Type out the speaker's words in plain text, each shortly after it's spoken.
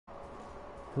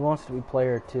Who wants to be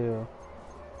player 2?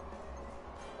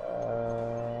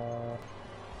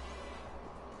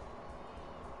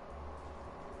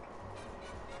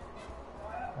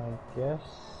 I guess.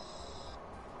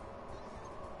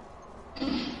 This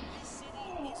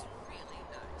city is really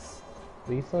nice.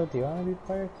 Lisa, do you want to be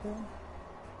player 2?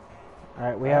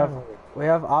 Alright, we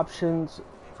have options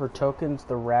for tokens: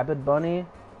 the rabbit bunny,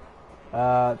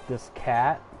 this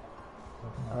cat,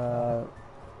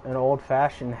 an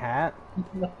old-fashioned hat,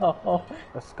 No.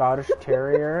 a Scottish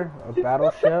terrier, a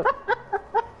battleship,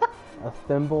 a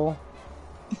thimble,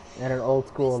 and an old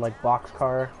school like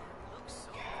boxcar.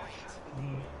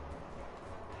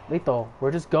 Lethal,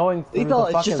 we're just going through Lethal, the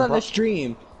it's fucking just on a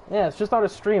stream. Yeah, it's just on a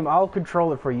stream. I'll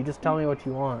control it for you. Just tell me what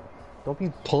you want. Don't be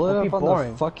Pull it don't up be on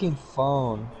boring. the fucking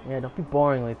phone. Yeah, don't be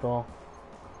boring, Lethal.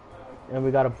 And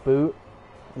we got a boot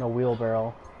and a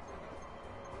wheelbarrow.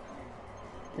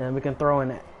 And we can throw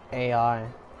in AI.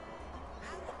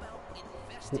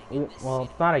 Well,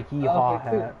 it's not a yeehaw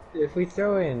hat. If we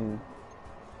throw in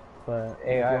But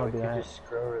AI, we can just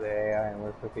screw over the AI and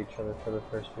work with each other for the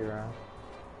first few rounds.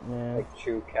 Yeah. Like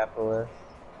true capitalists.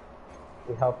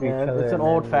 We help each other. It's an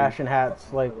old-fashioned hat.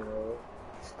 It's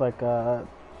like a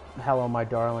 "Hello, my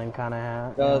darling" kind of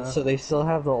hat. Oh, so they still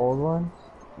have the old one?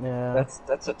 Yeah.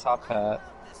 That's a top hat.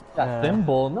 That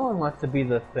thimble. No one wants to be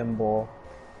the thimble.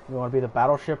 You want to be the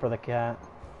battleship or the cat?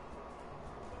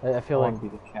 I feel I like want to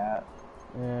be the cat.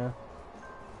 Yeah.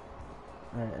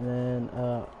 Alright, and then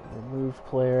remove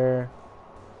player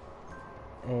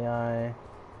AI.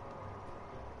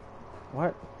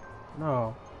 What?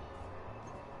 No.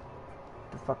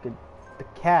 The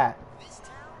cat.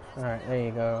 Alright, there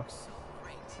you go.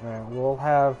 Alright, we'll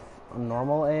have a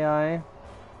normal AI,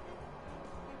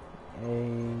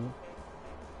 a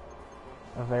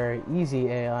very easy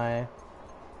AI,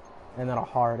 and then a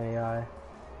hard AI.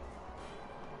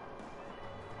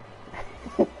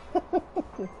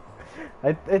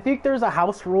 I think there's a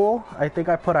house rule. I think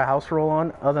I put a house rule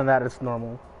on. Other than that, it's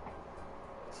normal.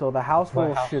 So the house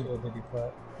rule should. What did you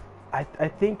put? I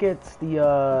think it's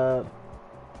the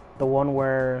one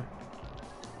where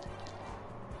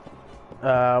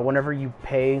whenever you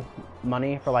pay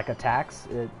money for like a tax,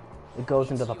 it goes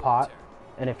into the pot,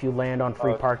 and if you land on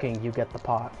free parking, you get the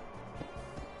pot.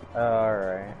 All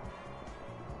right.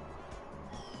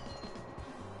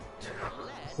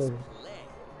 So,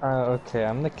 okay,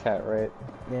 I'm the cat, right?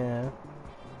 Yeah.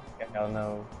 I don't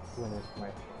know when it's my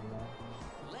turn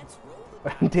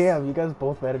now. Damn, you guys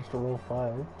both managed to roll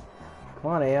 5.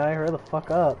 Come on, AI, hurry the fuck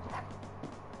up.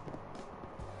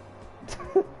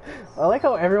 I like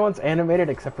how everyone's animated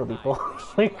except for Lethal.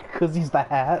 Like, because he's the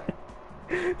hat.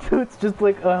 So it's just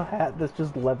like a hat that's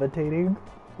just levitating.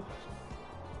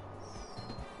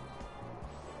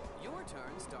 Your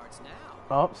turn starts now.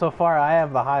 Oh, so far I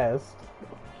have the highest.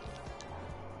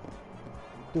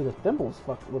 Dude, the thimbles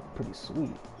look pretty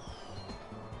sweet.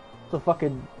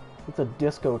 It's a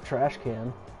disco trash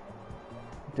can.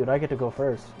 Dude, I get to go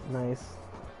first. Nice.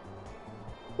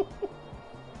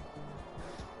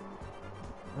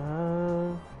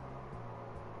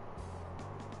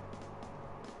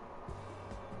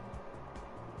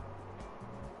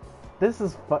 This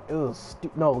is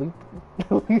stupid. No,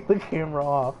 leave the camera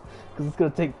off, because it's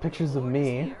gonna take pictures of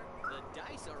me.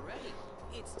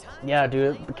 Yeah,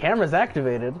 dude, the camera's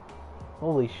activated.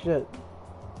 Holy shit.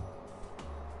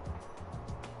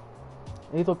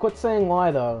 Lethal, quit saying lie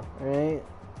though, alright?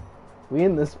 We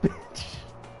in this bitch.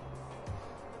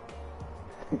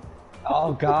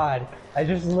 Oh god, I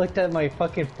just looked at my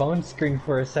fucking phone screen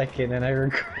for a second and I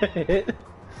regret it.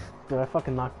 Dude, I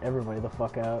fucking knocked everybody the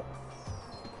fuck out.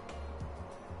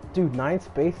 Dude, 9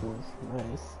 spaces.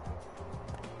 Nice.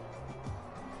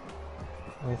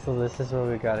 Okay, so this is what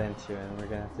we got into and we're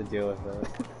gonna have to deal with it.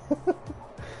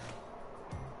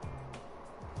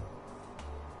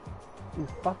 Dude,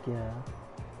 fuck yeah.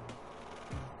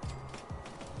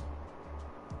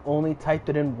 Only typed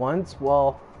it in once?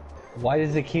 Well... Why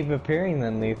does it keep appearing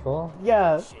then, Lethal?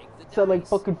 Yeah, it's at like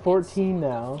fucking 14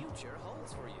 now.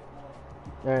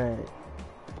 Alright.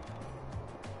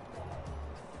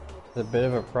 It's a bit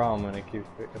of a problem when it keeps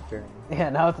appearing. Yeah,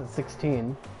 now it's at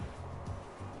 16.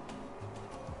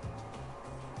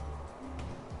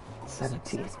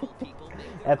 17.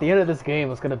 At the end of this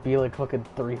game, it's gonna be like fucking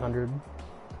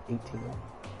 318.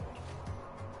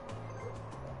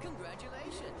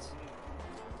 Congratulations.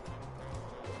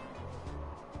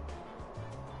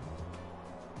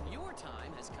 Your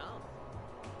time has come.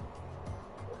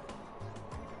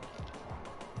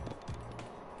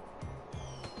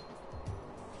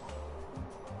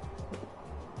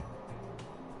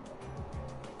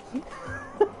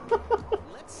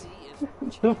 Let's see if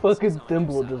The fucking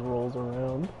thimble just rolls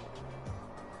around.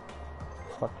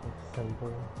 Fucking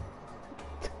symbol.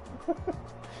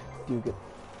 You get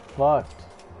fucked.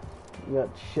 You got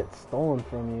shit stolen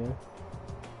from you.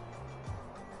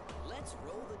 Let's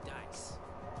roll the dice.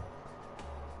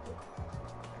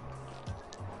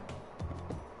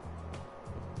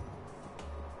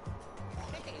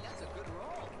 Hey, that's a good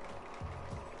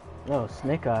roll. Oh,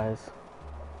 snake eyes.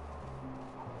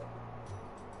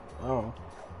 Oh.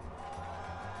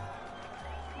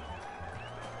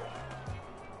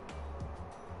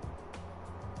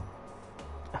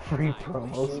 A free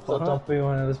promo So spot. don't be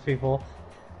one of those people.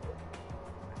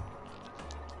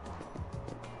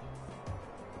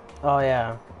 Oh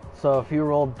yeah. So if you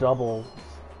roll doubles,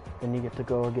 then you get to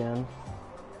go again.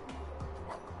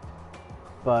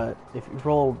 But if you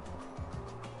roll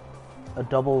a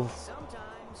doubles,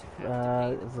 Sometimes you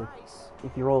have to pay is the it- price.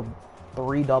 if you roll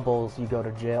 3 doubles, you go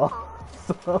to jail.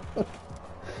 So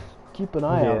keep an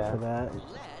eye out Yeah. for that.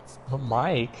 Let's But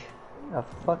Mike? Who the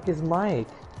fuck is Mike?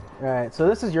 Alright, so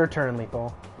this is your turn,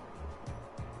 Lethal.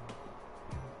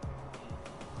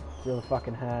 You're the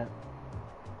fucking hat.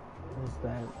 What is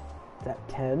that? Is that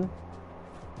 10?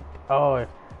 Oh,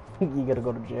 you gotta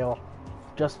go to jail.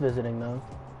 Just visiting though.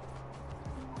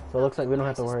 So it looks like we don't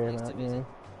have to worry about you.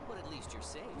 But at least you're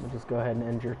safe. We'll just go ahead and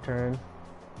end your turn.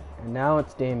 And now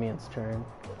it's Damien's turn.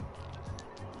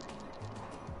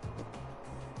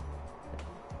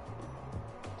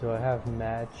 Do I have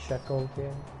mad shekel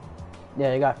again?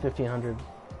 Yeah, you got 1500.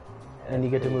 And you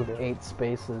get to move Yeah. 8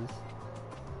 spaces.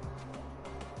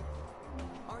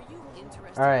 Are you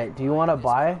interested? Alright, do you want to this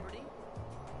buy? property?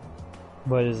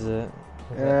 What is it?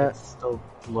 It's still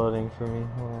loading for me.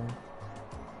 Hold on.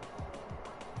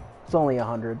 It's only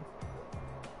 100.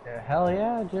 Yeah, hell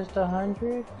yeah, just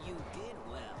 100? You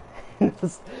did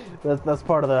well. that's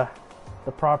part of the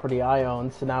property I own,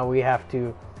 so now we have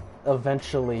to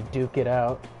eventually duke it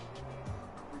out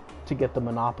to get the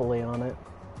monopoly on it.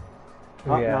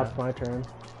 Oh, Yeah. now it's my turn.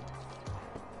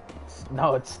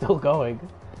 No, it's still going.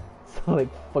 It's like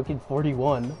fucking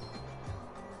 41.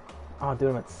 Oh, dude,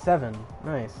 I'm at 7.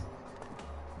 Nice.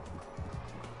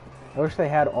 I wish they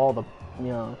had all the, you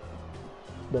know,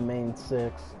 the main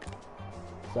 6.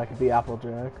 So I could be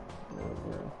Applejack.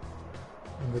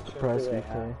 Which The price we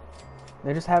pay.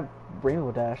 They just have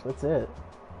Rainbow Dash, that's it.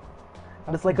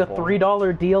 And it's like a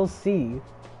 $3 DLC.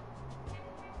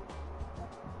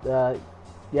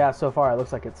 Yeah, so far it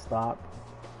looks like it stopped.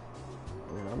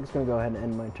 Yeah, I'm just gonna go ahead and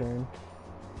end my turn.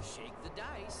 Shake the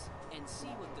dice and see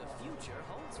what the future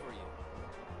holds for you.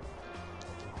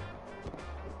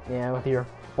 Yeah, with your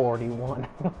 41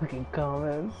 fucking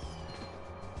comments.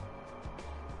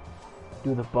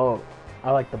 Do the boat.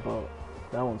 I like the boat.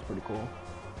 That one's pretty cool.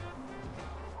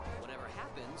 Whatever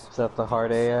happens, Is that the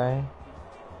hard AI?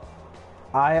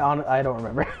 I don't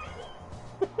remember.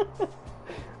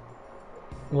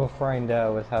 We'll find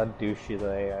out with how douchey the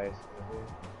AI is.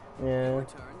 Yeah. your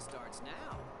turn starts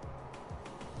now.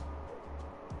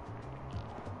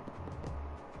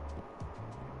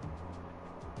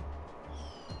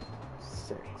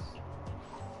 Six.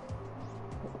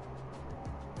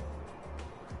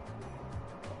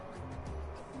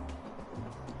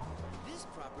 This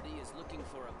property is looking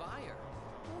for a buyer.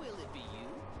 Will it be you?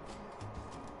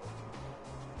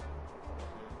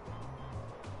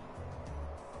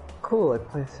 Cool, I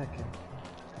play second.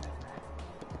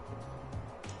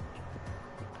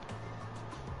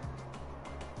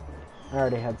 I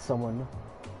already had someone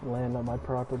land on my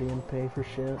property and pay for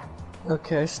shit.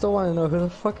 Okay, I still want to know who the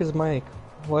fuck is Mike?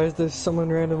 Why is there someone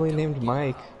randomly named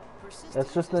Mike?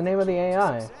 That's just the name of the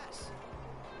AI. Success.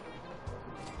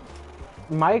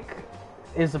 Mike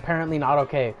is apparently not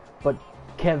okay, but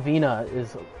Kevina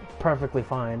is perfectly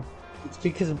fine. It's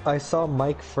because I saw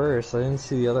Mike first, I didn't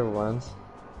see the other ones.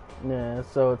 Yeah,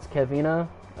 so it's Kevina.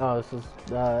 Oh, this is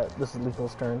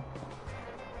Lethal's turn.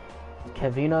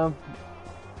 Kevina,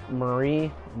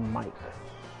 Marie, and Mike.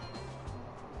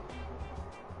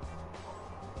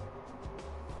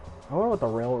 I wonder what the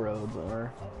railroads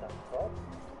are.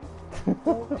 It's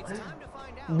time to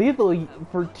find out. Lethal,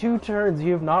 for 2 turns,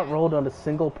 you have not rolled on a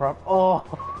single prop. Oh,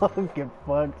 get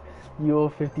fucked. You owe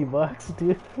 $50,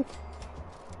 dude.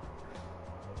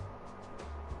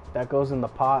 That goes in the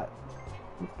pot.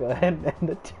 Let's go ahead and end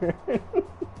the turn.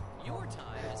 Your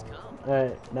time has come.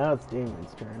 Alright, now it's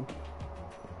Damien's turn.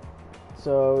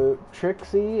 So,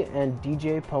 Trixie and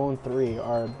DJ Pone 3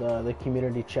 are the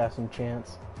community chess and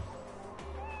chance.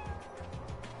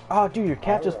 Oh, dude, your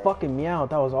cat just fucking meowed.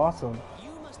 That was awesome. You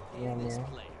must be this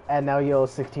player. And now you owe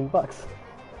 $16.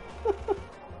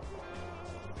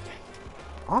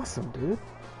 Awesome, dude.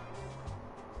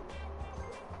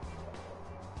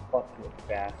 Fucking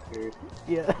bastard.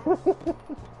 Yeah.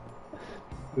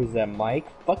 Who's that, Mike?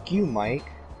 Fuck you, Mike.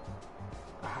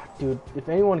 Dude, if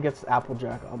anyone gets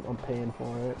Applejack, I'm paying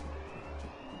for it.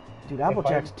 Dude,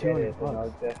 Applejack's If I get it, then $200. I'll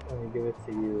definitely give it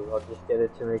to you. I'll just get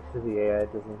it to make sure the AI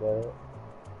doesn't get it.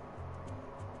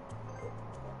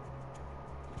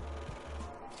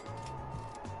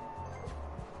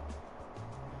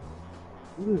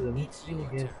 Ooh, the next thing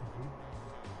I guess.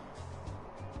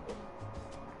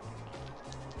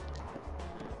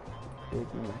 Big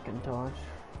Macintosh.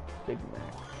 Big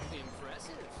Mac.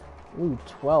 Impressive. Ooh,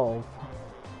 12.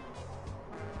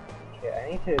 Okay,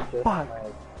 I need to adjust Fuck. my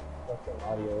fucking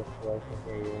audio so I can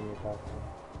hear you when you're talking.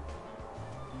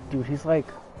 Dude, he's like,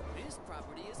 This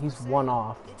property is he's for sale. one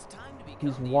off. It's time to become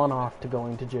He's the one owner. off to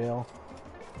going to jail.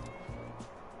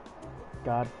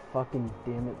 God fucking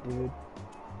damn it, dude.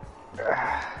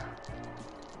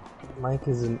 Mike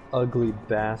is an ugly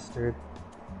bastard.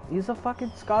 He's a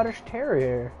fucking Scottish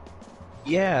Terrier.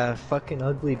 Yeah, fucking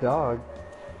ugly dog.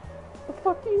 What the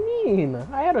fuck do you mean?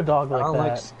 I had a dog I like don't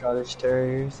like that. Scottish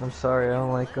Terriers. I'm sorry, I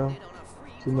don't like them.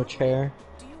 Too much hair.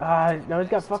 No, he's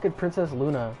got fucking Princess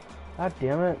Luna. God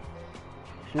damn it.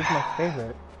 She was my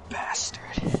favorite. Bastard.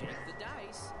 Shake the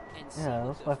dice and see Yeah, what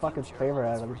that's the my fucking future favorite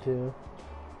holds out of for the you. two.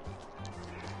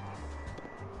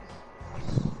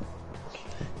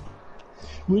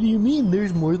 What do you mean?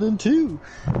 There's more than two.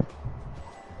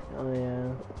 Oh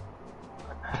yeah.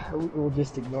 We'll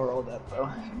just ignore all that, though.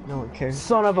 No one cares.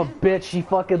 Son of a bitch, she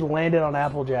fucking landed on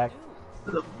Applejack.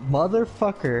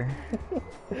 Motherfucker.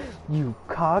 You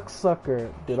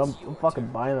cocksucker. Dude, I'm fucking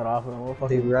buying that off of him. We'll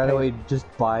They fucking right pay- away just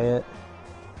buy it.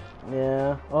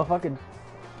 Yeah. Well, fucking.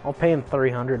 I'll pay him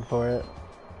 300 for it.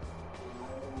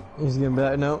 He's gonna be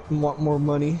like, no, want more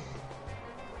money.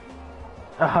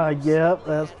 Yep,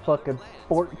 that's fucking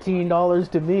 $14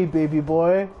 to me, baby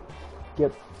boy.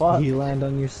 Get fucked. He land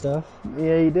on your stuff?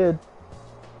 Yeah, he did.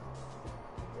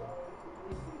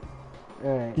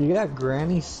 Alright. You got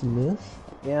Granny Smith?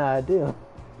 Yeah, I do.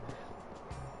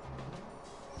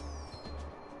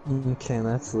 Okay,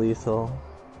 that's lethal.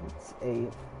 It's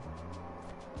 8.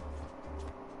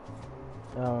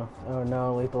 Oh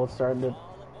no, Lethal's starting to...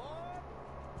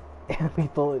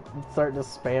 Lethal is starting to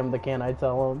spam the can I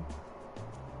tell him.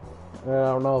 I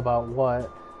don't know about what,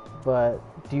 but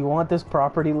do you want this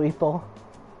property, Lethal?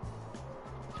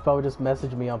 You should probably just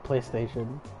message me on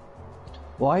PlayStation.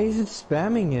 Why is it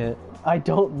spamming it? I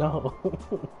don't know.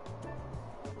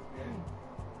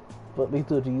 But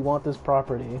Lethal, do you want this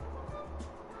property?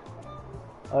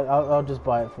 I'll just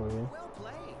buy it for you. Well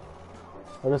played.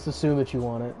 I'll just assume that you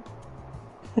want it.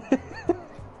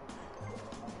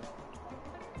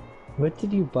 What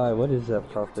did you buy? What is that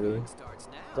property? Starts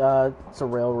now. It's a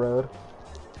railroad.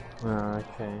 Oh,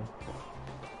 okay.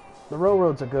 The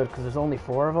railroads are good because there's only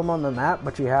 4 of them on the map,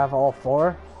 but you have all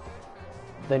 4.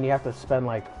 Then you have to spend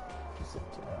like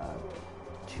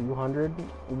 200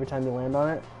 every time you land on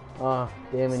it.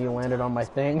 Damn, and you landed on my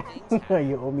thing.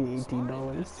 You owe me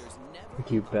 $18. There's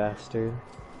never You bastard.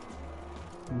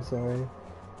 I'm sorry.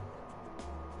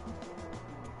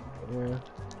 Yeah.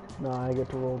 No, I get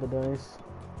to roll the dice.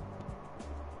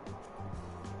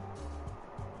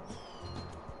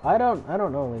 I don't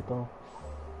know, Lethal.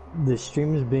 The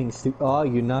stream is being oh,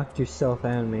 you knocked yourself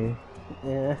and me.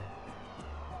 Yeah.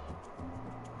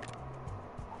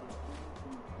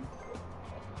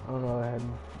 I'll go ahead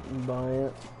and buy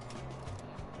it.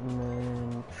 And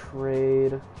then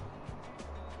trade.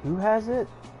 Who has it?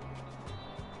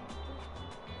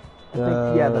 I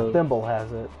think, yeah, the Thimble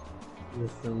has it. The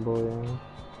symbol, yeah.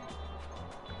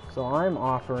 So I'm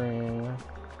offering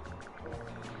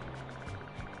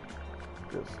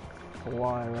just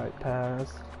fly right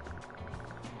past.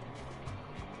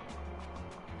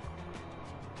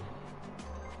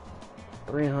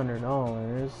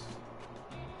 $300.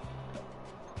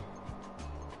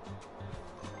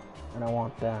 And I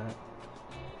want that.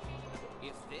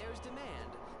 If there's demand,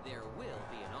 there will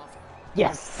be an offer.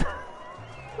 Yes!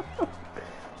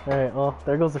 Alright, well,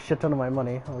 there goes a shit ton of my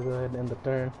money. I'll go ahead and end the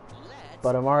turn. Let's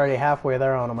But I'm already halfway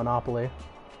there on a Monopoly.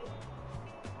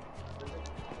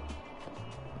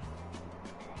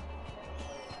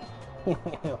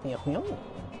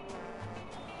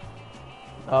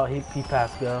 Oh, he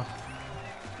passed go.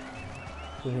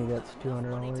 So he gets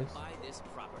money to $200. buy this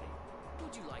property.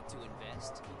 Would you like to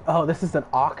invest? Oh, this is an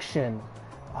auction.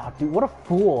 Oh, dude, what a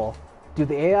fool. Dude,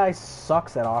 the AI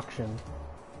sucks at auction.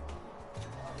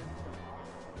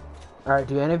 Alright,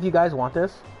 do any of you guys want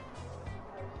this?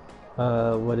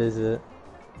 What is it?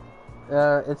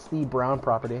 It's the brown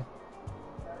property.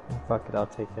 Fuck it, I'll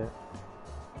take it.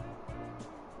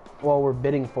 Well, we're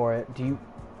bidding for it. Do you...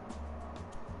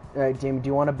 Alright, Jamie, do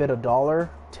you want to bid $1,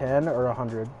 10, or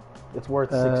 100? It's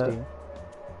worth 60.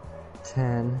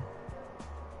 10.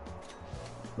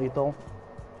 Lethal?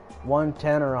 1,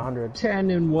 10, or 100?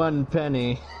 10 and 1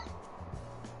 penny.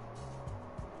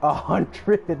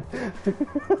 100.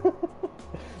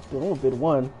 Don't bid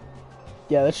 1.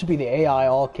 Yeah, that should be the AI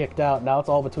all kicked out. Now it's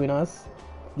all between us.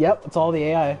 Yep, it's all the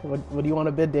AI. What do you want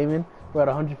to bid, Damien? We're at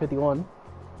 151.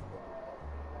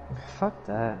 Fuck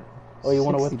that. Oh, you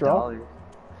want to withdraw?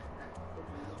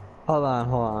 Hold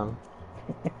on.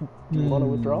 You want to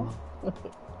withdraw?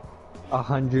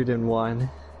 101.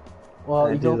 Well,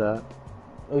 I do that.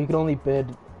 Oh, you can only bid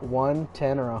 1,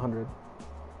 10, or 100.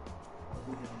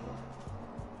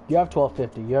 You have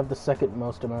 1250. You have the second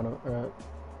most amount of.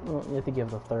 Well, I think you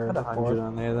have the third. Put 100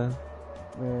 on there then.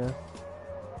 Yeah.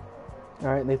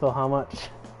 All right, Lethal. How much?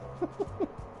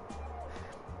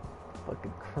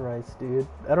 Fucking Christ, dude.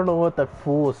 I don't know what that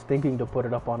fool was thinking to put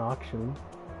it up on auction.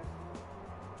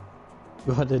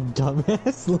 What a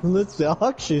dumbass. Let's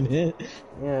auction it.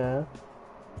 Yeah.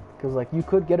 Because, like, you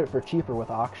could get it for cheaper with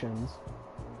auctions.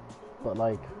 But,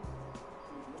 like...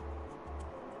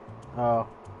 Oh.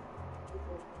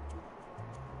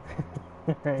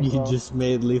 Right, You just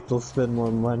made Lethal spend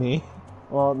more money.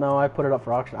 Well, no, I put it up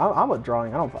for auction. I'm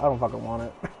withdrawing. I don't fucking want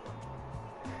it.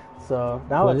 So,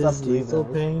 now What it's up is to you Lethal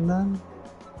guys. paying then?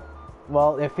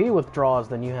 Well, if he withdraws,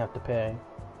 then you have to pay.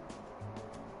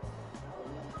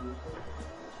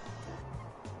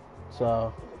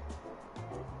 So...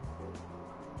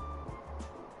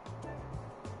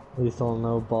 Lethal,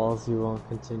 no balls, you won't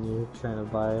continue trying to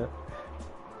buy it.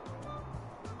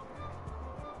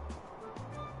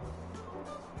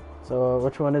 So,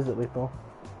 which one is it, Lethal?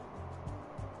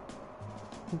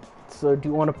 So, do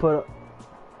you want to put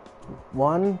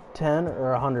 1, 10,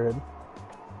 or 100?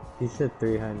 He said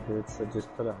 300, so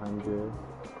just put 100.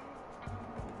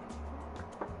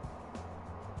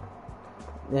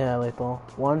 Yeah, Lethal.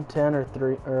 1, 10, or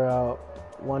 3, or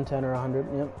 1, 10, or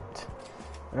 100. Yep.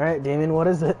 Alright, Damien, what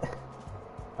is it?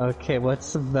 Okay,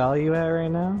 what's the value at right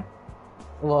now?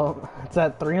 Well, it's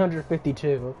at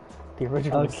 352. The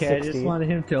original was 60. Okay, I just wanted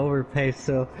him to overpay,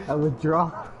 so I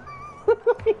withdraw.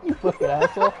 You fucking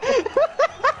asshole.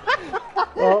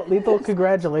 Well, Lethal,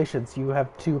 congratulations. You have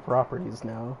 2 properties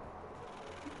now.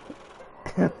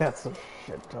 That's a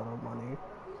shit ton of money.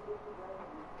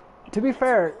 To be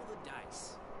fair,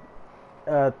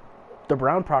 the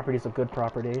brown property is a good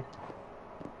property.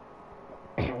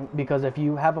 Because if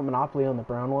you have a monopoly on the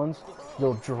brown ones,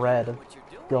 you'll dread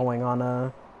going on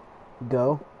a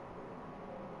go.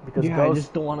 Because Yeah, I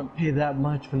just don't want to pay that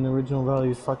much when the original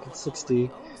value is fucking 60.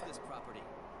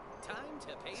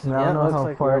 And I don't know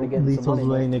how far Lethal's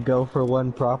willing to go for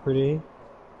one property.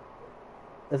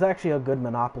 It's actually a good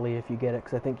monopoly if you get it,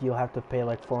 because I think you'll have to pay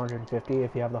like 450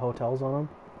 if you have the hotels on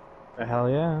them. Hell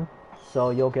yeah. So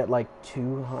you'll get like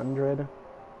 200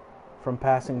 from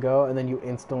pass and go, and then you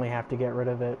instantly have to get rid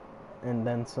of it, and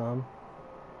then some.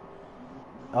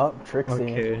 Oh, Trixie.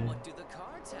 Okay. What do the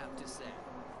cards have to say?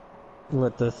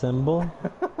 What, the thimble?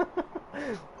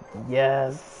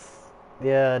 Yes.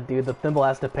 Yeah, dude, the thimble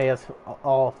has to pay us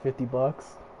all 50 bucks.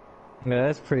 Yeah,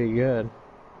 that's pretty good.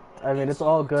 I mean, it's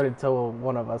all good until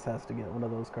one of us has to get one of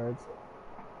those cards.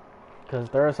 Because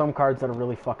there are some cards that are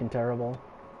really fucking terrible.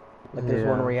 Like there's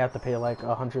one where you have to pay like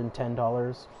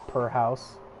 $110 per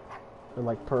house. Or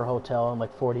like per hotel, and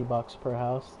like 40 bucks per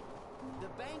house. The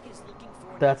bank is looking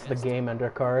for That's the game ender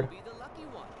card. be the lucky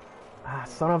one. Ah,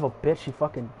 son of a bitch, he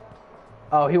fucking...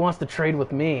 Oh, he wants to trade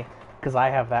with me, because I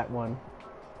have that one.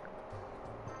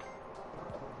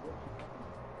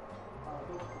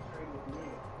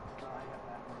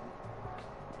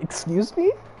 Excuse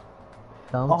me?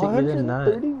 Tell him to eat a nut.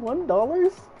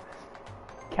 $131?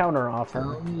 Counter offer.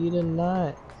 Tell him to eat a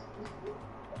nut.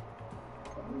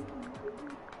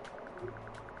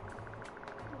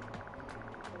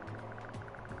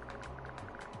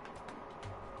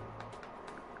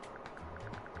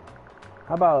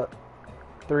 How about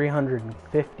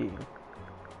 350?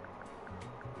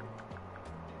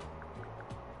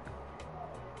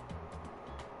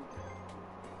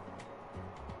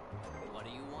 What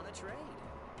do you want to trade?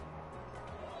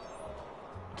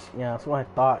 Yeah, that's what I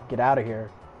thought. Get out of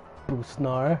here,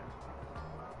 Boosnar.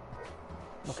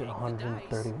 Look at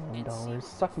 $131.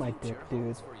 Suck my dick,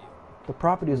 dude. The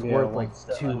property is worth like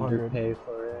 200. Pay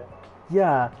for it.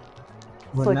 Yeah.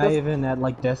 We're like not that's- even at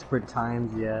like desperate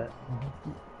times yet.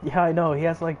 Yeah, I know. He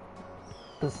has like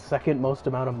the second most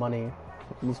amount of money.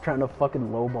 He's trying to fucking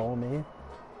lowball me.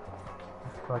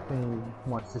 Fucking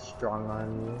wants to strong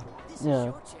arm you. This Yeah. is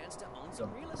your chance to own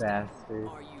some real estate. Bastard.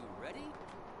 Are you ready?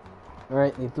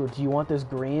 Alright, do you want this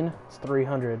green? It's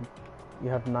 300. You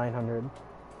have 900.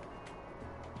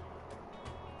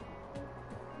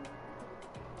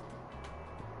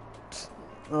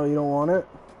 Oh, you don't want it?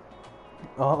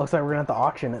 Oh, it looks like we're gonna have to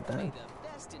auction it May then. the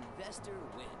best investor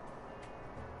win.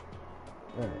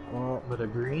 Alright, well, With a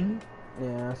green?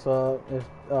 yeah, so it's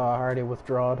already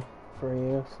withdrawed for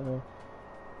you, so.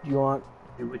 Do you want.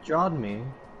 You withdrawed me.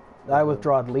 I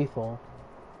withdrawed lethal,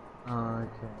 Oh,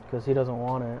 okay. because he doesn't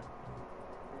want it.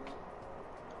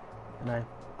 And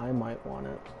I might want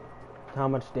it. How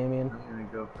much, Damien? I'm gonna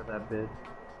go for that bid.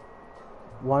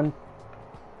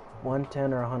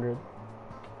 110 or 100?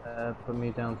 Put me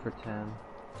down for 10.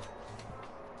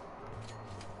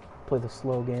 Play the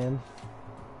slow game.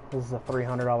 This is a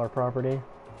 $300 property.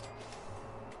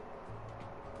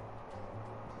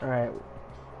 Alright.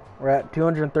 We're at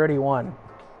 231.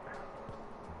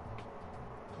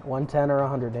 110 or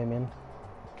 100, Damien?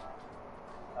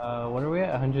 What are we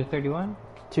at? 131?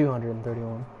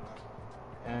 231.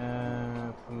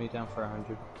 Put me down for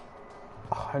 100.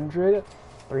 100?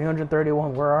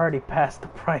 331. We're already past the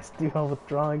price due on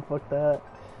withdrawing. Fuck that.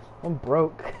 I'm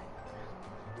broke.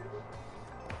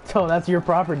 So that's your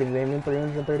property, Damien.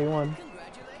 331.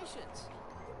 Congratulations.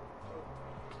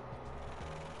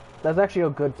 That's actually a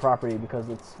good property because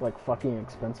it's like fucking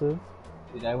expensive.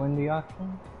 Did I win the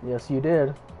auction? Yes, you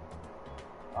did.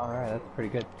 Alright, that's pretty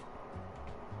good.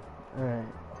 Alright.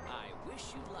 I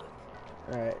wish you luck.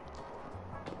 Alright.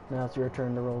 Now it's your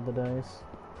turn to roll the dice.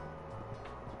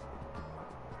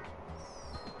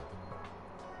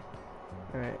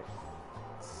 Alright.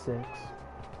 6.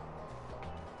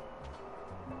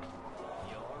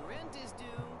 Your rent is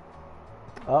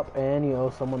due. Up, and you owe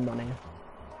someone money.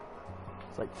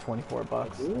 It's like 24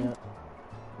 bucks. Yeah.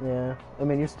 Yeah. I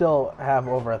mean, you still have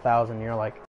over 1,000. You're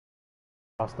like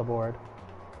across the board.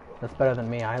 That's better than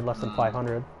me. I had less than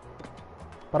 500.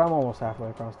 But I'm almost halfway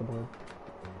across the board.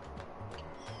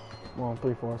 Well,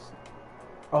 3/4.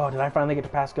 Oh, did I finally get to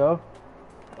pass go?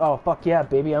 Oh, fuck yeah,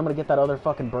 baby. I'm gonna get that other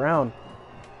fucking brown.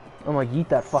 I'm gonna yeet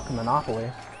that fucking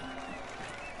Monopoly.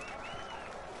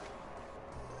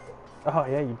 Oh,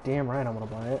 yeah, you're damn right I'm gonna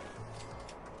buy it.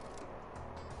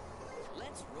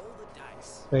 Let's roll the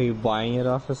dice. Are you buying it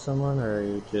off of someone, or are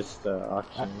you just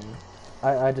auctioning it?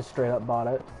 I just straight up bought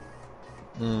it.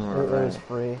 It was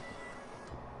free.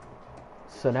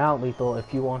 So now, Lethal,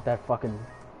 if you want that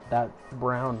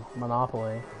brown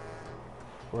Monopoly,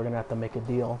 we're gonna have to make a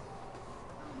deal.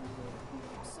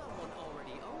 Someone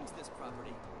already owns this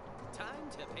property. Time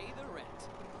to pay the rent.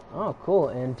 Oh, cool.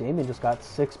 And Damien just got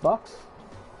 $6.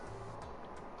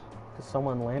 Because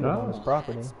someone landed on his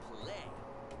property. Let's play.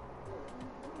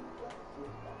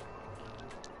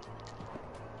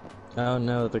 Oh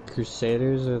no, the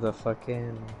Crusaders are the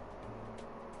fucking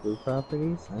blue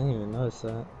properties? I didn't even notice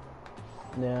that.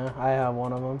 Yeah, I have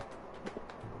one of them.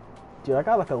 Dude, I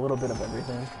got like a little bit of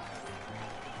everything.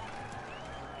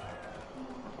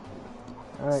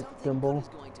 Alright, Something good Thimble. is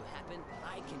going to happen.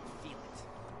 I can feel it.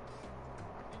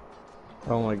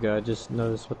 Oh my god, just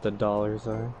notice what the dollars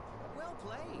are. Well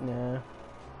played. Yeah.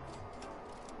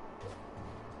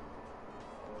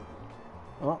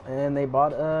 Oh, and they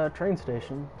bought a train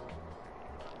station.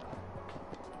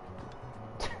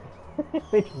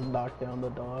 They just knocked down the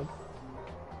dog.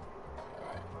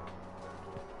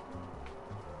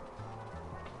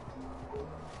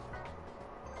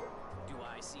 Do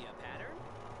I see a pattern?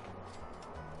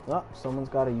 Oh, someone's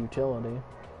got a utility.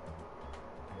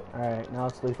 Alright, now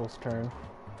it's Lethal's turn.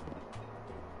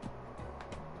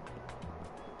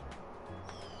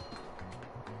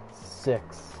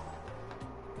 Six.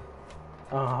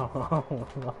 Oh,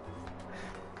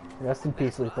 rest in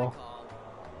peace, That's what I Lethal. call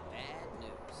bad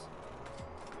news.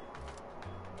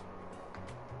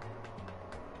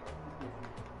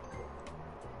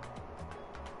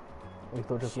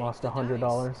 Lethal just Shake lost the $100.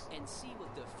 dice and see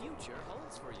what the future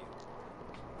holds for you.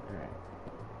 Alright.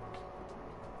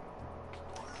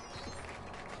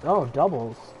 Oh,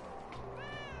 doubles.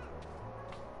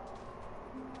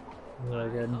 What I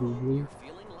got, Oh, BB? you're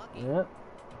feeling lucky. Yep.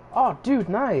 Oh, dude,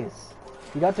 nice.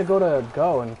 You got to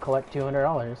go and collect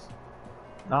 $200.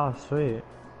 Oh, sweet.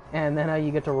 And then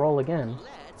you get to roll again.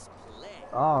 Let's play.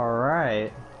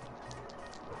 Alright.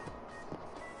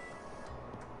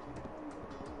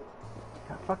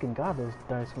 Fucking god, those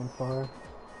dice went far.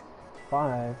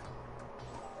 5.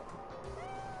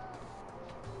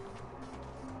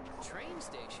 Train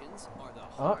stations are the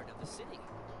heart of the city.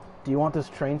 Do you want this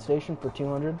train station for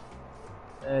 200?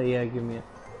 Yeah, give me it.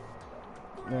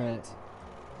 Alright.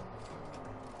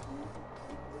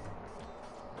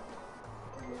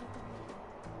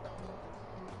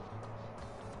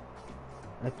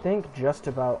 I think just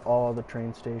about all the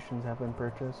train stations have been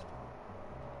purchased.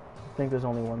 I think there's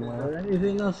only one Is there left.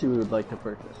 anything else you would like to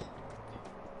purchase?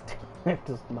 I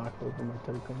just knocked over my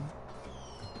token.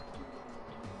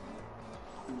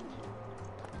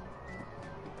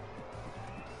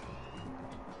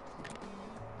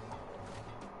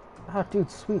 Oh, dude,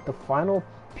 sweet. The final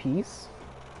piece?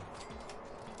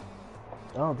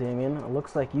 Oh, Damien, it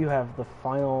looks like you have the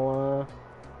final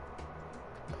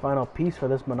piece for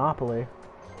this Monopoly.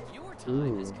 Your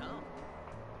time has come.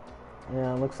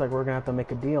 Yeah, it looks like we're gonna have to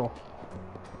make a deal.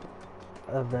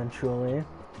 Eventually.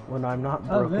 When I'm not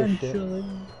broke as shit. Eventually.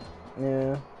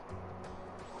 Yeah.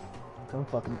 I'm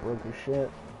fucking broke as shit.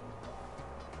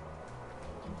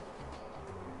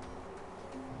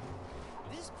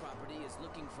 This property is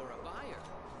looking for a buyer.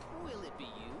 Will it be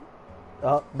you?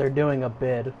 Oh, they're doing a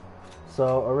bid.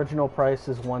 So, original price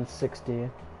is 160.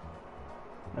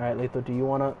 Alright, Lethal, do you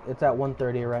wanna... It's at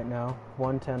 130 right now.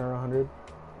 110 or 100?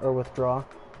 Or withdraw?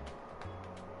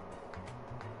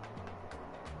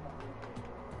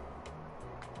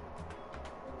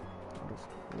 I'll just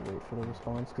wait for the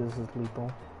response, because this is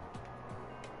lethal.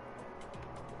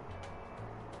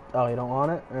 Oh, you don't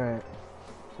want it? Alright.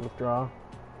 So withdraw.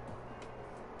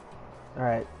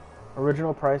 Alright.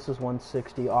 Original price is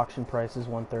 160, auction price is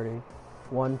 130.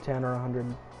 110 or 100,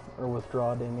 or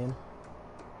withdraw, Damien.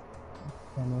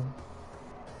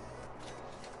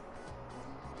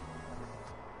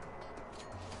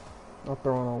 I'll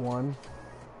throw in a 1.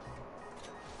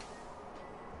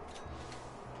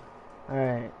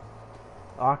 Alright.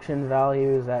 Auction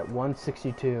value is at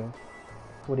 162.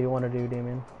 What do you want to do,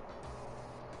 Damien?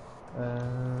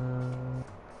 10.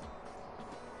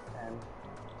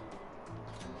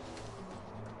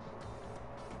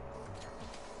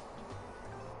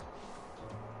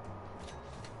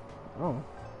 Oh.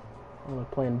 I'm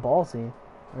playing ballsy.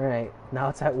 Alright, now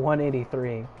it's at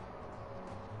 183.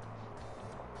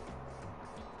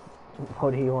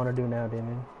 What do you want to do now,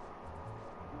 Damien?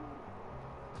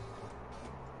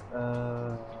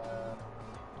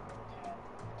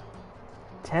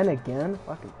 10 again?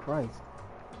 Fucking Christ.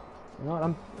 You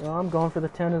know what, I'm going for the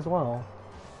 10 as well.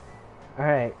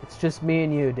 Alright, it's just me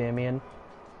and you, Damien.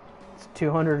 It's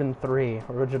 203.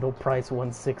 Original price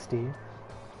 160.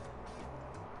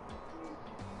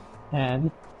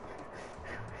 10.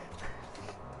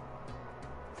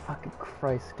 Fucking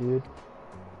Christ, dude.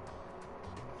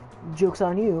 Joke's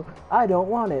on you. I don't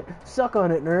want it. Suck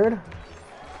on it, nerd.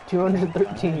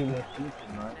 213. Now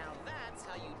that's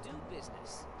how you do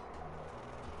business.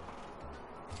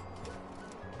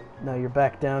 Now you're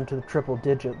back down to the triple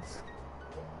digits.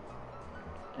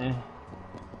 Eh.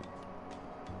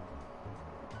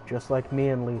 Just like me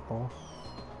and Lethal.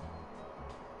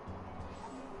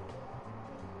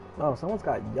 Oh, someone's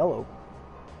got yellow.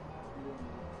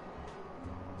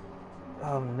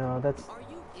 Oh no, that's Are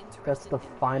you interested the in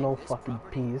buying final this fucking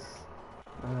property? piece.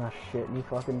 Ah shit, you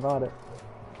fucking bought it.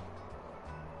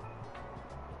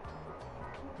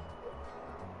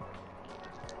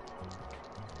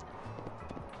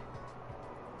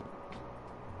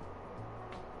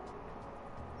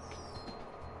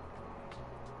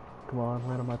 Come on,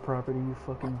 land on my property, you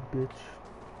fucking bitch.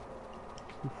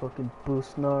 You fucking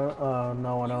boostnar.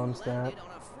 No one owns You that. landed on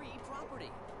a free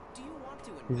property. Do you want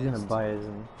to He's gonna invest? buy his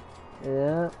own.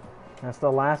 Yeah, that's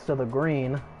the last of the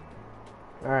green.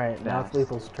 Alright, now it's Nice.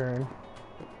 Lethal's turn.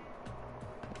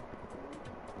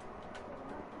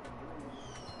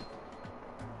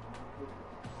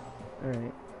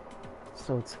 Alright,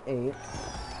 so it's 8.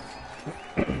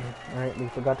 Alright, we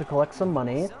forgot to collect some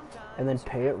money and then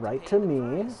pay it right to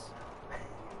me.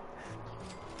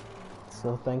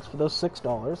 So thanks for those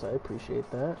 $6, I appreciate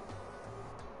that.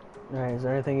 Alright, is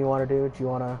there anything you want to do? Do you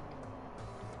want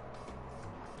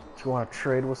to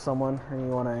trade with someone, or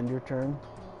you want to end your turn?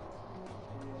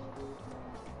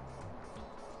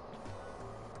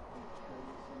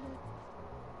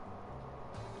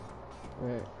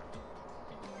 Alright.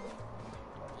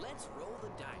 Let's roll the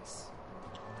dice.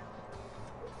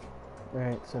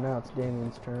 Alright, so now it's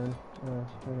Damien's turn.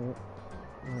 Alright.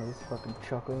 Oh, he's fucking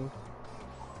chuckling.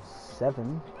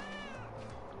 7.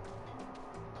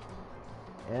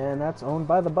 And that's owned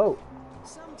by the boat.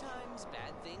 Sometimes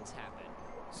bad things happen.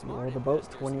 You owe Smart the boat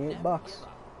investors 28 never bucks. give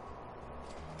up.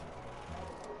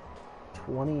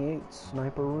 28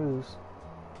 sniperoos.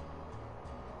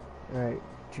 Alright,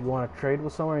 do you want to trade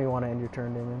with someone or you want to end your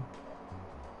turn, Damien?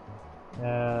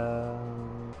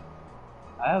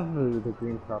 I have the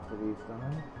green properties, don't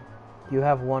I? You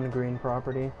have 1 green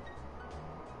property.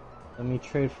 Let me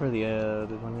trade for the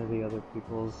one of the other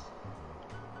people's.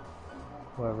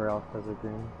 Whoever else has a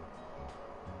green.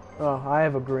 Oh, I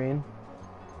have a green.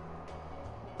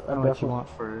 How much you want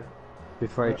for?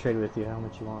 Before I trade with you, how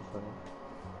much you want for it?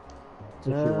 If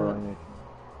you're willing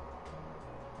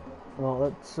Well,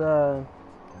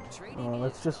 Trading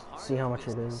let's is just the heart see how of much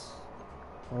it business. is.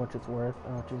 How much it's worth.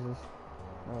 Oh, Jesus.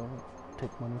 Oh,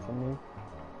 take money from me.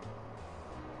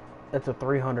 It's a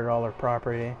 $300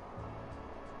 property.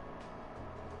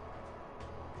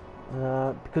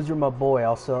 Because you're my boy,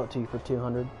 I'll sell it to you for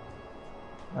 200.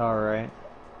 Alright.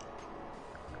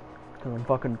 Cause I'm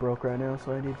fucking broke right now,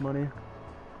 so I need money.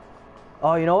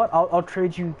 Oh, you know what? I'll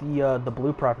trade you the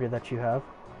blue property that you have.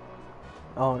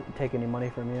 I won't take any money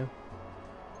from you.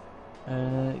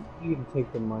 You can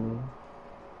take the money.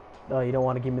 Oh, you don't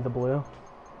want to give me the blue?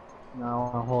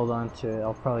 No, I'll hold on to it.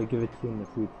 I'll probably give it to you in the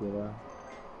future, though.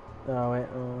 Oh, wait,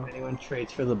 If anyone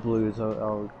trades for the blues,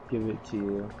 I'll give it to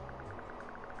you.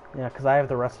 yeah, because I have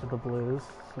the rest of the blues,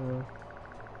 so...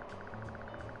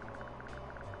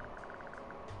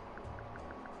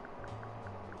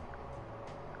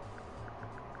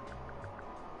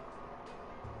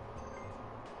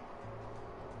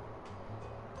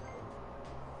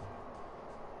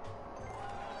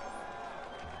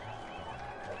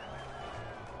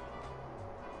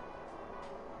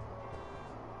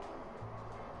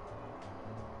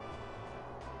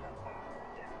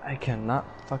 I cannot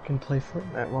fucking play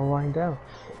Fortnite while lying down.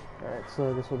 Alright, so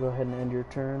I guess we'll go ahead and end your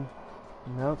turn.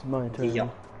 Now it's my turn. Yeah.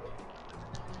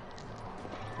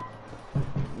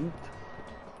 Eat.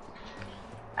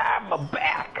 I'm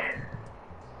back!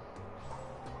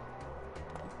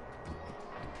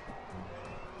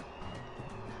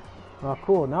 Oh,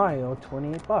 cool. Now I owe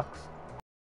 28 bucks.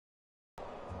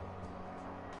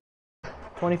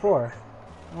 24.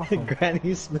 Awesome.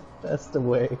 Granny Smith passed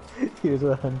away. Here's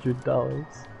 $100.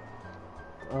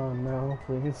 Oh no,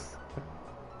 please.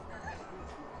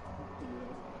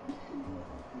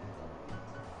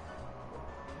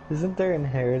 Isn't there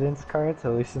inheritance cards,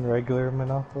 at least in regular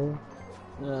Monopoly?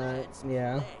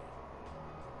 Yeah.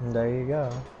 And there you go.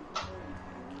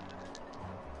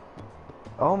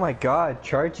 Oh my god,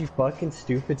 charge you fucking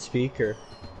stupid speaker.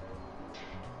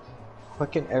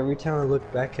 Fucking every time I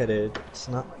look back at it, it's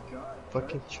not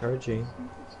fucking charging.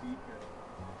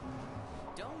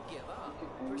 Don't give up.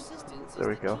 Persistence There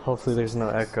we is the go. key Hopefully to there's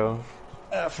no success. echo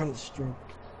from the stream.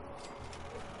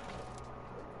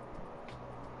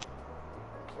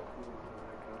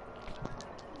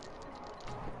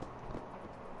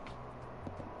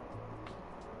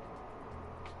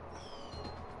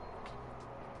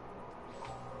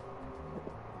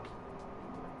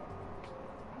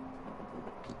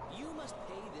 You must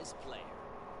pay this player.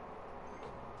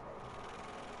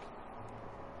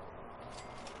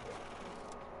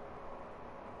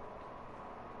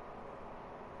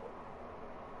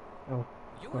 Oh,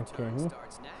 Your turn okay.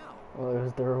 starts now. Well,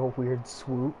 is there a weird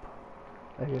swoop?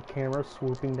 Like a camera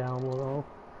swooping down below?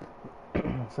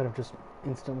 Instead of just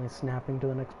instantly snapping to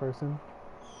the next person?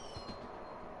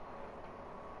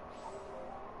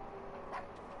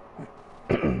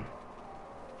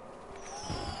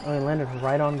 Oh, he landed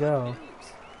right on go. News.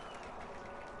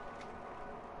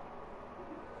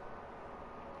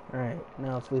 Alright,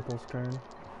 now it's Lethal's turn.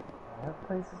 That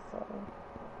place is solid.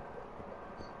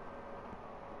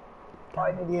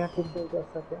 Why did you have to do that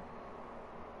second?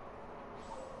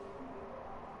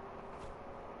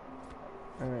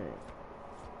 Alright.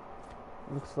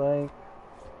 Looks like...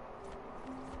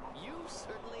 You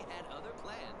certainly had other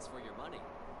plans for your money.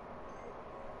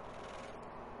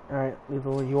 Alright,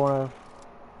 Lethal, you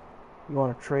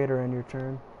wanna trade or end your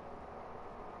turn?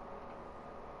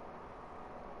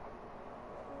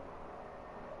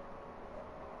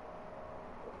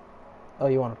 Oh,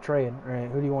 you want to trade?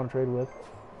 Alright, who do you want to trade with?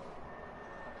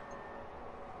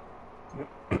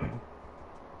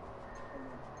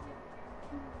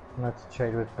 Let's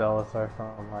trade with Belisar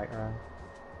from Light Run.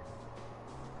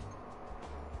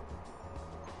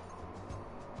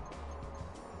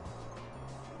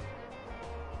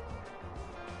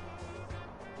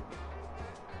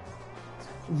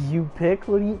 You pick?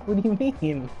 What do you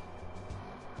mean?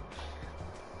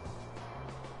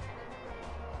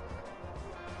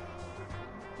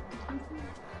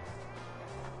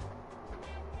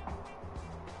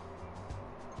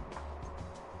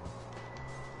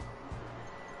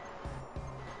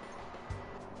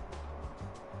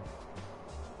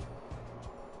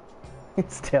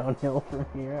 It's downhill from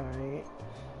here, alright.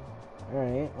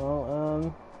 Alright,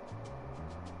 well,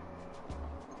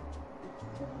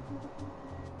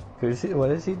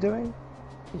 What is he doing?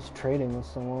 he's trading with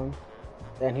someone.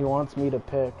 And he wants me to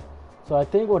pick. So I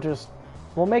think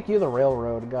we'll make you the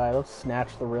railroad guy. Let's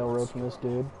snatch the railroad from this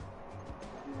dude.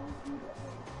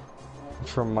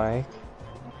 From Mike?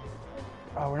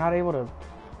 Oh, we're not able to...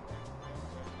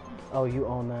 Oh, you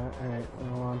own that. Alright,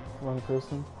 hold on. Wrong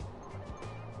person.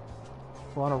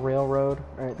 Want a railroad?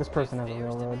 Alright, this person has a There's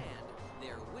railroad. demand.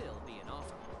 There will be an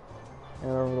offer.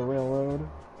 And over the railroad.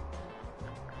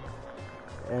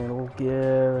 And we'll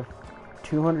give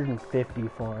 250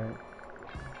 for it.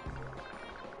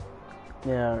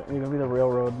 Yeah, you're gonna be the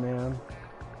railroad man.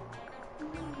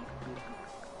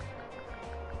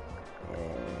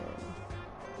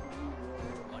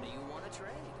 What do you want to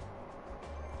trade?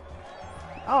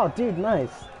 Oh, dude,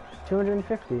 nice.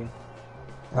 250.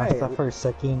 I Right. thought for a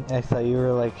second, I thought you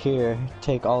were like, here,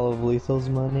 take all of Lethal's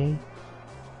money.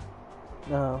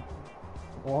 No.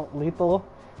 Well, Lethal,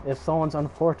 if someone's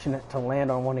unfortunate to land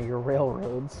on one of your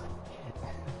railroads,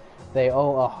 they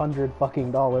owe $100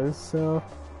 fucking, so...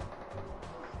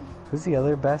 Who's the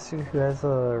other bastard who has a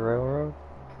railroad?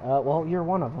 Well, you're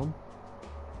one of them.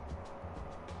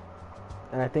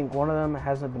 And I think one of them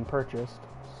hasn't been purchased,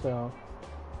 so...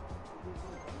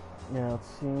 Yeah, let's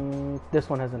see... This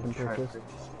one hasn't been purchased.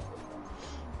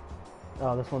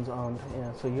 Oh, this one's owned.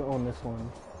 Yeah, so you own this one.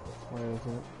 Where is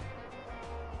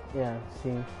it? Yeah,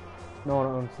 see? No one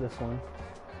owns this one.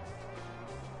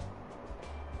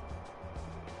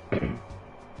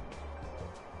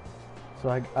 So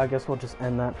I guess we'll just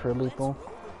end that for Lethal. Let's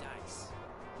roll the dice.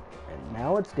 And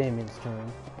now it's Damien's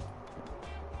turn.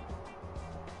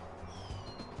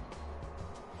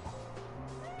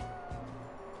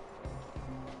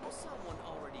 Someone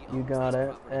already You owns got this it.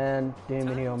 property. And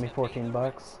Damien, you Time owe me to 14 pay the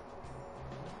bucks.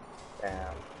 Damn.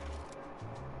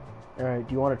 Alright,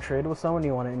 do you want to trade with someone or do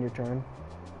you want to end your turn?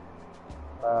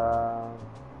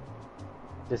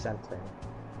 Just enter.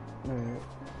 Alright.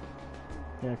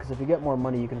 Yeah, because if you get more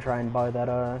money, you can try and buy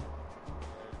that,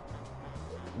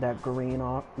 that green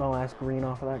off, the last green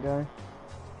off of that guy.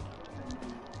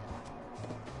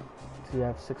 So you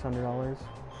have $600.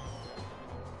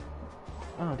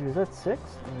 Oh, dude, is that 6?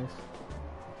 Nice.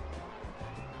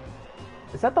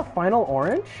 Is that the final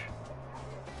orange?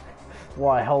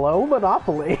 Why, hello,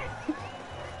 Monopoly!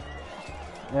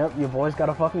 Yep, your boy's got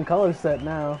a fucking color set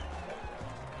now.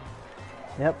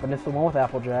 Yep, and it's the one with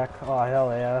Applejack. Oh, hell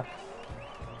yeah.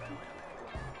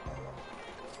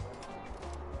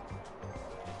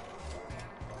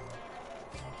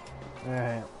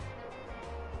 Alright.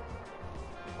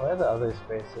 What are the other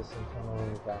spaces since one of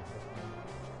them is Applejack?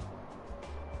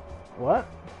 What?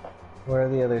 Where are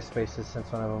the other spaces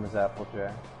since one of them is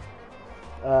Applejack?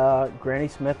 Granny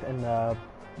Smith and,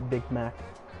 Big Mac.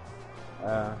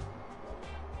 Uh,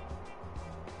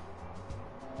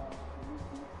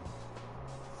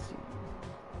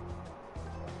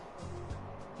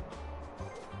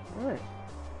 Alright.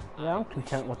 Yeah, I'm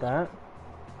content with that.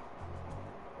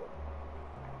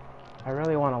 I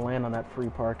really want to land on that free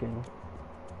parking.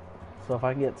 So if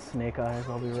I can get Snake Eyes,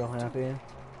 I'll be real happy.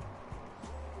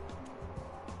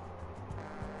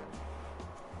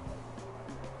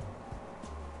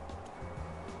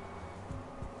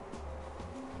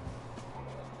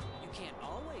 You can't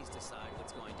always decide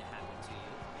what's going to happen to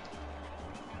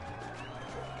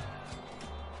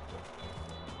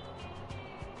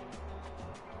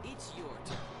you. It's your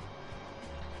turn.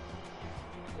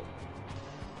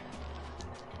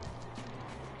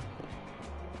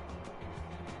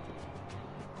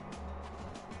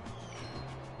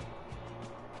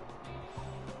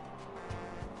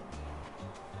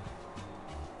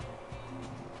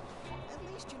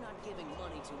 At least you're not giving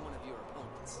money to one of your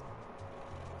opponents.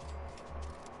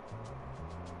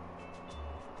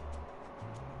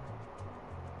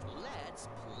 Let's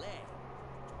play.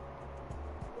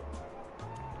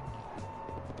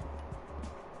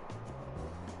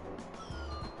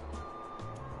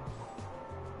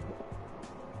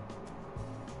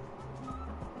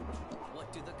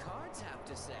 What do the cards have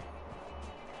to say?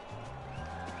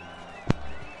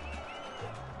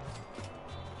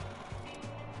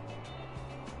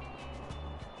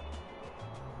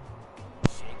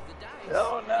 Shake the dice.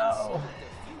 Oh, no. And see what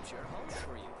the future holds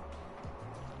for you.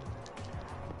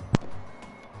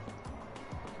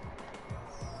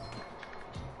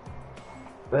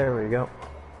 there we go.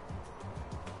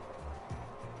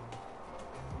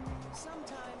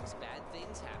 Sometimes bad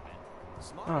things happen.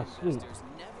 Smart Oh, sweet. investors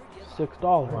never give up.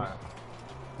 $6. Wow.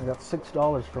 I got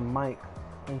 $6 from Mike.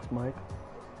 Thanks, Mike.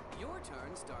 Your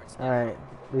turn starts now. Alright,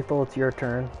 Lethal, it's your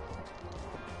turn.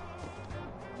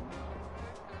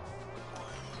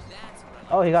 That's what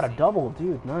I Oh, like he to got a see. double,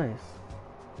 dude. Nice.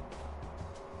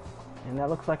 And that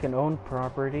looks like an owned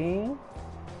property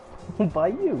by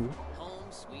you. Home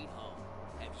sweet home.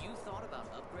 Have you thought about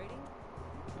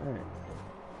upgrading? Alright.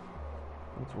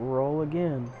 Let's roll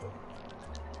again.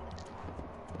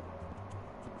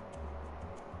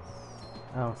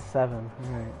 Oh, 7.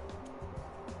 Alright.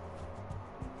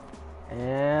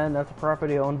 And that's a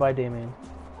property owned by Damien.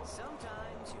 Sometimes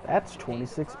That's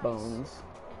 26 bones.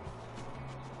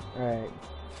 Alright.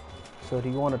 So do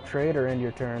you want to trade or end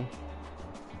your turn?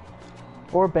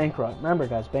 Or bankrupt. Remember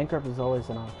guys, bankrupt is always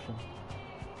an option.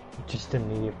 Just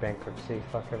immediate bankruptcy,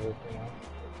 fuck everything else.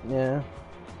 Yeah.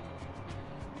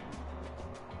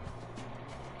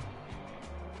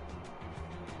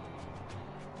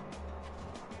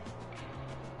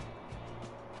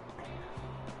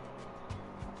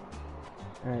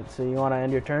 Alright, so you want to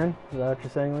end your turn? Is that what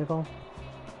you're saying, Lethal?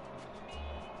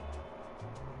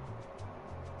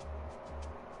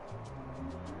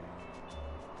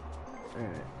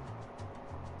 Alright.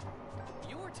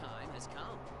 Your time has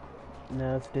come.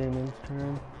 Now it's Damon's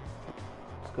turn.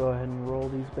 Let's go ahead and roll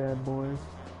these bad boys.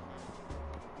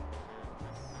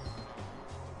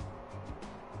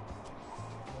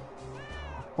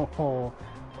 Oh,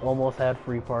 almost had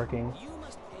free parking. You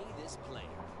must pay this player.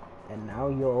 And now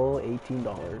you owe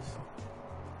 $18.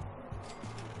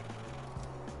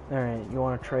 Alright, you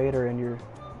want to trade or end your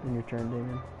turn,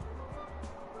 Damon?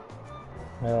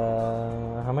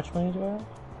 How much money do I have?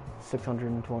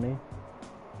 620.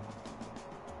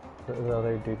 The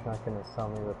other dude's not gonna sell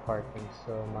me the parking,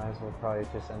 so might as well probably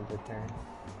just end the turn.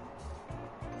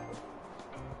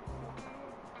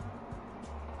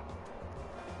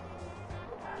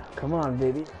 Come on,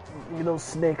 baby. Look at those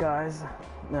snake eyes.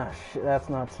 Nah, shit, that's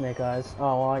not snake eyes.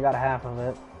 Oh, well, I got half of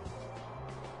it.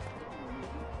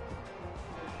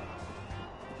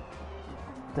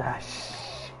 Ah,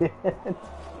 shit.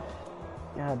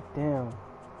 God damn.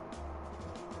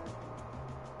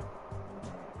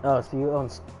 Oh, so you own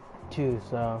 2,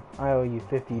 so I owe you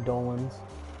 50 Dolans.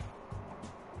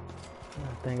 Oh,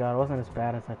 thank God, it wasn't as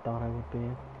bad as I thought I would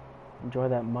be. Enjoy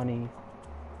that money,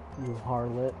 you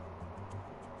harlot.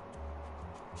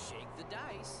 Shake the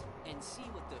dice and see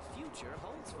what the future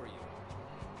holds for you.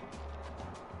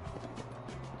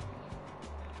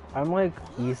 I'm like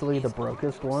easily the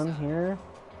brokest one here,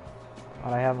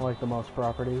 but I have like the most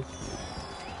properties.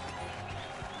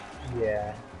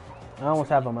 Yeah. I almost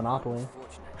have a monopoly.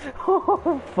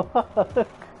 Oh fuck!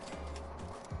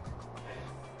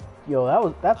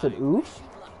 Yo, that's an oof.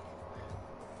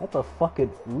 That's a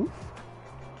fucking oof.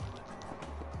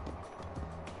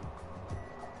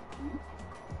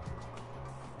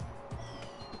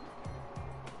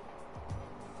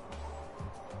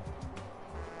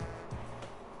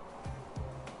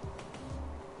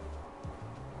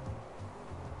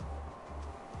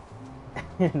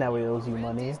 Now he owes you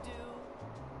money.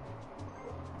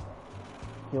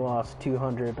 You lost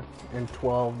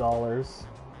 $212.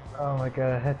 Oh my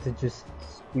god, I had to just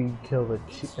speed kill the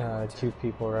two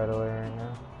people right away right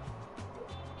now.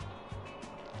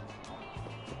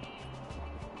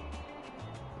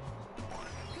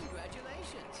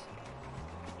 Congratulations.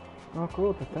 Oh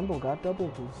cool, the thimble got double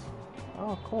boost.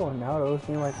 Oh cool, now it owes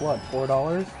me like what, $4?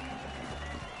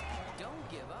 Don't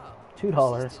give up. $2,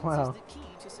 Persistence wow. is the key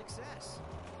to success.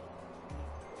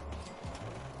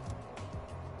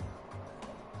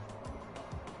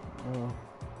 Oh.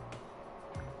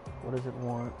 What does it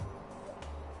want?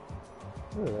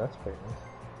 Ooh, that's pretty nice.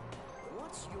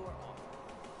 What's your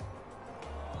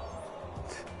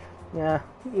offer? Yeah,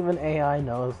 even AI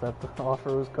knows that the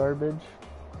offer was garbage.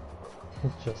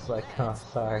 It's just like, oh,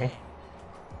 sorry.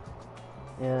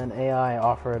 And AI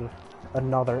offered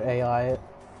another AI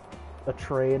a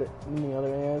trade, and the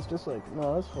other AI is just like,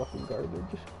 no, that's fucking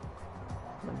garbage.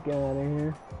 Like, get out of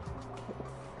here.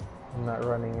 I'm not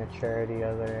running a charity,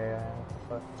 other AI.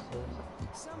 What the fuck is this?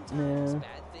 Sometimes Yeah.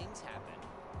 bad things happen.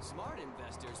 Smart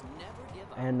investors never give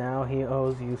up. And now he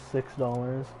owes you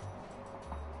 $6.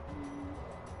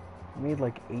 Made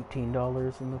like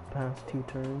 $18 in the past 2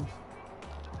 turns.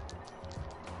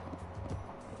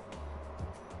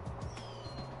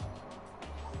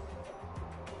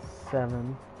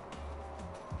 $7.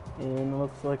 And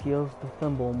looks like he owes the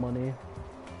thimble money.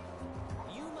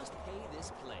 You must pay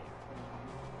this player.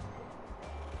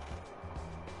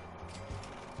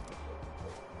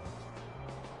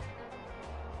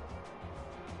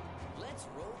 Let's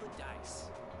roll the dice.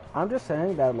 I'm just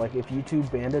saying that like if you two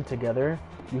banded together,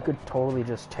 you could totally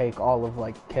just take all of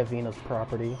like Kevina's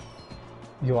property.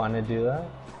 You want to do that?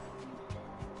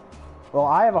 Well,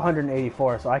 I have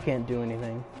 184, so I can't do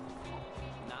anything.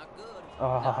 Not good.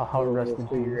 Oh, rest in We'll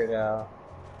figure peace. it out.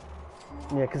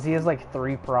 Yeah, because he has like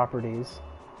 3 properties.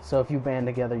 So if you band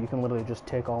together, you can literally just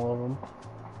take all of them.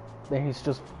 Then he's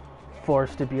just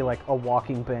forced to be like a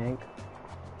walking bank.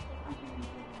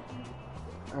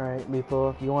 Alright,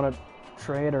 Lethal, you want to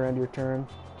trade or end your turn?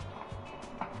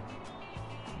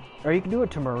 Or you can do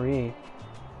it to Marie.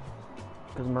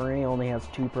 Because Marie only has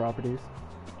 2 properties.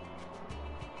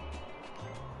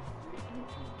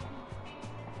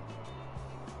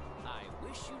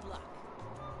 Good luck.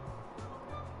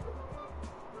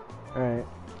 Alright,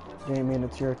 Damien,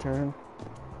 it's your turn.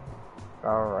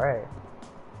 Alright.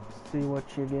 See what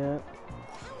you get.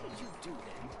 How did you do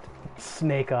that?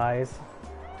 Snake eyes.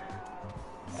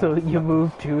 So you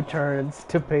move 2 turns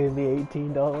to pay me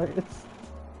 $18.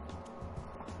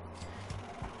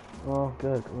 Oh,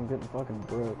 good, 'cause I'm getting fucking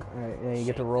broke. Alright, yeah, you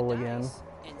get to roll again.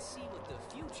 And see what the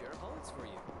future holds for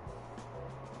you.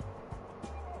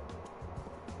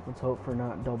 Let's hope for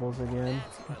not doubles again.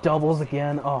 Doubles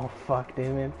again? Oh, fuck,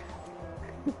 Damien.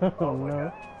 Oh,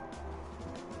 no.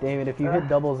 Damien, if you hit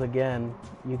doubles again,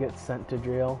 you get sent to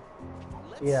jail.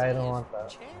 Yeah, I don't want that.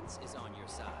 Chance is on your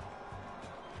side.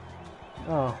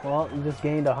 Oh, well, you just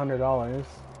gained $100.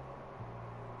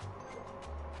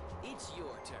 It's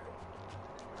your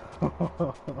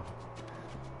turn.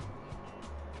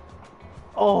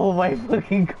 Oh my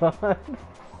fucking god.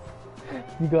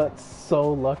 You got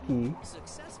so lucky.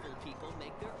 Successful people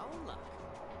make their own luck.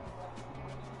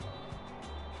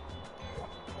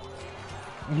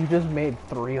 You just made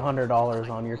 $300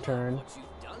 on your turn. What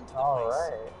you've done to the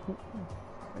Alright.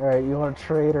 Alright, you want to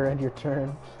trade or end your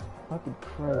turn? Fucking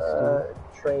Christ,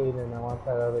 Trade, and I want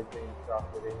that other green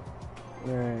property.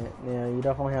 dude. Alright, yeah, you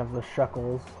definitely have the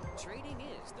shekels. place. Trading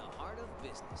is the heart of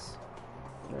business.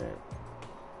 Alright.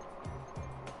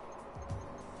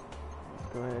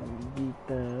 Let's go ahead and beat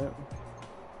that.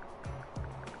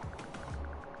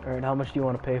 Alright, how much do you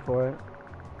want to pay for it?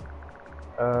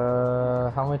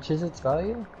 How much is its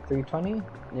value? 320?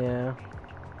 Yeah.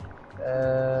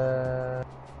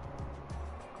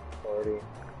 40.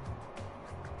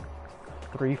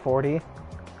 340?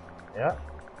 Yeah.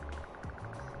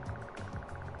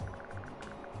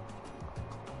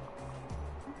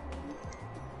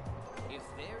 If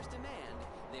there's demand,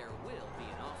 there will be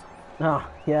an offer. Oh,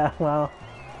 yeah, well.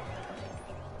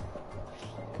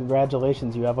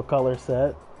 Congratulations, you have a color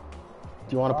set.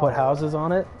 Do you want to put houses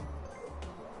on it?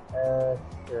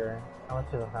 Sure. How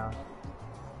much is a house?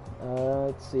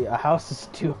 Let's see. A house is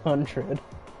 200.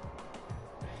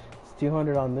 It's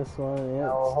 200 on this one. Yeah.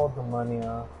 I'll hold the money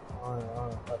off. I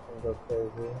wanna fucking go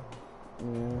crazy.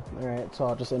 Yeah. All right. So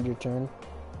I'll just end your turn.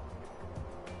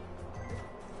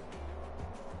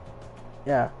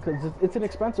 Yeah, because it's an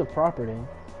expensive property,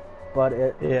 but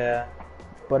it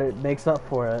makes up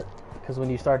for it. Because when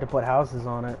you start to put houses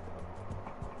on it,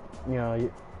 you know,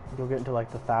 you'll get into like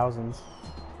the thousands.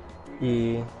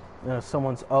 Yeah. You know,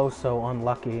 someone's oh so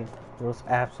unlucky, you'll just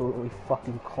absolutely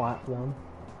fucking clap them.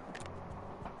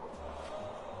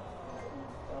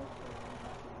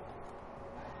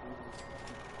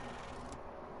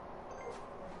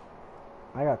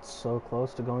 I got so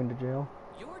close to going to jail.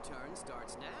 Your turn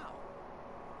starts now.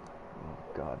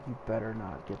 Oh god, you better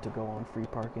not get to go on free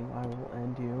parking. I will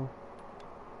end you.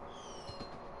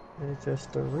 It's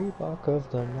just the Reebok of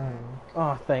the night.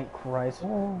 Oh, thank Christ.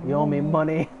 You owe me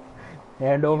money.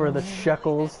 Hand over the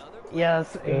shekels.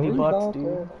 Yes, 80 bucks,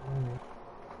 dude.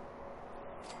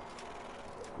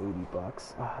 80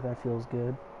 bucks. Ah, that feels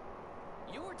good.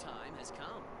 Your time has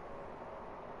come.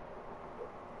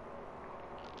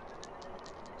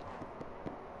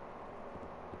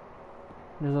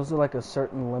 There's also like a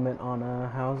certain limit on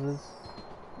houses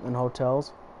and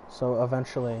hotels. So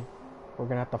eventually, we're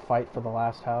gonna have to fight for the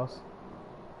last house.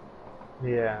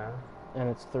 Yeah. And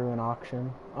it's through an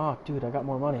auction. Oh, dude, I got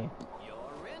more money. Your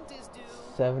rent is due.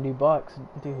 70 bucks.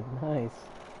 Dude, nice.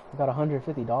 I got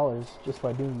 $150 just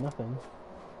by doing nothing.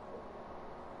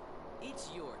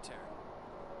 It's your turn.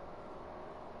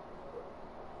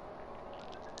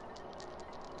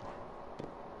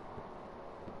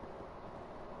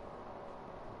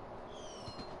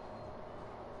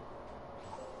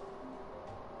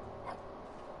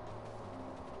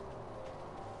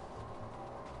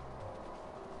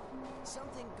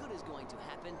 Something good is going to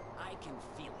happen. I can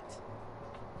feel it.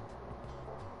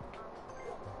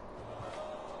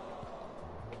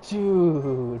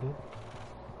 Dude.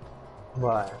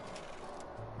 What?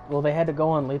 Well, they had to go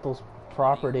on Lethal's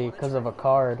property because of a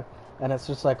card. And it's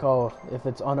just like, oh, if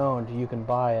it's unowned, you can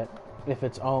buy it. If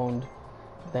it's owned,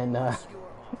 then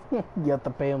you have to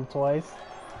pay them twice.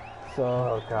 So,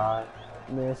 Oh god.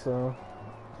 yeah, so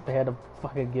they had to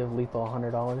fucking give Lethal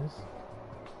 $100.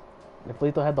 If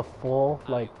Lethal had the full,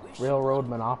 like, railroad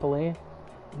monopoly,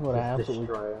 he would have Just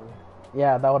absolutely... destroy him.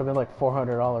 Yeah, that would have been like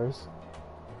 $400.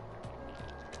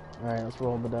 Alright, let's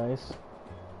roll the dice.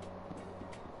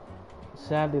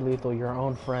 Sadly, Lethal, your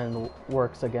own friend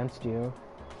works against you.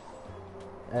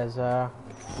 As, well,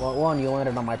 one, you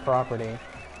landed on my property,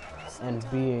 and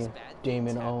B,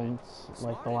 Damon owns,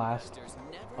 like, the last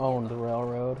owned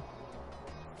railroad.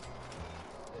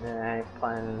 And I ain't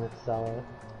planning to sell it.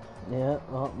 Yeah,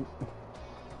 well,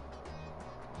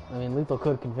 I mean, Lethal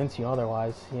could convince you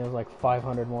otherwise. He has like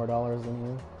 $500 more than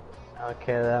you.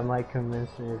 Okay, that might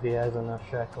convince me if he has enough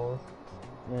shekels.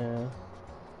 Yeah.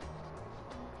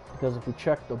 Because if we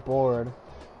check the board,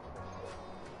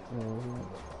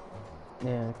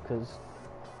 yeah, because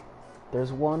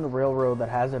there's one railroad that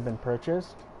hasn't been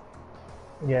purchased,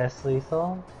 Yes,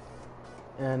 Lethal?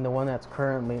 and the one that's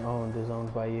currently owned is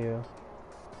owned by you.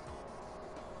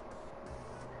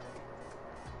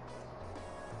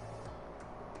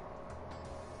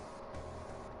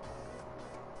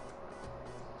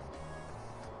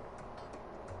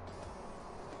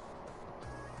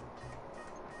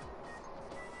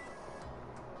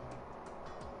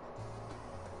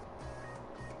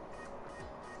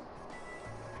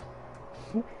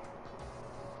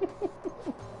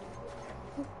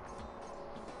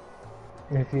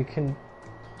 If you can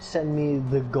send me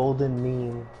the golden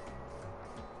meme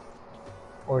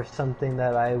or something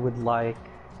that I would like,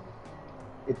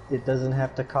 it doesn't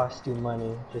have to cost you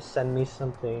money. Just send me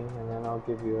something and then I'll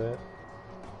give you it.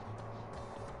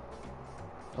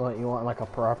 What, you want like a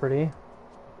property?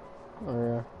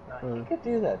 Or You could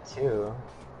do that too.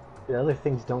 The other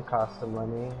things don't cost the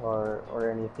money or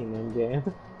anything in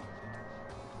game.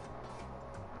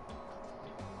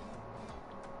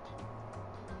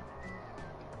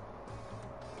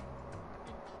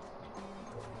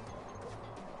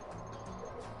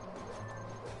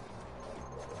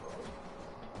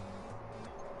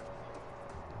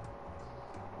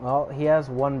 well, he has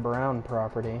one brown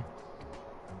property.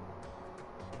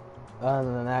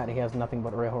 Other than that, he has nothing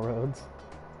but railroads.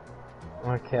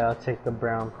 Okay, I'll take the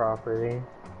brown property.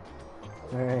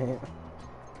 Alright.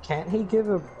 Can't he give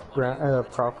a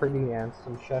property and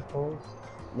some shekels?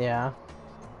 Yeah.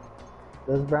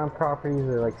 Those brown properties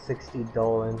are like 60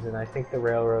 dolans, and I think the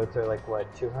railroads are like,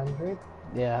 what, 200?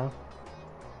 Yeah.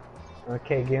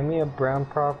 Okay, give me a brown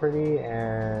property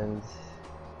and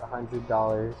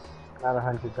 $100. Not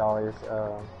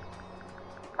 $100.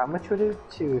 How much would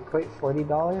it to equate?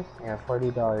 $40? Yeah,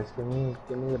 $40.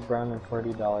 Give me the brown and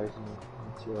 $40, and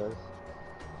it's yours.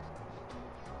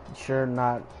 Sure,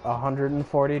 not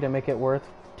 140 to make it worth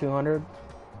 200?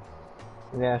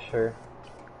 Yeah, sure.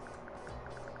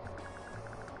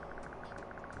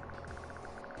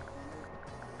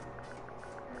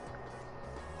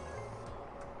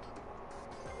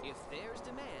 If there's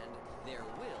demand, there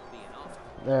will be an offer.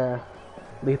 There.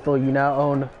 Lethal, you now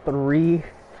own 3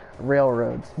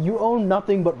 railroads. You own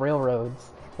nothing but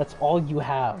railroads. That's all you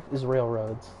have is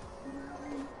railroads.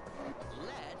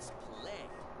 Let's play.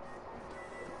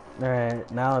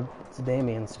 Alright, now it's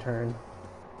Damien's turn.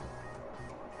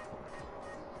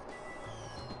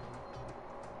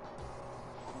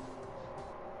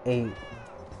 $8.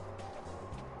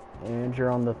 And you're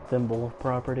on the Thimble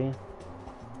property.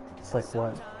 It's like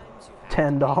what?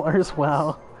 $10?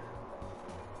 Wow.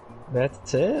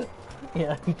 That's it?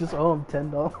 Yeah, you just owe him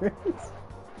 $10.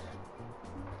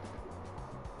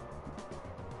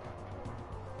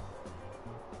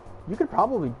 You could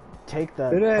probably take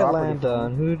that. Who did I property land from-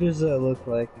 on? Who does that look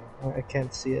like? I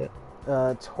can't see it.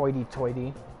 It's Hoity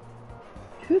Toity.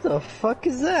 Who the fuck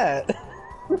is that?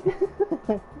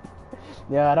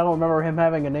 Yeah, I don't remember him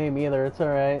having a name either. It's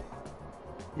alright.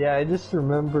 Yeah, I just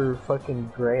remember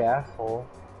fucking gray asshole.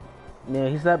 Yeah,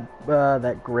 he's that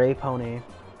gray pony.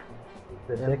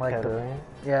 The And, like, dickhead, the- right?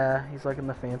 Yeah, he's like in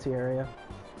the fancy area.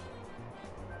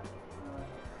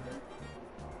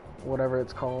 Whatever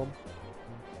it's called.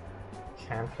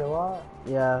 Chantrelot?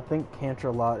 Yeah, I think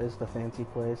Cantrelot is the fancy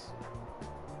place.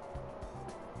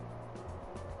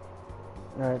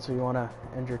 Alright, so you want to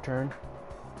end your turn?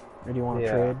 Or do you want to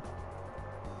Yeah. trade?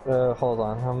 Hold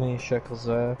on. How many shekels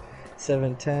do I have?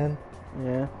 710?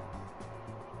 Yeah.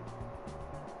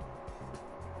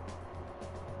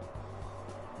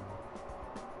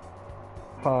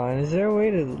 Hold on, is there a way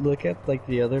to look at like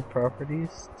the other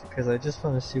properties? Because I just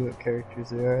want to see what characters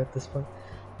there are at this point.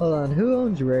 Hold on, who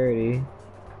owns Rarity?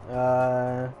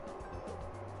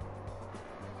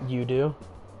 You do?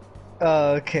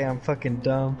 Oh, okay, I'm fucking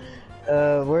dumb.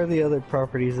 Where are the other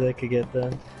properties that I could get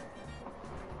then?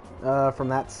 From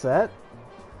that set?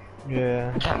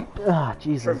 Yeah. Ah, From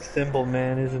Jesus. Thimble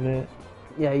Man, isn't it?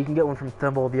 Yeah, you can get one from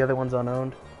Thimble, the other one's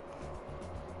unowned.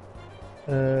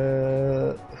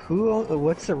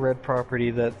 What's the red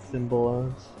property that Thimble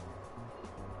owns?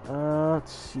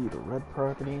 Let's see, the red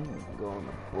property, you can go on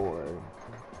the board.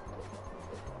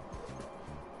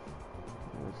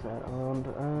 Where's that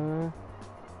owned?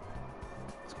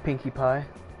 It's Pinkie Pie.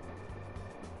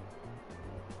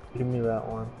 Give me that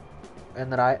one.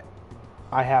 And then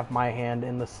I have my hand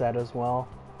in the set as well.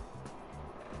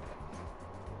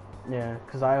 Yeah,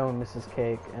 because I own Mrs.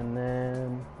 Cake, and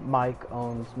then Mike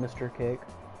owns Mr. Cake.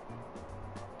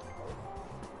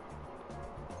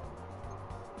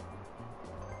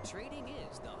 Trading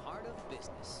is the heart of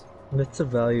business. What's the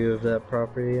value of that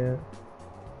property at?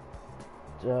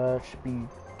 It should be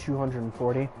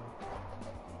 240.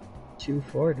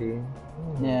 240.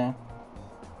 Yeah.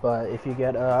 But if you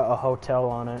get a hotel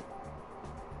on it,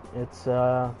 it's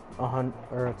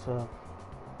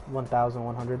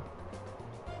 1,100.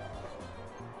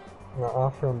 I'll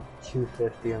offer him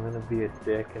 250. I'm gonna be a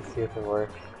dick and see if it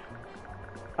works.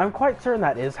 I'm quite certain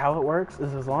that is how it works.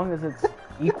 Is as long as it's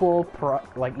equal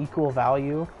equal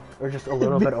value or just a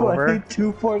little bit over.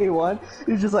 241.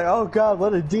 He's just like, oh god,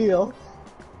 what a deal.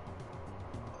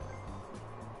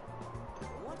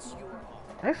 What's your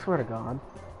offer? I swear to God.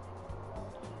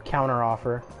 Counter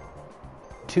offer.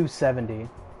 270.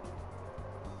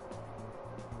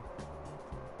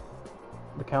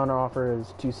 The counter offer is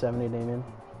 270, Damien.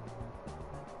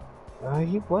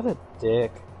 What a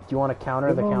dick. Do you want to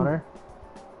counter the counter?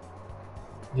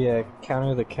 Yeah,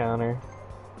 counter the counter.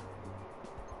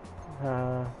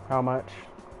 How much?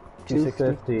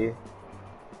 250.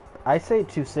 I say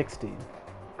 260,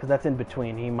 because that's in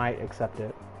between. He might accept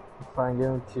it. Fine,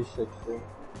 give him 260.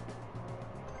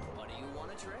 What do you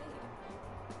want to trade?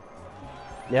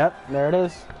 Yep, there it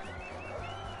is.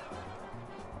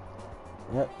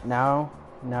 Yep, now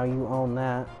you own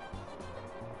that.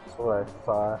 That's what I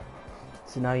thought.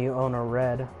 So now you own a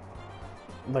red.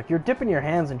 Like, you're dipping your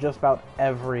hands in just about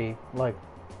every, like,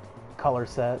 color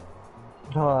set.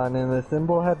 Hold on, and the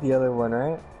thimble had the other one,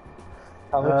 right?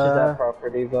 How much is that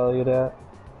property valued at?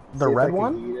 The See if I red can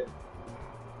one? eat it.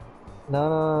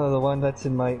 No, the one that's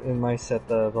in my set,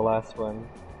 the last one.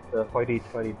 The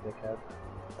hoity-toity dickhead.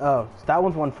 Oh, so that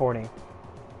one's 140.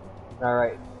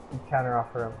 Alright, counter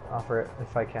offer it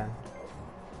if I can.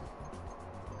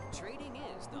 Trading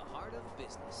is the heart of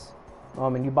business. I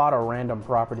mean, you bought a random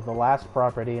property, the last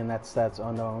property, and that's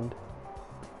unowned.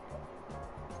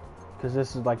 Because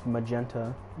this is like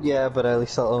magenta. Yeah, but at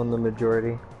least I'll own the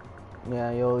majority.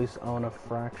 Yeah, you always own a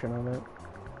fraction of it.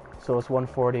 So it's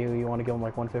 140, you want to give them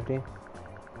like 150?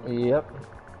 Yep.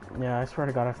 Yeah, I swear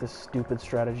to God, if this stupid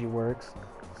strategy works,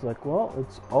 it's like, well,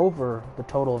 it's over the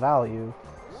total value,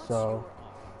 so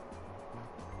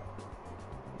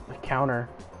the counter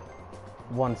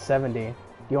 170. Do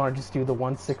you want to just do the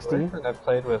 160? I've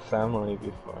played with family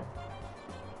before.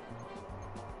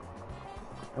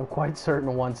 I'm quite certain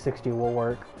 160 will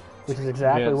work, which is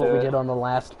exactly what we did on the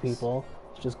last people.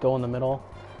 Just go in the middle.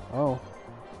 Oh,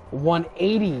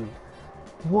 180.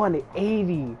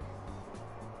 180.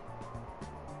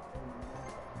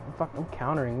 I'm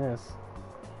countering this.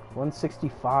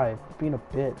 165. Being a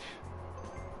bitch.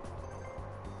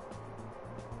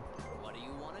 What do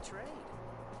you want to trade?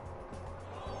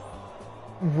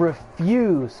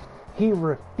 Refused. He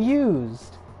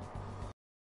refused.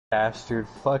 Bastard,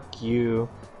 fuck you.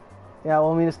 Yeah,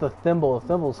 well, I mean, it's the thimble. The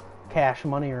thimble's cash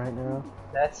money right now.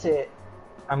 That's it.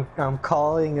 I'm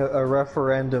calling a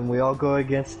referendum. We all go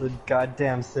against the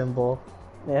goddamn symbol.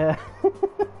 Yeah.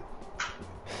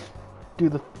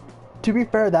 Dude, to be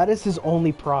fair, that is his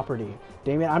only property.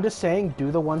 Damien, I'm just saying,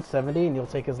 do the 170 and you'll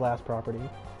take his last property.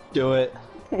 Do it.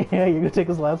 Yeah, you're gonna take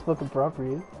his last fucking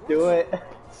property. Do it.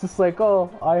 It's just like,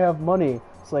 oh, I have money.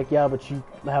 It's like, yeah, but you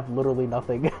have literally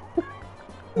nothing.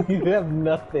 You have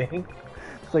nothing.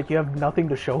 It's like you have nothing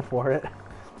to show for it.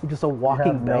 You're just a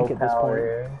walking bank at this point.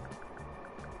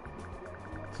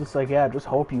 It's just like, yeah, just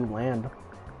hope you land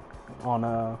on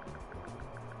an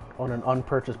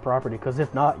unpurchased property, because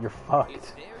if not, you're fucked.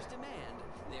 If there's demand,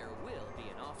 there will be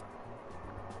an offer.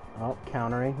 Oh,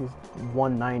 countering. He's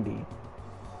 190.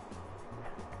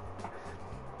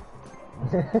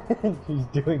 He's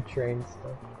doing train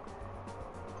stuff.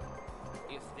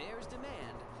 If there's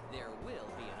demand, there will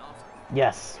be an offer.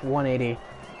 Yes, 180.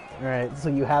 Alright, so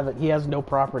you have it. He has no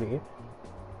property.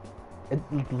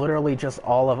 It's literally just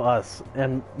all of us.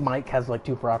 And Mike has like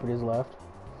 2 properties left.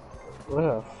 What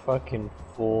a fucking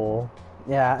fool.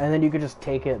 Yeah, and then you could just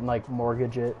take it and like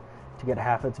mortgage it to get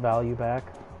half its value back.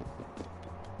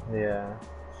 Yeah.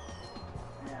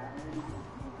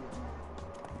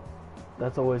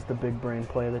 That's always the big brain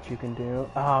play that you can do.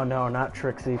 Oh no, not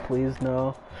Trixie, please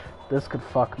no. This could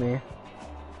fuck me.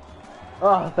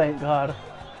 Oh, thank God.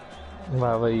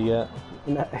 What you get?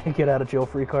 Get out of jail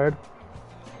free card.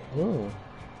 Ooh.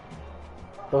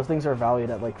 Those things are valued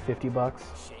at like 50 bucks.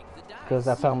 Because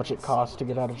that's how much it costs to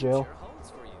get out of jail.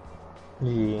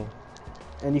 Yeah.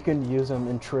 And you can use them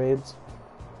in trades.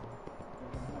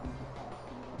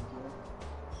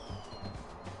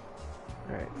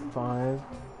 Alright, 5.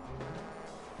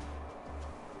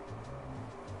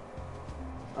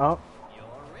 Oh. Your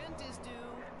rent is due.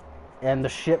 And the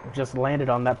ship just landed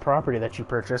on that property that you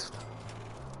purchased.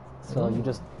 So you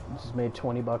just made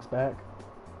 20 bucks back.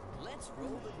 Let's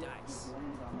roll the dice.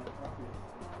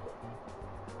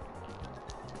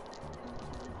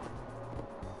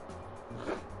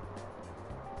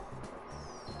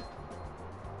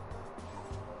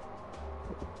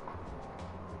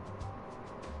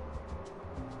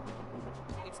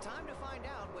 It's time to find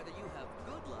out whether you have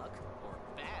good luck or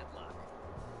bad luck.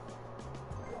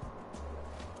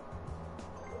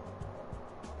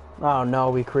 Oh no,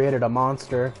 we created a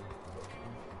monster.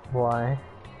 Why?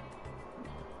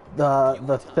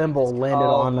 The thimble landed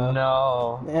on a...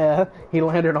 no. Yeah, he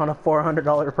landed on a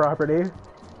 $400 property.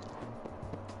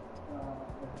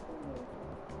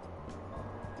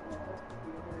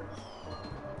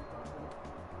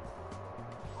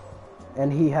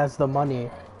 And he has the money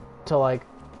to, like,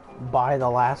 buy the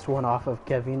last one off of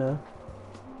Kevina.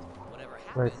 Whatever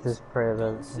happens, Let's just pray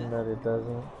that it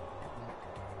doesn't.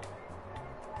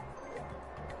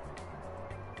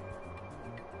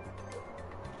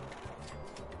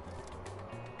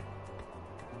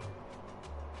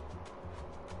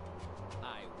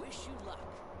 I wish you luck.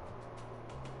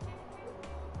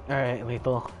 Alright,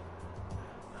 Lethal.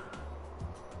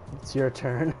 It's your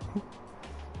turn.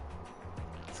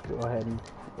 Let's go ahead and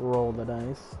roll the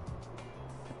dice.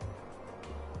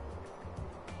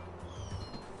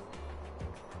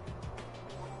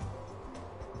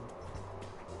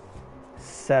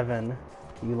 Seven.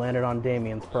 You landed on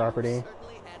Damien's property. You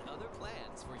certainly had other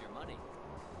plans for your money.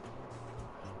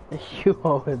 You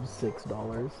owe him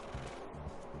 $6.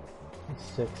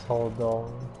 6 whole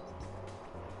dollars.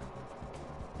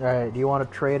 Alright, do you want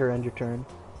to trade or end your turn?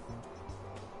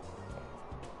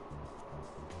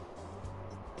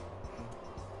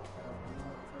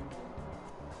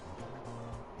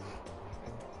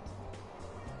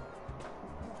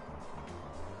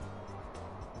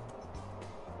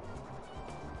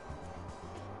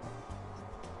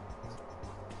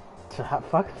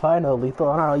 Fuck if I know, Lethal.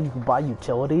 I don't know, you can buy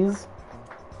utilities?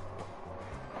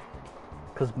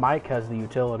 Because Mike has the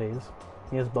utilities.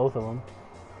 He has both of them.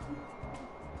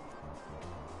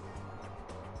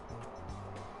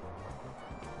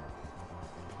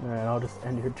 Alright, I'll just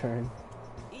end your turn.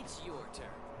 It's your turn.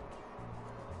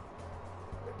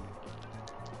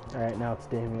 Alright, now it's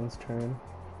Damien's turn.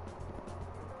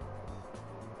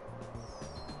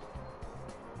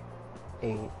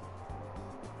 Eight.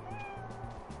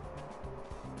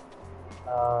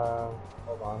 Hold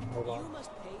on. You must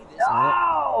pay this.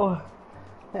 No!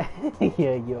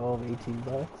 Yeah, you owe him 18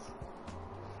 bucks.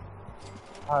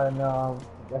 Oh no,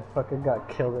 I fucking got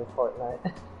killed in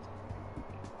Fortnite.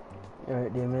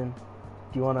 Alright, Damien.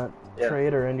 Do you want to Yeah.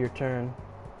 trade or end your turn?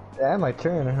 Yeah, my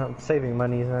turn. I'm saving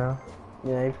money now.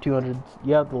 Yeah, you have 200.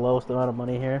 You have the lowest amount of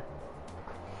money here.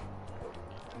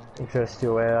 Just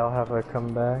you wait, I'll have her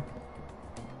come back.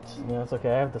 Yeah, it's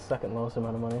okay. I have the second lowest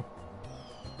amount of money.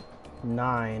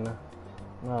 9.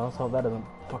 Well, let's hope that doesn't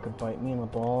fucking bite me in the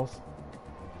balls.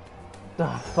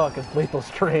 Ah, fuck, it's Lethal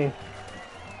Strain.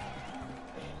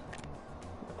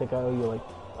 I think I owe you like...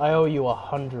 I owe you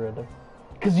 100.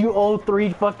 Cause you owe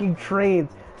 3 fucking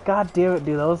trains. God damn it,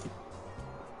 dude. Those...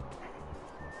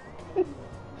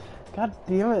 God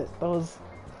damn it. That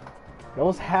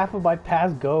was half of my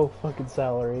past go fucking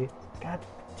salary. God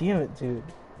damn it, dude.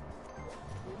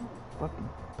 Fucking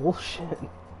bullshit.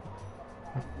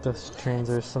 Those trains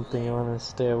are something you want to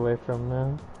stay away from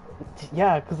now.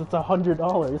 Yeah, because it's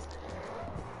 $100.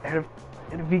 And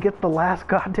if you get the last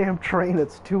goddamn train,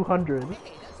 it's 200. Hey,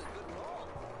 that's a good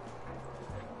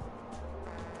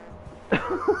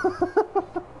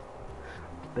roll.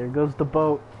 There goes the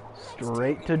boat.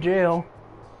 Straight to jail.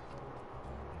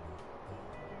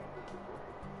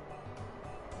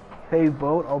 Hey,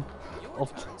 boat, Your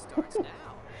turn starts now.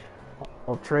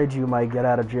 I'll trade you my get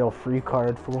out of jail free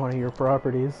card for one of your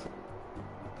properties.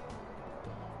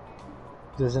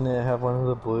 Doesn't it have one of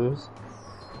the blues?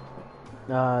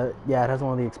 Yeah, it has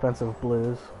one of the expensive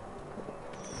blues.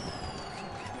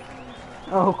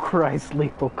 Oh Christ,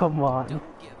 Lethal, come on.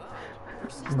 Don't give up.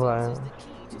 Persistence Wow. is the key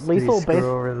to Did Lethal you screw bas-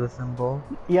 over the symbol?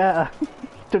 Yeah, he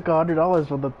took $100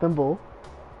 from the thimble.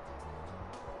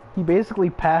 He basically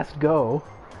passed go.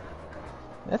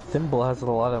 That symbol has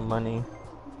a lot of money.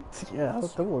 Yeah,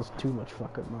 that was too much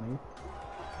fucking money.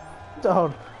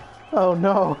 Oh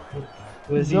no.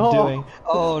 What is No. he doing?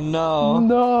 Oh no!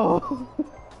 No.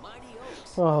 Mighty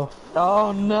Oaks. Oh,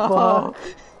 Oh no!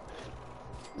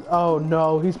 fuck. Oh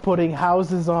no, he's putting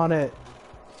houses on it.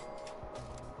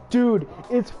 Dude,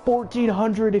 it's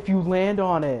 1,400 if you land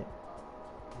on it.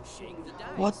 Shake the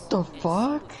dice. What the and see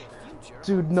fuck? what the future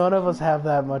Dude, none of us have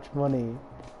that much money.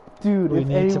 Dude, We if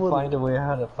need to anyone... find a way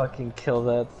how to fucking kill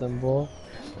that symbol.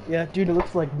 Yeah, dude, it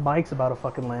looks like Mike's about to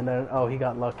fucking land on it. Oh, he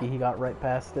got lucky. He got right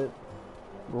past it.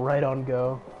 Right on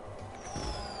go.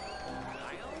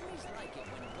 I always like it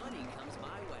when money comes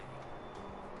my way.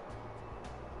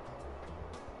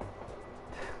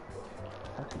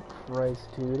 Fucking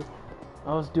Christ, dude.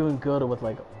 I was doing good with,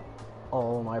 like,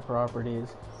 all of my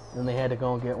properties. And they had to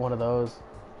go and get one of those.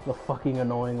 The fucking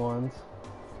annoying ones.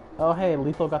 Oh, hey,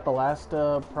 Lethal got the last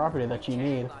property that you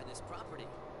need. Buy this property.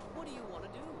 What do you want to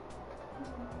do?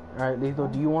 Alright, Lethal,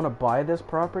 do you want to buy this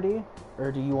property?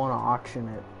 Or do you want to auction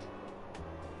it?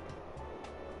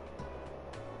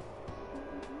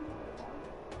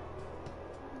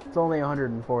 It's only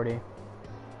 140.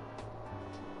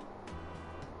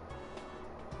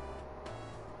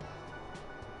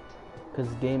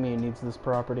 Because Damien needs this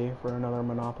property for another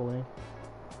Monopoly.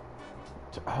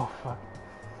 Oh, fuck.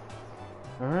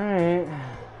 Alright.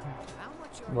 How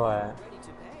much are What? you ready to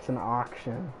pay? It's an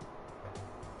auction.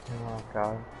 Oh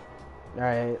god.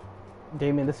 Alright.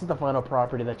 Damien, this is the final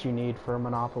property that you need for a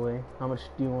Monopoly. How much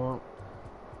do you want?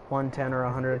 110 or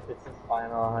 100? This is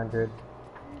final 100.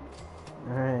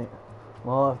 Alright.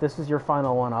 Well, if this is your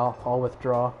final one, I'll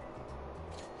withdraw.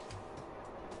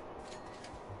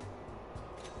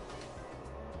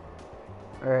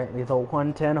 Alright, Lethal,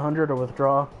 110, 100 or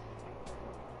withdraw?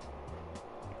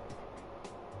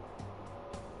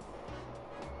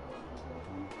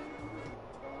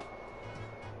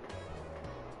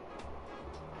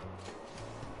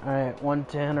 Alright,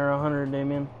 110 or 100,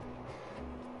 Damien?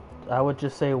 I would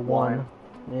just say one.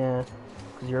 Yeah,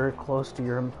 because you're close to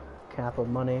your cap of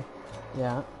money.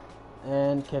 Yeah.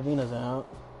 And Kevina's out.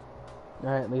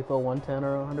 Alright, Lethal, 110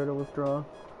 or 100 to withdraw.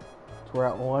 So we're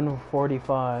at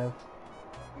 145.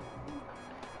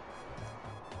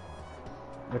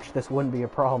 Which this wouldn't be a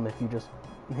problem if you just,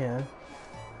 yeah.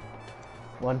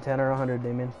 110 or 100,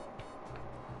 Damien?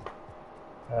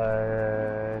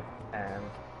 10.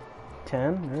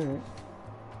 10? Alright.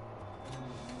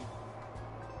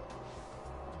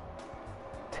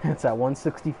 It's at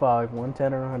 165,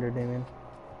 110 or 100, Damien?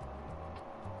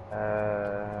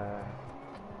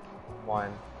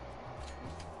 1.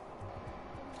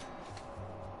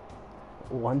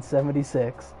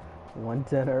 176,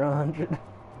 110 or 100?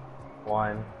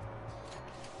 1.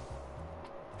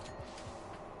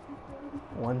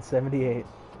 178.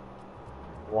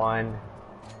 1.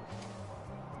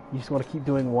 You just want to keep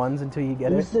doing ones until you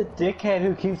get Who's it? the dickhead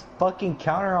who keeps fucking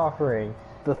counter offering?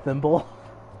 The thimble?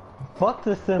 Fuck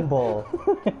the symbol.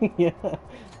 Yeah.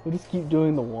 We just keep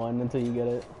doing the one until you get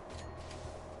it.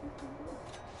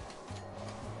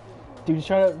 Dude,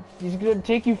 he's gonna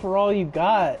take you for all you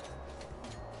got.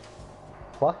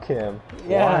 Fuck him.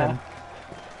 Yeah.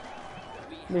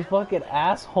 1. You fucking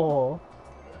asshole.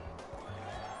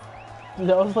 Dude,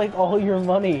 that was like all your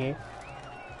money.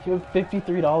 You have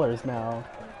 $53 now.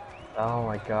 Oh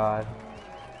my god.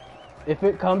 If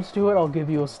it comes to it, I'll give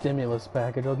you a stimulus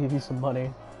package. I'll give you some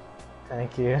money.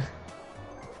 Thank you.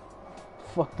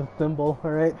 Fuck the thimble,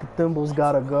 alright? The thimble's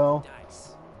gotta go.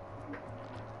 Dice.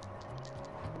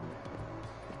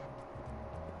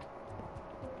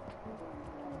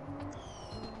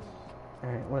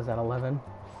 Alright, what is that, 11?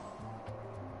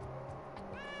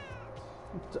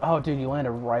 Oh, dude, you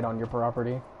landed right on your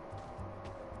property.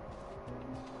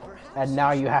 And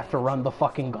now you have to run the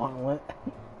fucking gauntlet.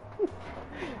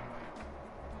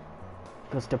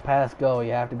 Because to pass go,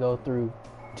 you have to go through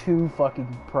 2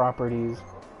 fucking properties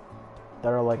that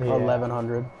are like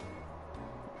 1100.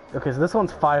 Okay, so this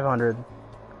one's 500.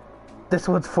 This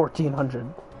one's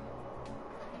 1400.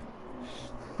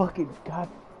 Fucking god.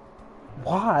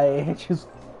 Why? Just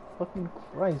fucking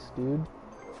Christ, dude.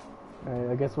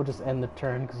 Alright, I guess we'll just end the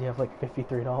turn because you have like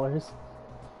 $53.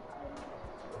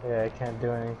 Yeah, I can't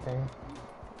do anything.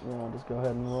 Yeah, I'll just go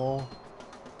ahead and roll.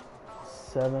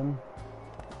 7.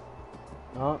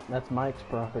 Oh, that's Mike's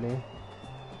property.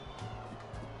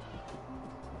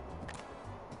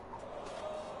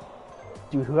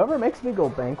 Dude, whoever makes me go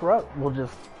bankrupt will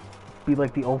just be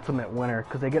like the ultimate winner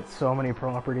because they get so many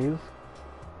properties.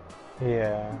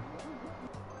 Yeah.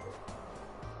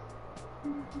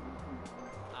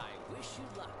 I wish you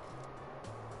luck.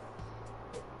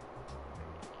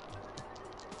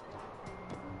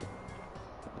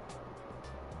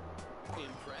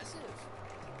 Impressive.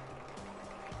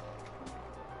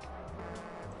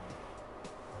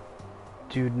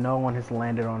 Dude, no one has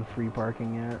landed on free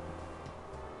parking yet.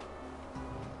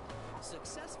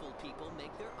 Successful people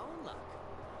make their own luck.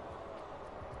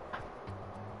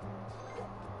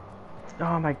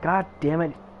 Oh my god damn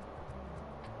it.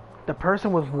 The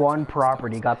person with 1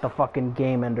 property got the fucking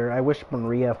game ender. I wish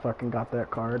Maria fucking got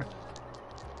that card.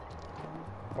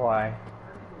 Why?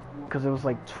 Because it was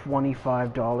like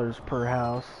 $25 per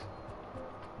house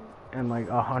and like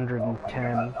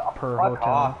 110 per Fuck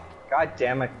hotel. off. God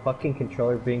damn, my fucking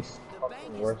controller being The bank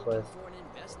fucking is worthless. looking for an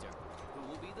investor. Who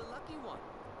will be the lucky one?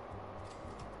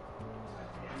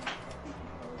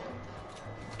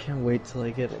 Can't wait till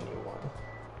I get a new one.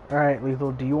 Alright,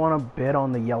 Lethal, do you want to bid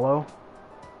on the yellow?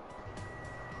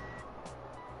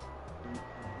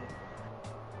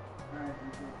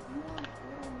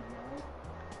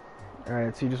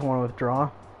 Alright, so you just want to withdraw?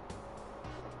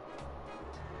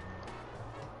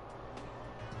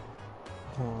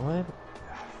 What?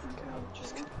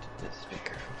 Just connected this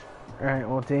speaker. Alright,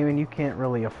 well, Damon, you can't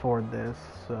really afford this,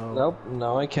 so Nope,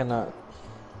 no, I cannot.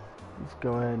 let's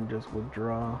go ahead and just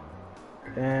withdraw.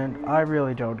 And I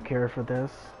really don't care for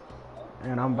this.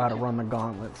 And I'm about to run the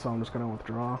gauntlet, so I'm just gonna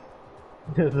withdraw.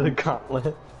 The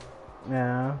gauntlet.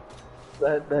 Yeah.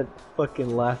 That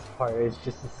fucking last part is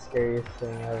just the scariest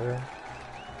thing ever.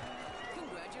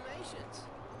 Congratulations.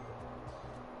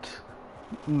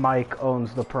 Mike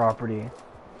owns the property.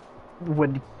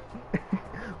 When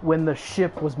when the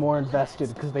ship was more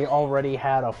invested because they already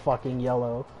had a fucking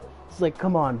yellow. It's like,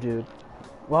 come on, dude.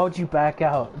 Why would you back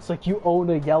out? It's like you own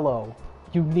a yellow.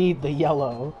 You need the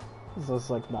yellow. So it's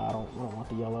like, nah, I don't want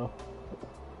the yellow.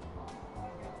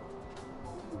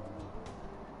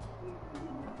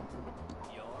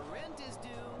 Your rent is due.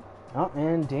 Oh,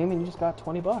 and Damon, you just got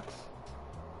 20 bucks.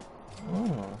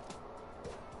 Hmm.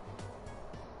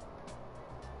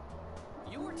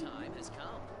 Your time has come.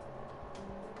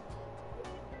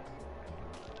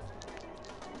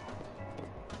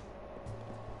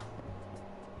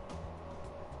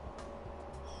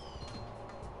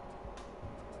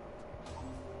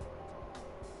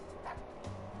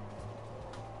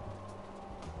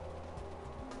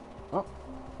 Oh,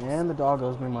 and the dog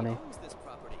owes me money. Owns this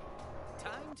property.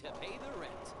 Time to pay the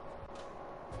rent.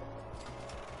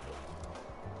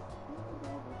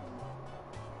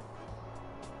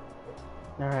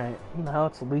 Alright, now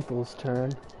it's Lethal's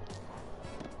turn.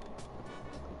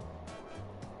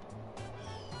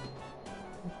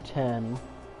 $10.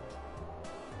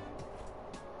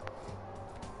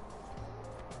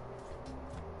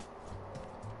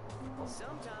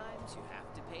 Sometimes you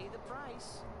have to pay the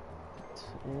price.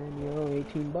 And you owe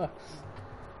 18 bucks.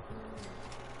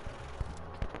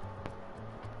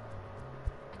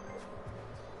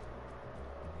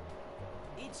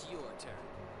 It's your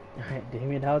turn. Alright,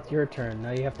 Damien, now it's your turn.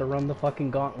 Now you have to run the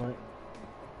fucking gauntlet.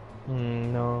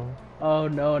 No. Oh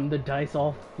no, and the dice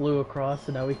all flew across,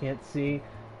 so now we can't see.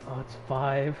 Oh, it's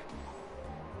 5.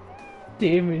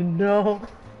 Damien, no!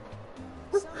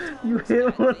 You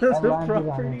hit one of the landed on it,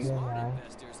 properties. didn't Smart I?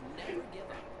 investors never give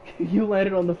up. You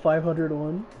landed on the 500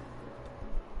 one.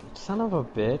 Son of a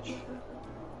bitch.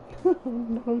 Oh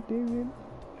no, Damien.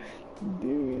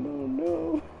 Damien, oh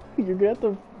no. You're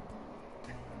gonna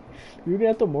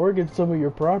have to mortgage some of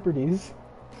your properties.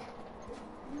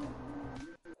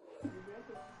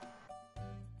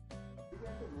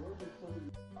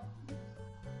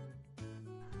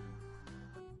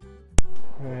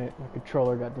 Alright, my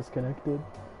controller got disconnected.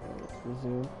 Alright, let's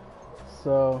resume.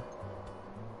 So,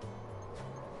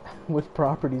 which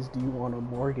properties do you want to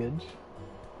mortgage?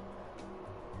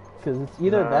 Because it's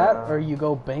either that or you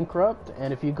go bankrupt,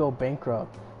 and if you go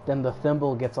bankrupt, then the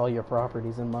thimble gets all your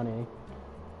properties and money.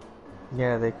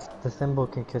 Yeah, the thimble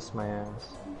can kiss my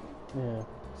ass. Yeah,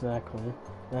 exactly.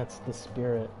 That's the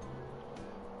spirit.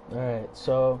 Alright,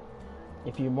 so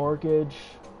if you mortgage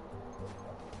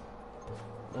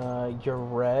your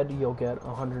red, you'll get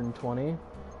 120.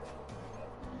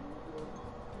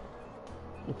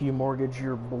 If you mortgage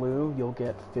your blue, you'll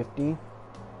get 50.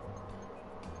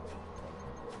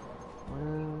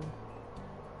 Well,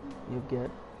 you get...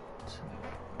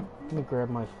 Let me grab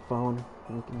my phone,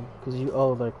 because you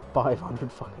owe like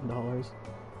 $500 fucking dollars.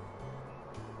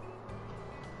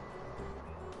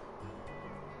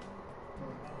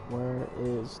 Where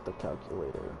is the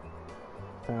calculator?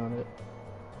 Found it.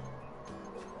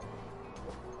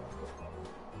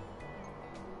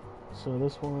 So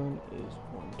this one is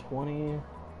 120.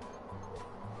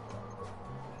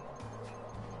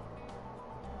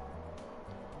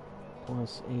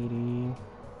 Plus 80.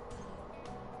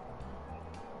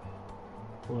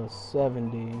 Plus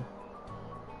 70.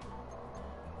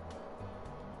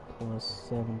 Plus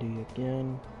 70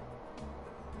 again.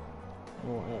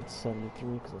 We'll add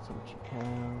 73 because that's how much you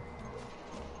have.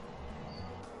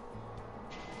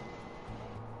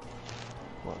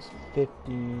 Plus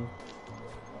 50.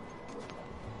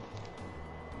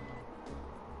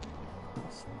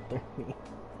 Plus 30.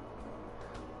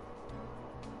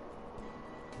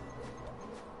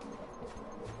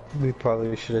 We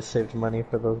probably should have saved money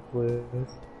for those blues.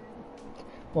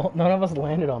 Well, none of us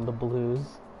landed on the blues.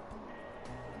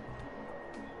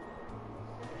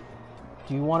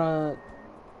 Do you wanna...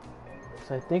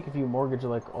 So I think if you mortgage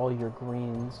like all your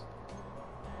greens,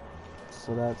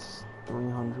 so that's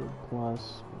 300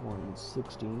 plus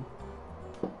 160.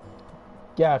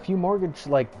 Yeah, if you mortgage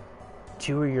like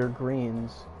 2 of your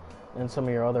greens and some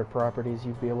of your other properties,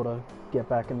 you'd be able to get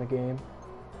back in the game.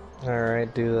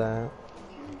 Alright, do that.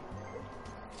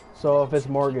 So if it's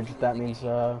mortgaged, that means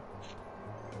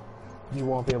you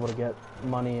won't be able to get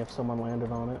money if someone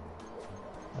landed on it.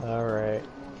 Alright.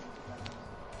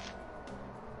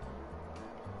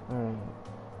 Alright,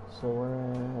 so we're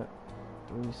at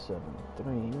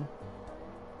 373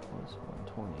 plus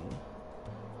 120.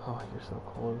 Oh, you're so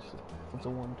close. It's a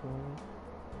 120.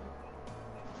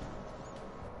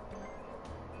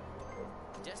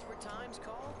 Desperate times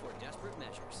call for desperate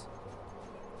measures.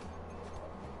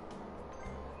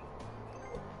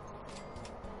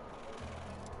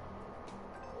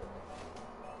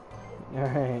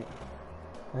 Alright.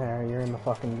 There, you're in the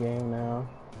fucking game now.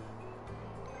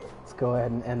 Let's go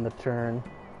ahead and end the turn.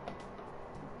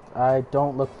 I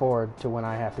don't look forward to when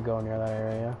I have to go near that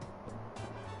area.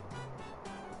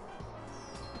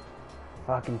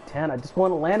 Fucking 10. I just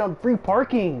want to land on free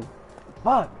parking.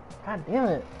 Fuck. God damn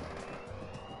it.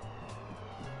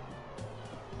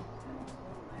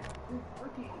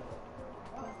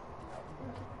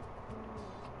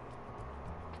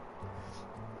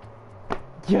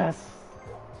 Yes.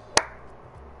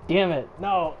 Damn it.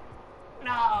 No.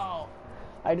 No.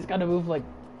 I just got to move like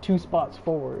 2 spots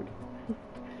forward.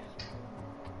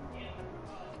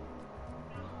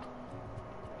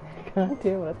 God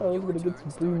damn it, I thought I was gonna get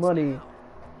some free money.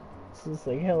 So it's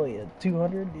like, hell yeah,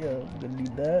 200? Yeah, I'm gonna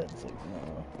need that. It's like,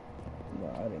 no. No,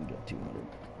 I didn't get 200.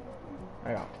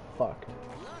 I got fucked.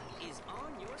 Luck is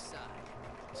on your side.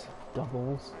 It's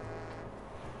doubles.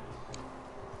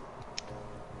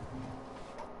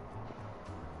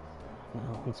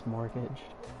 No, it's mortgaged.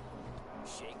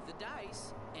 Shake the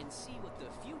dice and see what the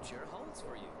future holds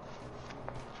for you.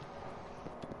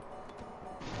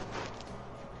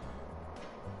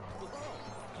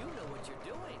 Whoa, you know what you're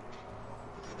doing.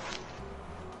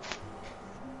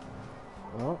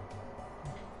 Oh,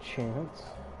 chance.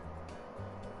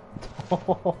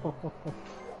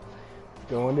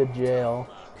 Going to jail.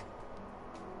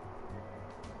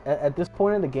 At this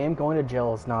point in the game, going to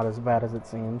jail is not as bad as it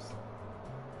seems.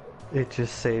 It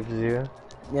just saves you.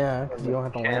 Yeah, because you don't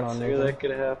have to land on Cancer anything. that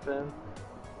could happen.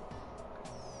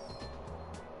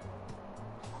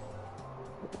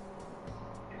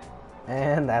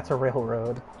 And that's a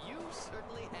railroad. You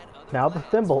certainly had other Now the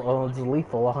plans Thimble for your owns life.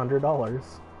 Lethal $100.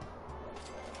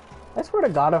 I swear to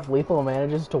God, if Lethal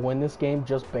manages to win this game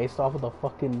just based off of the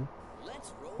fucking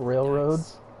Let's roll the railroads.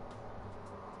 dice.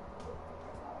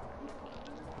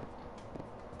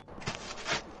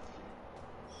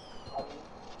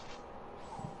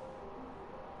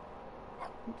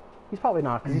 He's probably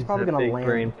not, because he's probably a gonna big land.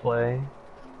 brain play.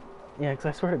 Yeah, because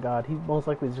I swear to God, he most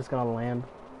likely is just gonna land.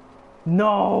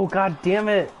 No, God damn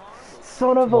it!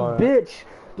 Son of a What? bitch!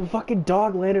 The fucking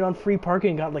dog landed on free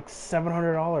parking and got like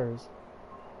 $700.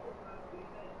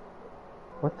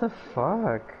 What the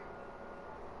fuck?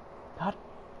 God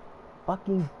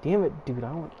fucking damn it, dude.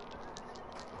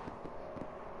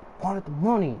 Wanted the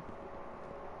money.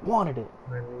 Wanted it.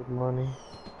 I need money.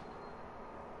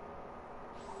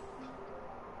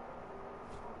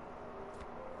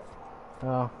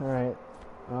 Oh, alright.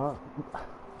 Well,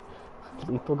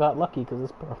 Lethal got lucky because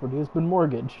this property has been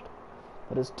mortgaged.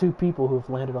 That is 2 people who have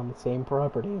landed on the same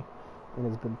property. And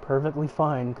it's been perfectly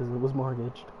fine because it was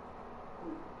mortgaged.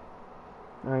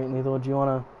 Alright, Lethal, do you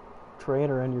want to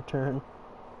trade or end your turn?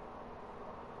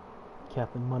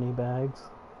 Captain Moneybags.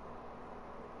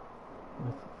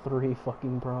 With 3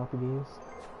 fucking properties.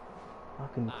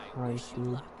 Fucking I wish Christ, you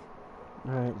dude. luck.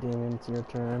 Alright, Damien, it's your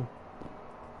turn.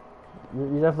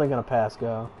 You're definitely gonna pass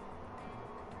go.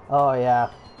 Oh yeah,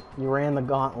 you ran the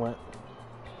gauntlet.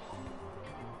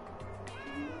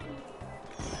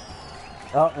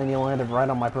 Oh, and you landed right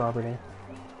on my property.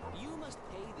 You must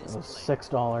pay It this was player.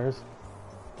 $6.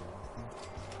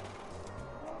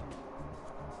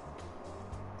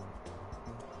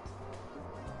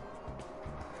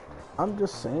 I'm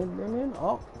just saying, Damien.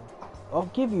 I'll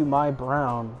give you my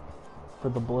brown for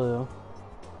the blue.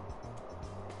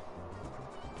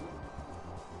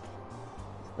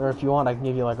 Or if you want, I can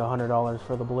give you like $100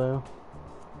 for the blue.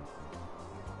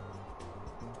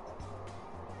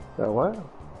 That what?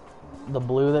 The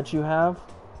blue that you have,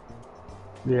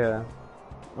 Yeah.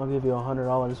 I'll give you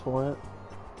 $100 for it.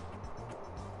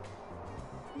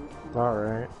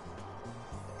 Alright.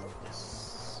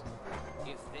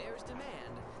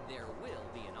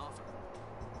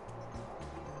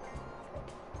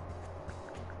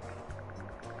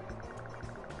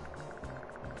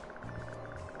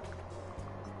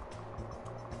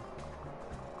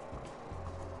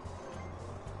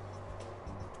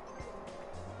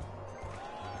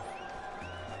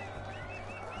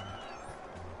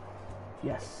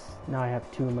 Yes. Now I have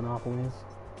 2 monopolies.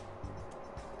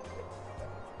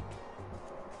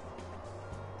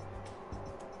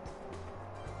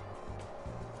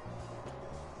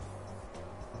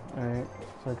 Alright,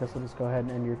 so I guess I'll just go ahead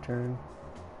and end your turn.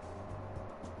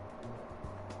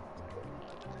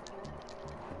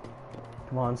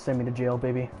 Come on, send me to jail,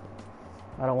 baby.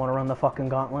 I don't want to run the fucking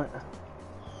gauntlet.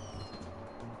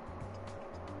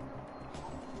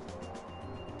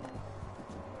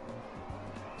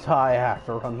 So I have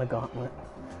to run the gauntlet.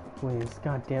 Please,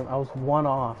 goddamn, I was 1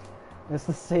 off. It's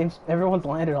the same, everyone's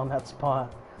landed on that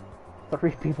spot.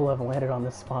 3 people have landed on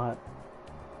this spot.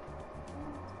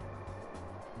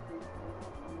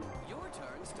 Your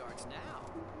turn starts now.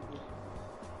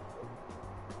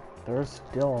 There's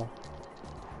still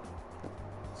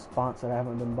spots that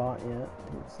haven't been bought yet.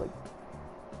 It's like,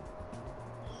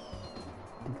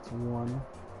 I think it's 1.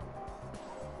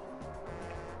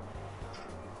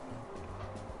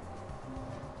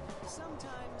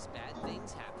 Sometimes bad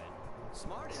things happen.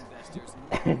 Smart investors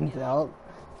And out,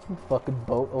 fucking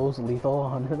boat owes Lethal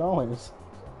 $100.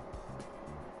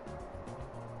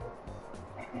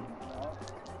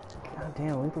 God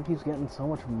damn, Lethal keeps getting so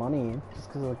much money just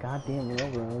because of the goddamn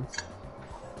railroads.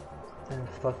 And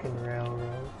fucking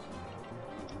railroads.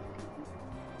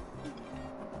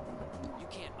 You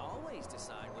can't always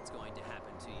decide what's going to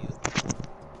happen to you.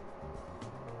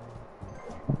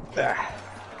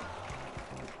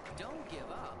 Don't give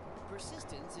up.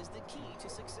 Persistence is the key to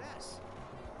success.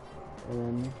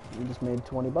 And then we just made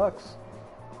 20 bucks.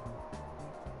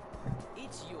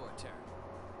 It's your turn.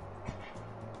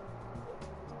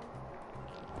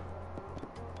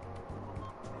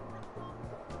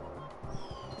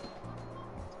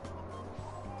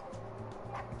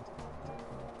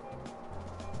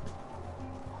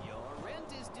 Your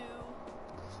rent is due.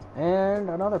 And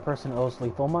another person owes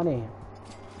Lethal money.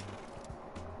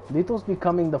 Lethal's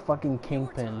becoming the fucking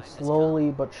kingpin, slowly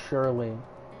but surely.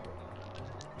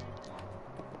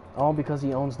 All because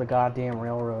he owns the goddamn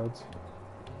railroads.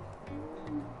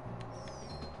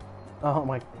 Oh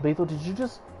my, Lethal, did you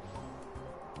just...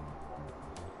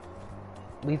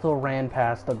 Lethal ran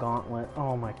past the gauntlet.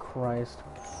 Oh my Christ.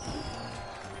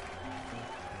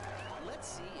 Let's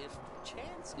see if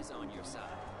chance is on your side.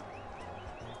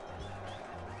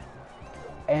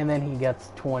 And then he gets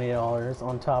 $20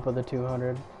 on top of the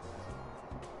 200.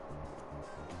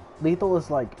 Lethal is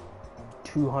like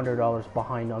 $200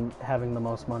 behind on having the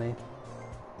most money.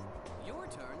 Your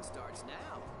turn starts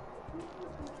now.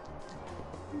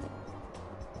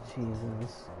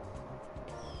 Jesus.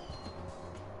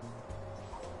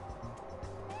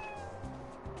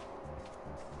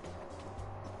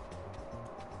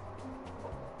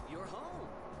 You're home.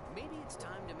 Maybe it's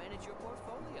time to manage your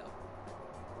portfolio.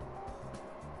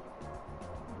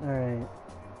 Alright.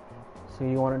 So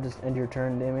you want to just end your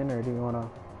turn, Damien, or do you want to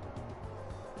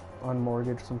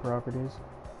unmortgage some properties?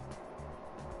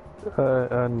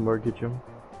 Unmortgage them.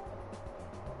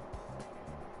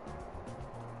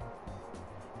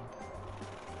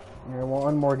 Yeah, we'll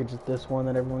unmortgage this one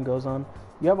that everyone goes on.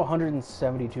 You have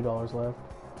 $172 left.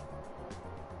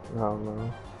 Oh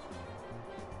no.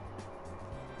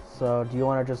 So do you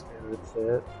want to just... That's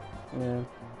it. Yeah.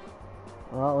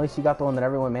 Well, at least you got the one that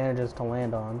everyone manages to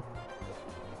land on.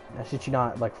 That shit you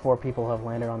not, like 4 people have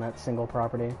landed on that single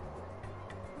property.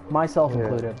 Myself Yeah.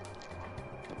 included.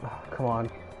 Oh, come on.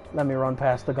 Let me run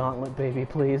past the gauntlet, baby,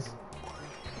 please.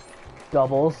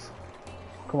 Doubles.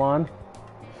 Come on.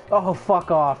 Oh,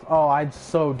 fuck off. Oh, I'm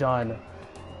so done.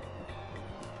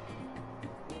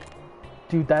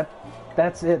 Dude,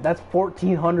 that's it. That's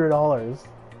 $1,400.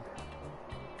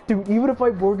 Dude, even if I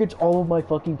mortgage all of my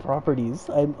fucking properties,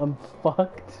 I'm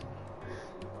fucked.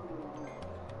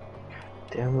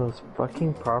 Damn, those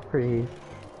fucking properties.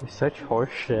 They're such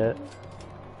horse shit.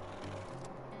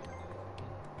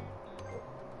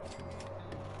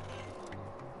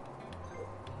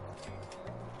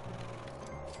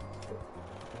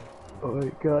 Oh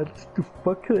my god, it's the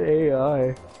fucking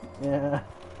AI. Yeah.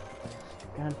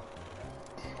 God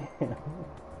damn.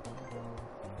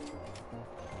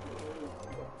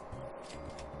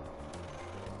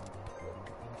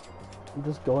 I'm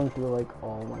just going through like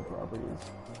all my properties.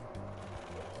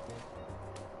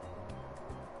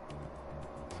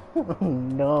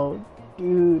 No,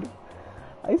 dude.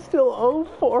 I still owe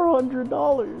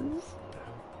 $400.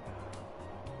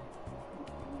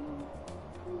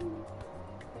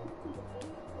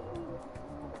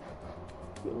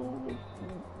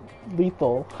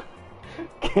 Lethal.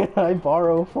 Can I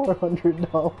borrow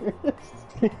 $400?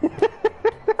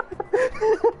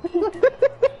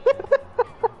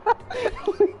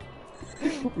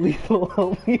 Lethal,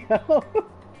 help me out.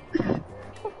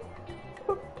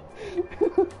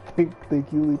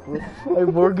 Thank you, Lethal. I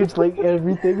mortgaged like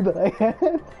everything that I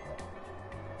had.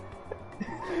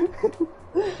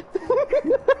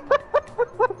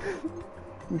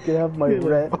 You can have my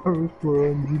rent. Borrow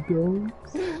 $400.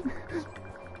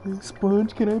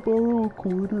 Sponge, can I borrow a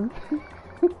quarter?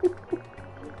 I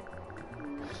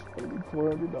need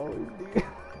 $400, dude.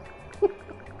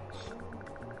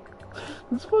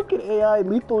 This fucking AI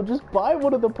Lethal, just buy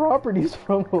one of the properties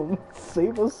from him.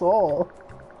 Save us all.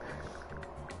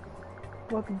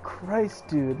 Fucking Christ,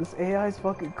 dude. This AI's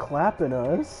fucking clapping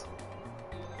us.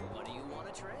 What do you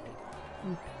want to trade?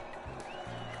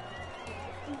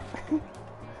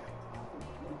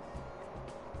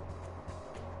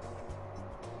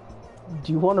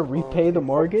 Do you want to repay the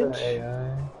mortgage?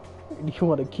 AI. Or do you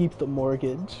want to keep the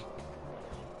mortgage?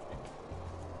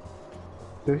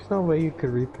 There's no way you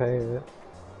could repay it.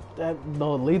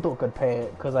 No, Lethal could pay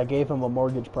it, because I gave him a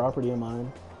mortgage property of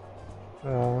mine.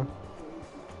 Alright.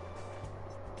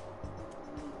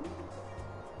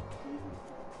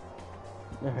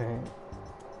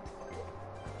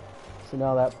 So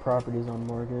now that property's on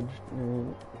mortgage.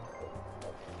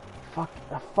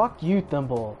 Fuck you,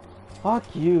 Thimble.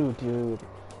 Fuck you, dude.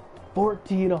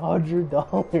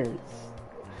 $1,400.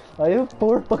 I have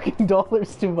 $4 fucking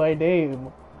dollars to my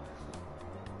name.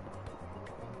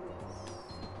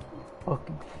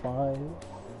 Fucking 5.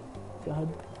 God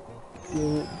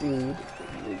damn it, dude.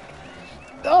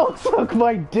 Oh, suck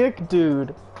my dick,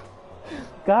 dude.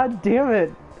 God damn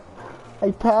it.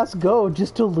 I pass go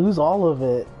just to lose all of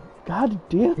it. God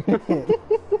damn it.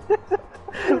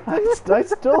 I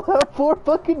still have $4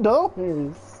 fucking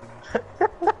dollars.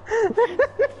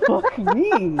 Fuck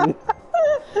me.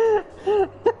 I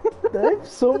have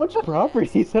so much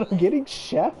properties that I'm getting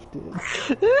shafted.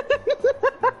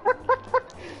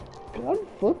 God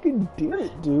fucking damn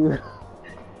it, dude.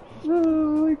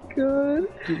 Oh my god.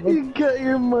 You got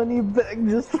your money back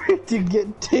just for it to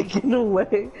get taken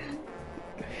away.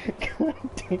 God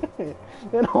damn it.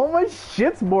 And all my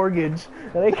shit's mortgaged,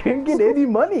 and I can't get any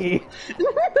money.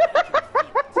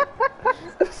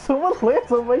 If someone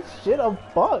lands on my shit, I'm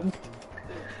fucked.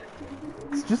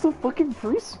 It's just a fucking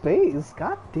free space.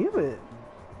 God damn it.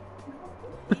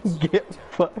 Get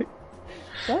fucked.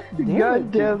 God damn God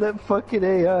it, damn dude. that fucking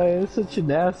AI is such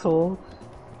an asshole.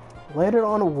 Landed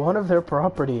on one of their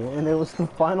property, and it was the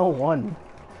final one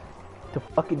to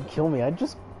fucking kill me.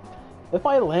 If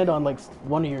I land on like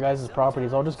one of your guys'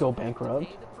 properties, I'll just go bankrupt.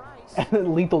 Pay the price. And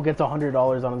then Lethal gets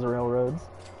 $100 on his railroads.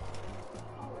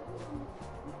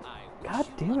 I God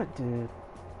damn it, dude.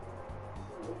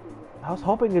 I was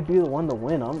hoping it'd be the one to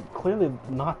win. I'm clearly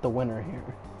not the winner here.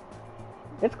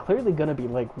 It's clearly gonna be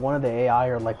like one of the AI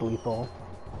or like Lethal.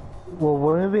 Well,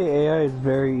 one of the AI is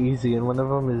very easy, and one of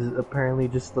them is apparently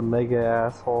just the mega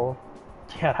asshole.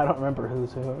 Yeah, I don't remember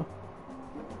who's who.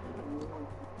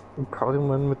 Probably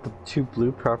one with the 2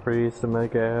 blue properties, the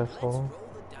mega let's asshole. roll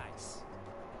the dice.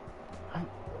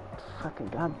 Fucking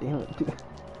goddamn it, dude.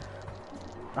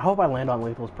 I hope I land on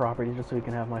Lethal's property just so he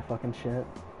can have my fucking shit.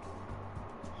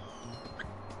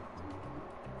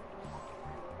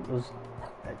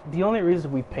 The only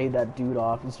reason we paid that dude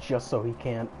off is just so he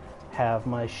can't have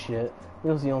my shit. It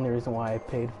was the only reason why I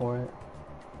paid for it.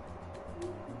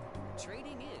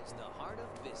 Trading is the heart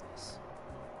of business.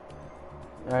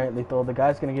 Alright, Lethal, the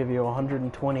guy's gonna give you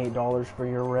 $128 for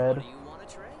your red. What do you want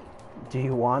to trade? Do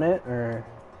you want it, or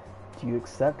do you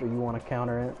accept, or you want to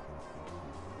counter it?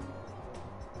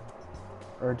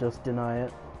 Or just deny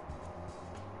it?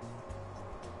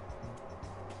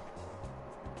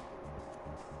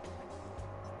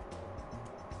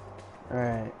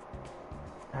 Alright.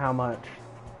 How much?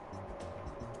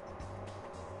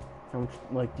 How much,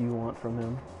 like, do you want from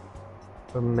him?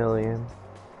 $1 million.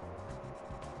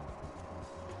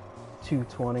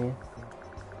 220.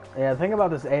 Yeah, the thing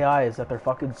about this AI is that they're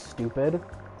fucking stupid.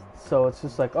 So it's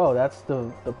just like, oh, that's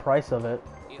the price of it.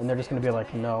 And they're just gonna be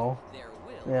like, no. There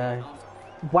will Yeah. be offer.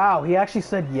 Wow, he actually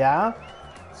said yeah?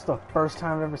 It's the first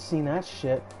time I've ever seen that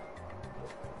shit.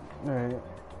 Alright.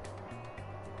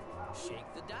 Shake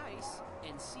the dice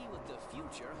and see what the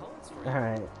future holds for you.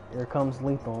 Alright, here comes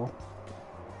Lethal.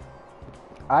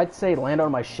 I'd say land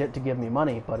on my shit to give me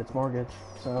money, but it's mortgage,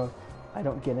 so I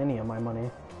don't get any of my money.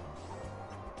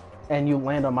 And you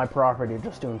land on my property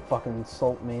just to fucking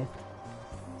insult me.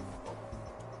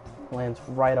 Lands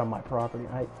right on my property.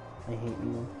 I hate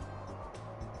you.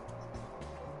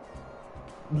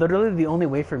 Literally the only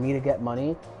way for me to get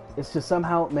money is to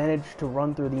somehow manage to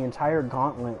run through the entire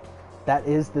gauntlet that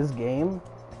is this game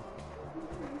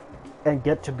and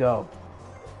get to go.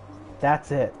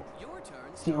 That's it. Your turn.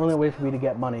 It's the only way for me to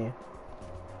get money.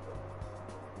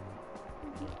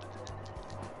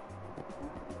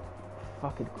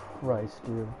 fucking Christ,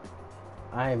 dude.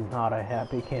 I am not a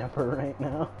happy camper right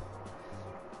now.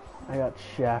 I got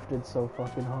shafted so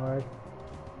fucking hard.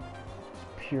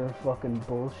 Pure fucking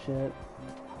bullshit.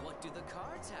 What do the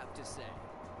cards have to say?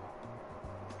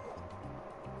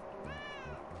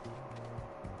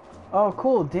 Oh,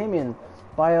 cool, Damien.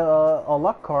 By a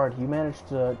luck card, you managed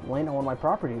to land on one of my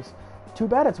properties. Too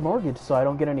bad it's mortgaged, so I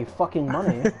don't get any fucking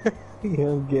money. You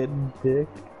don't get dick.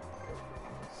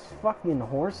 It's fucking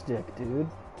horse dick, dude.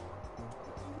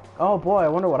 Oh boy, I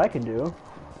wonder what I can do.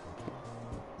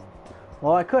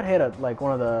 Well, I could hit like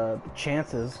one of the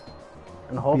chances,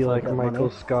 and hopefully Be like get Michael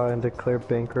money. Scott and declare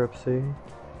bankruptcy.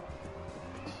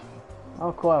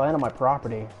 Oh, cool! I land on my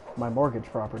property, my mortgage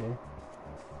property.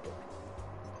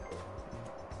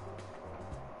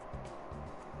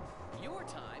 Your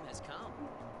time has come.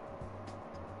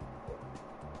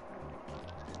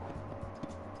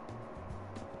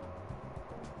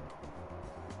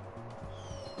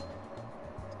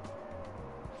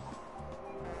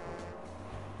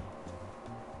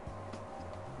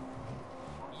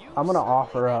 You I'm gonna certainly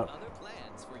offer have up other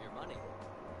plans for your money.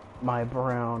 my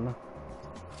brown.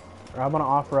 Or I'm gonna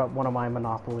offer up one of my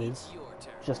monopolies It's your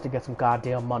turn. just to get some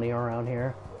goddamn money around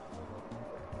here.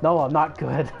 No, I'm not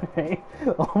good. Right?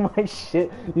 All my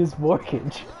shit is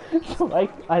mortgage. So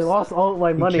I lost all of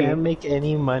my money. You can't make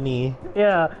any money.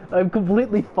 Yeah, I'm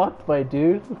completely fucked, my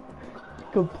dude.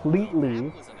 Completely.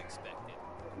 That was unexpected.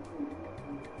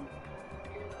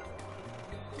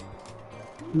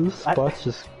 These spots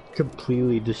just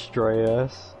completely destroy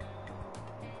us.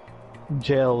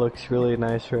 Jail looks really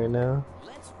nice right now.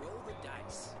 Let's roll the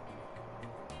dice.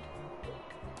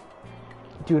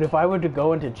 Dude, if I were to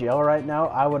go into jail right now,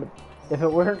 I would, if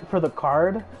it weren't for the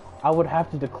card, I would have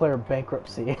to declare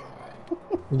bankruptcy.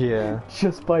 Yeah.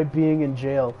 Just by being in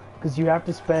jail. Because you have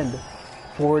to spend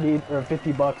 40 or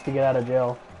 50 bucks to get out of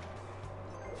jail.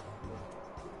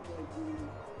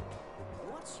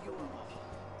 What's your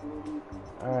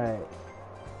offer? Alright.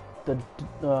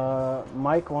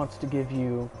 Mike wants to give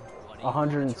you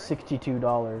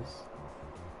 $162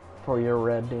 for your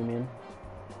red, Damien.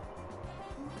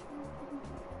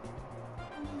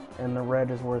 And the red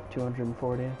is worth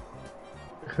 240.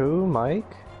 Who,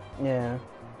 Mike? Yeah.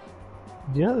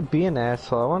 You know, be an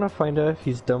asshole. I want to find out if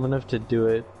he's dumb enough to do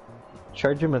it.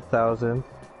 Charge him 1,000.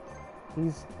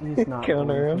 He's not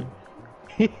Counter going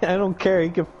him. I don't care. He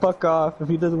can fuck off. If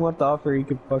he doesn't want the offer, he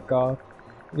can fuck off.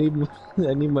 I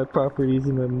need my properties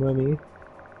and my money.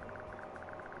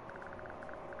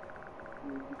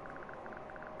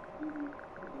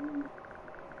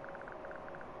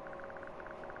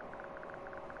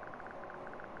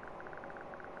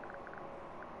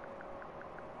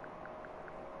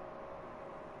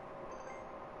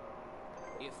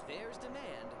 If there's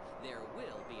demand, there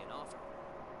will be an offer.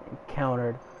 to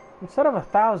countered. Instead of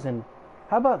 1,000,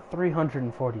 how about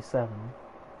 347?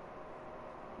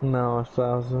 No,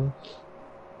 1,000.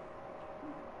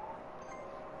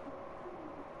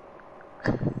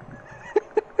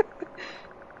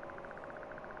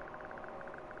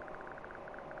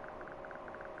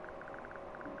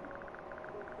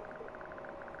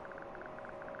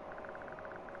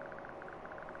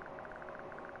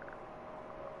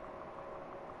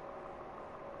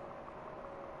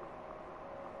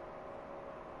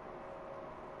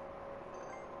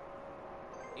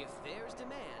 If there's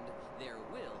demand, there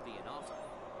will be an offer.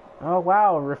 Oh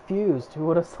wow, refused. Who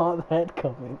would have thought that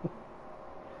coming?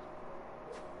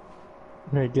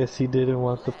 I guess he didn't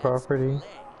want the property.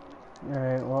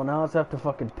 Alright, well now let's have to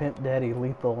fucking pimp daddy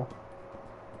lethal.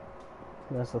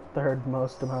 That's the third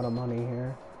most amount of money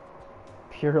here.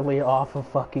 Purely off of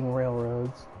fucking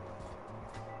railroads.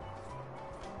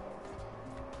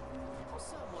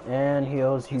 Someone And he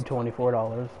owes you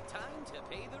 $24. time to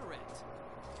pay the rent.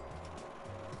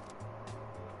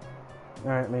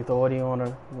 Alright, lethal, what do you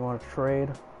wanna trade?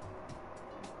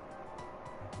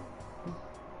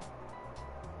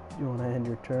 You wanna end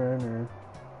your turn or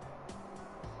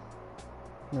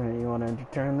alright, you wanna end your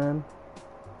turn then?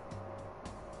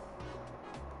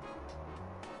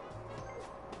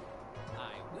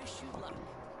 I wish you luck.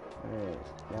 Alright,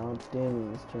 now it's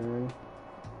Damien's turn.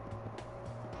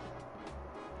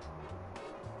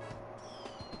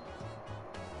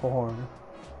 Four.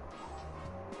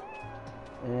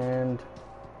 And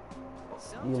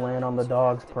you land on the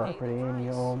dog's property and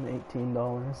you owe him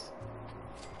 $18.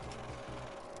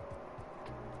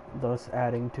 Thus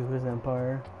adding to his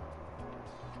empire.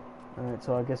 Alright,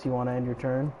 so I guess you want to end your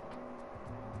turn?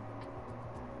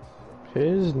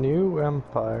 His new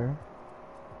empire.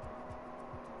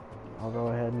 I'll go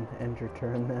ahead and end your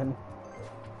turn then.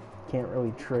 Can't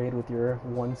really trade with your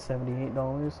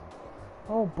 $178.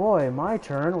 Oh boy, my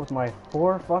turn with my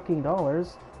 $4 fucking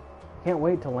dollars. Can't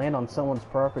wait to land on someone's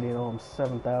property and owe them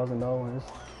 $7,000.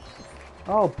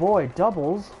 Oh boy,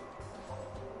 doubles.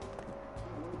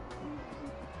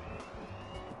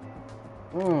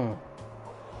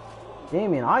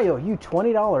 Damien, I owe you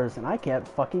 $20 and I can't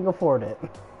fucking afford it.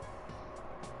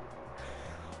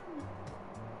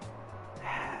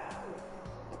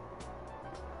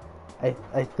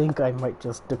 I think I might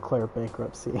just declare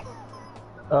bankruptcy.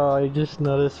 Oh, I just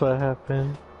noticed what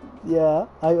happened. Yeah,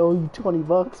 I owe you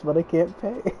 $20, but I can't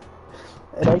pay.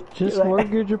 And Just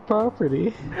mortgage your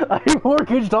property. I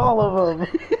mortgaged all of them.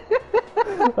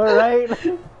 All right,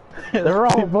 they're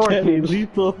all mortgaged.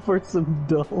 Lethal for some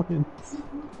dollars.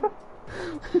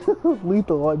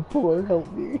 Lethal, I'm poor.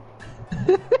 Help me.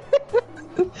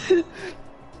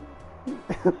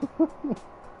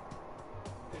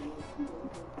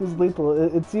 Because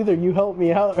Lethal, it's either you help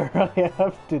me out or I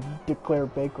have to declare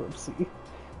bankruptcy.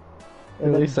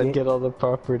 At least I get all the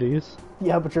properties.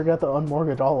 Yeah, but you're gonna have to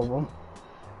unmortgage all of them.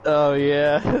 Oh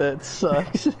yeah, that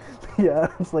sucks.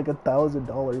 Yeah, it's like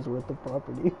 $1,000 worth of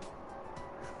property.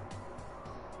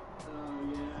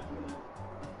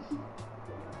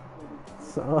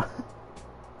 So.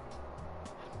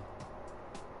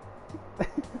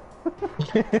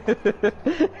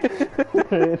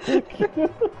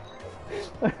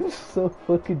 I'm so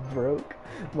fucking broke.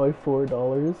 My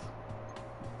 $4.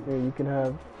 Here, you can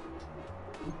have.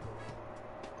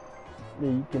 Yeah,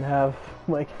 you can have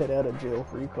my get out of jail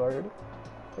free card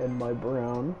and my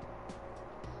brown.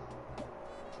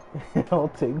 I'll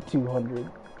take 200.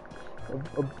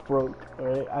 I'm broke.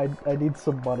 Alright, I need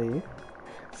some money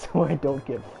so I don't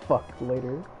get fucked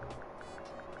later.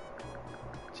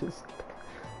 Just,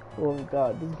 oh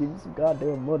god, just give me some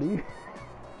goddamn money.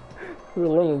 For the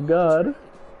love of God.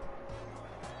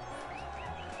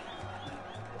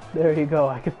 There you go,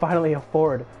 I can finally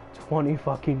afford $20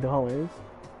 fucking dollars.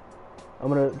 I'm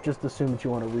gonna just assume that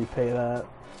you want to repay that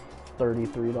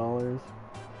 $33.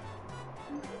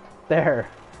 There,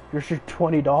 here's your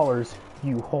 $20,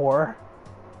 you whore.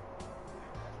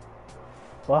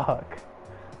 Fuck.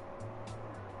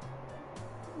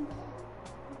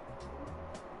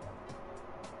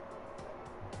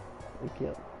 I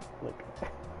can't, like,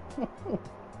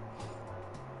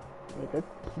 like I'm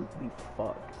completely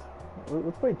fucked.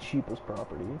 What's my cheapest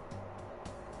property?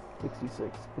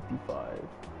 66.55.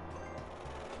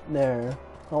 There.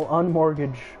 I'll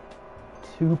unmortgage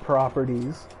 2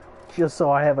 properties just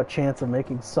so I have a chance of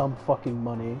making some fucking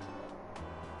money.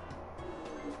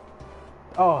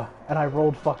 Oh, and I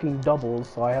rolled fucking doubles,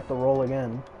 so I have to roll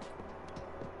again.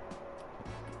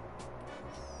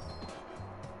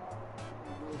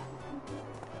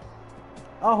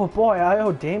 Oh boy, I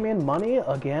owe Damien money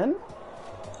again?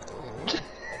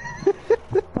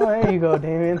 Oh, there you go,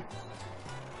 Damien.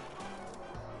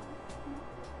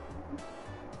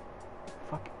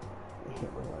 Fuck. I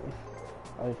hate my life.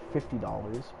 I have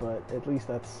 $50, but at least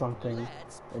that's something.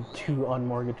 And 2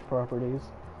 unmortgaged properties.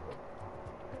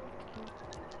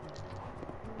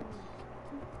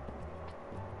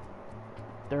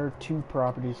 There are 2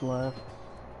 properties left.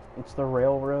 It's the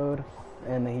railroad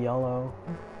and the yellow.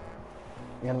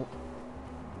 And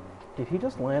did he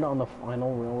just land on the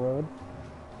final railroad?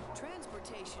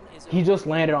 He just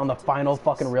landed on the final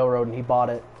fucking railroad and he bought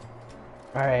it.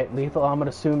 Alright, Lethal, I'm gonna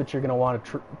assume that you're gonna want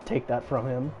to take that from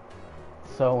him.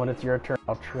 So when it's your turn,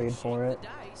 I'll trade for it.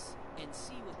 And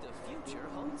see what the future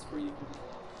holds for you.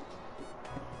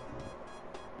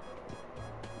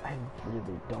 I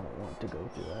really don't want to go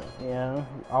through that. Yeah,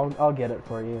 I'll get it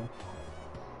for you.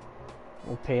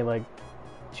 We'll pay like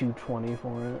 $220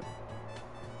 for it.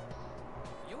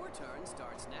 Your turn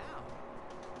starts now.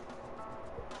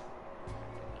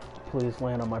 Please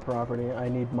land on my property. I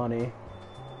need money.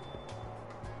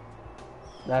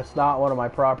 That's not one of my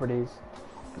properties,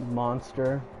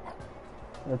 monster.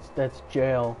 That's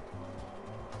jail.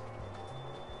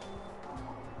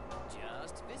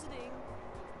 Just visiting.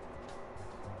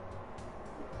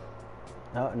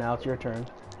 Oh, now it's your turn.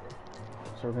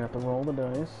 So we're gonna have to roll the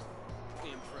dice.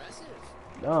 Impressive.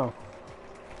 Oh.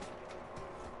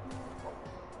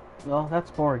 Well,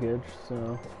 that's mortgage,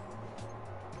 so.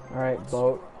 Alright,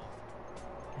 boat.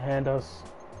 Hand us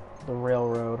the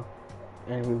railroad,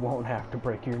 and we won't have to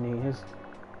break your knees.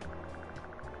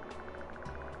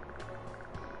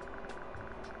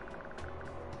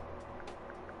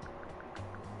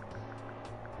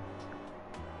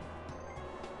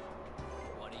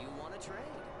 What do you want to trade?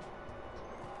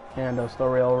 Hand us the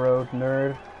railroad,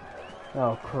 nerd.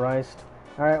 Oh, Christ.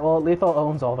 Alright, well, Lethal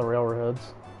owns all the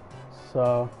railroads.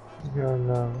 So, Oh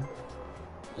no.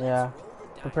 yeah.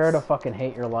 Prepare to fucking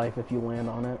hate your life if you land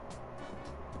on it.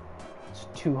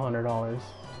 $200.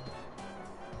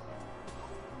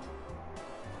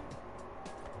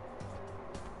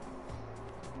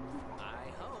 I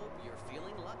hope you're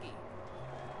feeling lucky.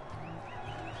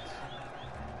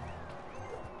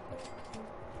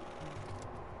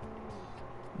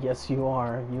 Yes, you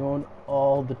are. You own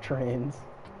all the trains.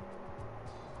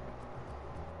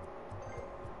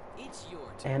 It's your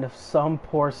turn. And if some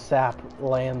poor sap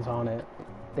lands on it,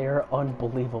 they're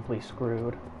unbelievably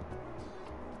screwed.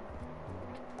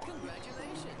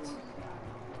 Congratulations.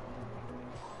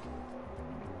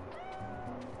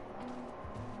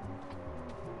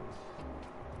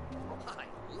 I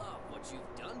love what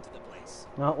you've done to the place.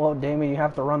 Oh, well, Damien, you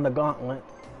have to run the gauntlet.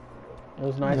 It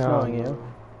was nice knowing you.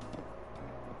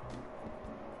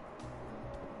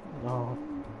 No,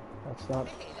 that's not...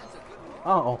 Hey, that's a good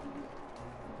roll. Oh.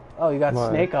 Oh, you got What?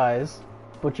 snake eyes,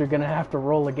 but you're gonna have to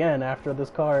roll again after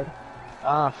this card.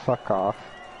 Ah, fuck off.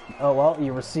 Oh, well,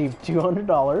 you received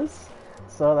 $200,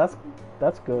 so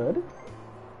that's good.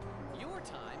 Your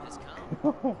time has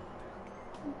come. Oh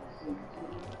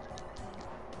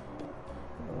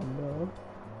no.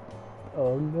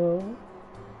 Oh no.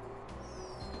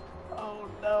 Oh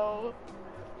no.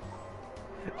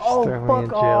 Oh, throw me in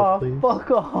fuck jail, off. please.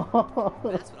 Fuck off.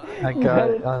 That's what I You got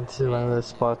landed- onto one of the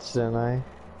spots, didn't I?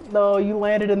 No, you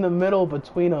landed in the middle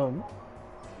between them.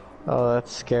 Oh,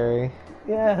 that's scary.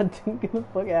 Yeah, dude, get the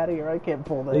fuck out of here. I can't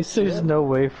pull At that least there's shit. no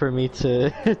way for me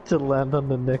to to land on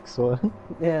the next one.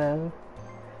 Yeah.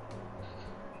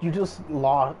 You just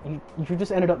lost. You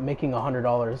just ended up making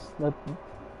 $100.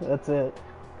 That's it.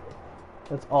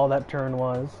 That's all that turn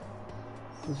was.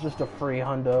 It's just a free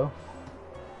hundo.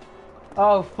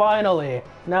 Oh, finally!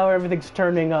 Now everything's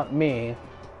turning up me.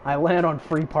 I land on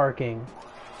free parking.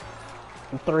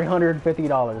 And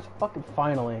 $350. Fucking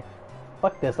finally.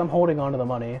 Fuck this. I'm holding on to the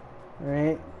money.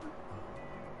 Alright?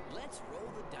 Let's roll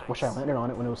the dice. Wish I landed on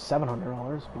it when it was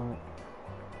 $700, but...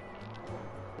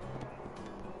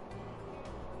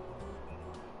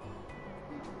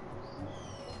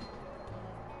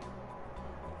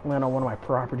 Land on one of my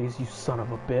properties, you son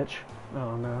of a bitch.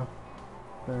 Oh no.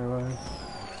 Never mind.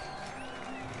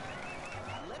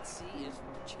 Let's see if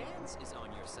chance is on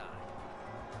your side.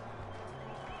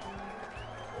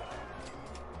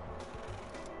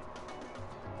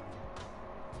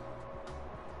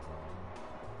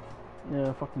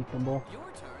 Yeah, fuck you, Thimble. Your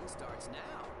turn starts now.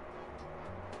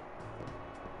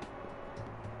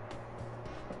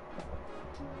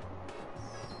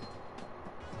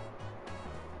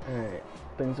 Alright.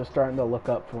 Things are starting to look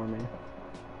up for me.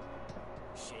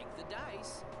 Shake the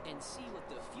dice and see what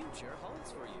the future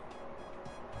holds for you.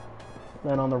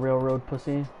 Land on the railroad,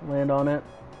 pussy. Land on it.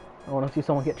 I want to see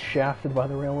someone get shafted by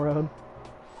the railroad.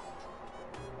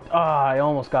 Ah, I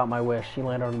almost got my wish. He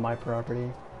landed on my property.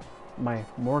 My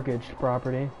mortgaged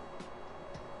property.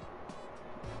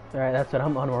 Alright, that's it.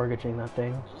 I'm unmortgaging that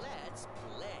thing. Let's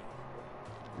play.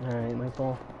 Alright,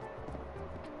 Lethal.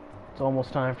 It's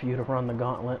almost time for you to run the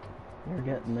gauntlet. You're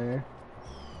getting there.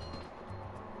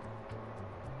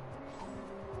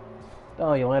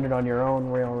 Oh, you landed on your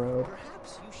own railroad.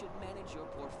 Perhaps you should manage your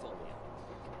portfolio.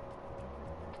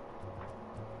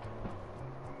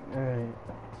 Alright.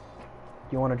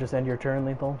 You want to just end your turn,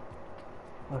 Lethal?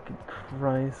 Fucking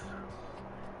Christ.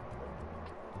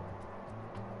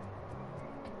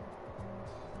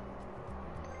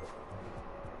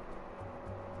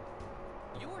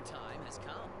 Your time has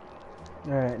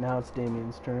come. Alright, now it's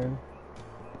Damien's turn.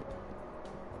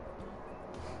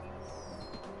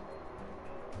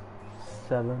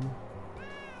 Seven.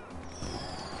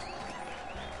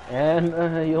 And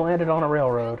you landed on a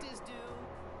railroad. Rent is due.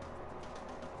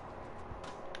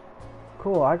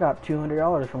 Cool, I got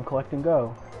 $200 from Collect and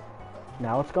Go.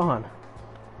 Now it's gone.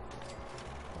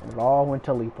 And it all went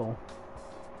to Lethal.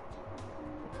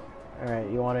 Alright,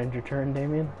 you want to end your turn,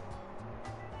 Damien?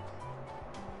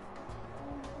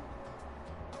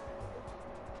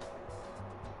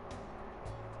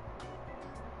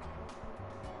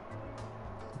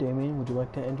 Damien, would you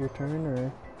like to end your turn, or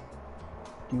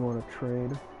do you want to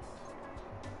trade?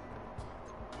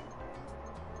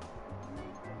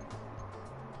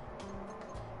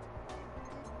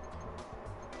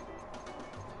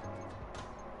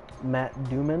 Matt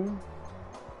Dooman?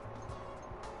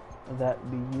 Would that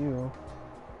be you?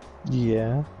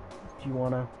 Yeah. Do you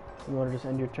wanna just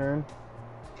end your turn?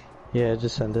 Yeah,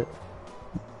 just send it.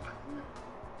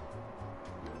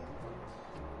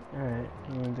 Alright,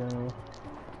 here we go.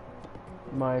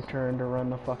 My turn to run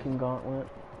the fucking gauntlet.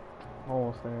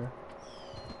 Almost there.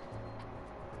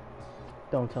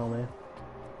 Don't tell me.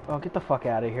 Oh, get the fuck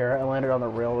out of here. I landed on the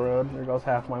railroad. There goes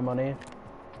half my money.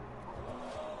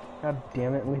 God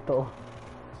damn it, Lethal.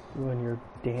 You and your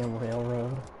damn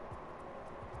railroad.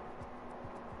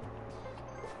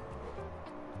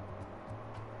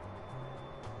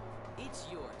 It's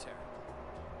your turn.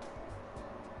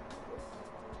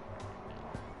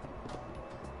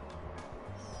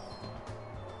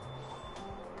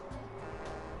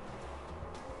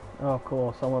 Oh,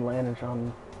 cool. Someone landed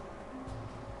on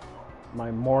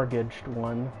my mortgaged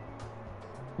one.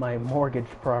 My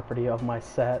mortgaged property of my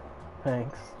set.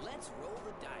 Thanks. Let's roll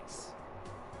the dice.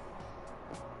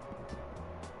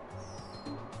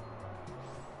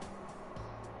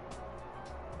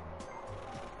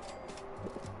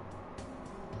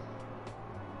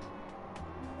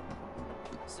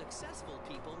 Successful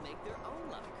people make their own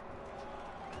luck.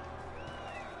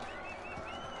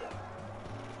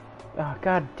 Oh,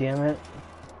 god damn it.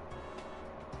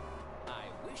 I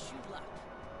wish you luck.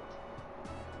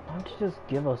 Why don't you just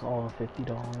give us all the $50?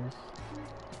 How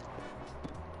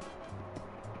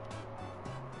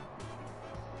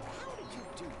did you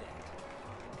do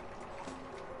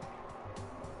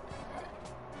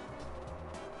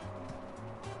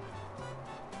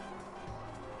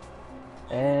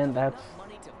that? And that's Enough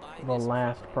money to buy the this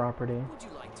last property. property. Would you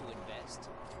like to invest?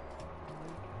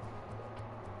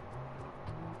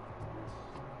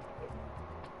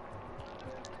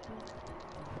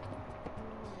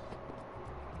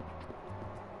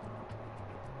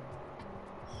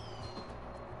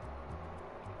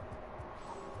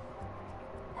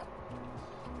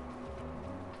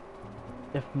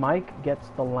 If Mike gets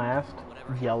the last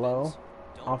Whatever yellow happens,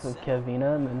 don't off of sell.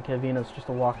 Kevina, and then Kevina's just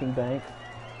a walking bank.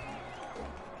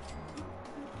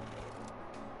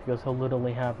 Because he'll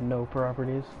literally have no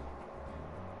properties.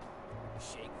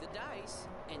 Shake the dice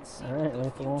and see Alright, what the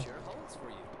Lethal. future holds for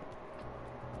you.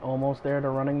 Almost there to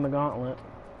running the gauntlet.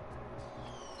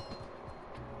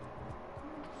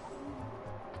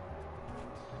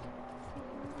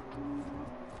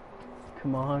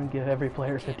 Come on, give every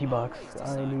player Can't 50 bucks. always I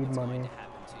decide need what's going money. to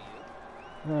happen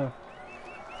to you. Huh.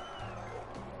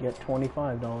 Get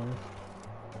 $25.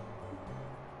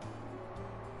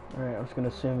 Alright, I was gonna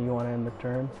assume you want to end the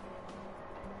turn.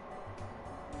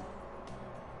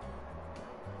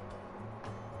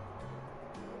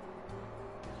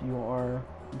 You are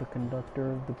the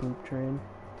conductor of the poop train.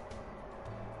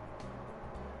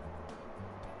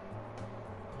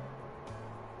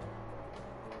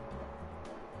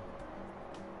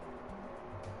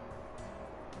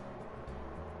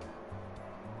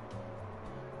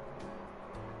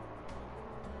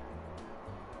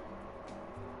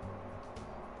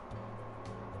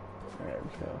 Alright,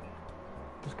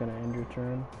 just gonna end your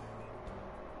turn.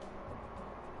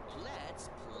 Let's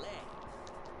play.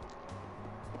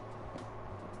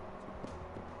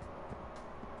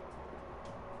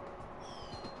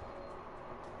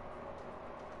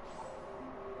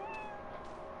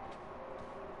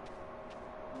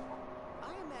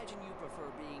 I imagine you prefer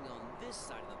being on this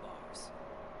side of the bars.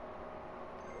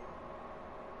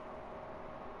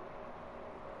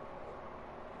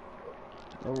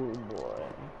 Oh boy.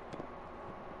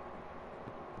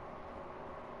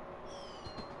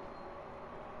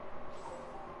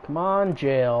 Come on,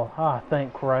 jail. Ah,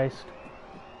 thank Christ.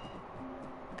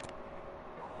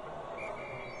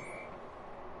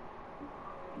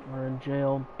 We're in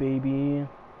jail, baby.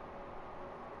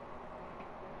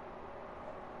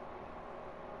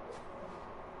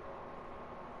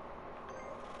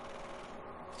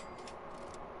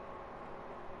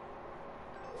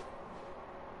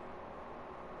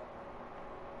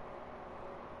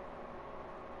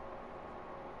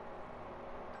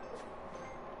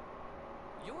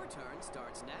 Your turn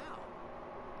starts now.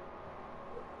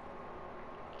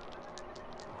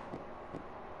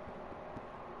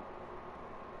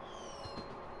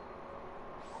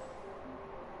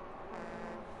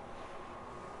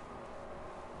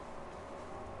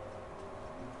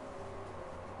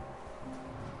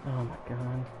 Oh my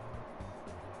god.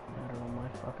 Matter on my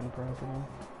fucking property.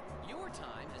 Your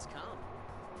time has come.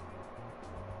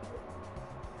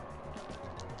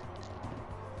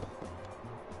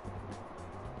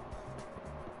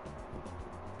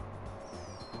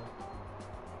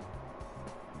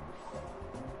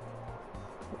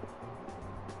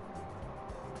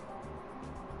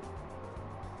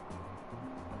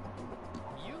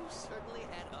 You certainly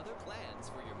had other plans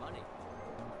for your money.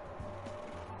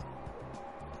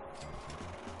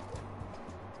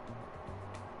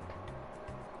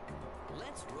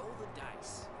 Let's roll the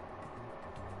dice.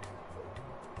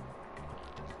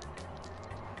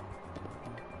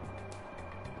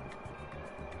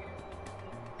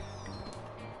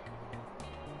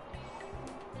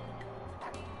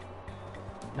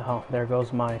 Oh, there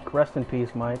goes Mike. Rest in peace,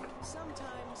 Mike.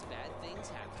 Sometimes bad things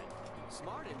happen.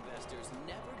 Smart investors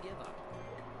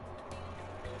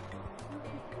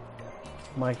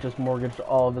Mike just mortgaged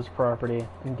all of his property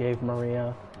and gave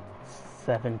Maria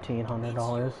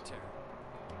 $1,700.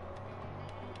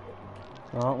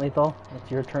 Well, Lethal, it's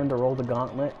your turn to roll the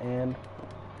gauntlet, and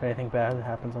if anything bad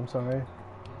happens, I'm sorry.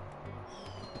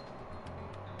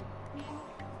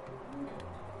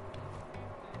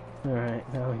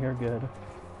 Alright, no, you're good.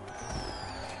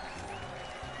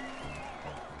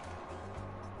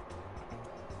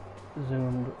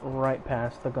 Zoomed right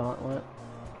past the gauntlet.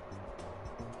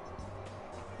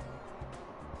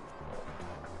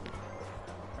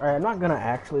 Alright, I'm not gonna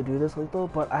actually do this, Lethal,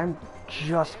 but I'm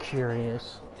just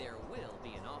curious. There will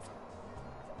be an offer.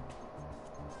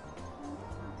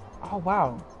 Oh,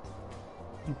 wow.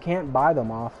 You can't buy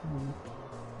them off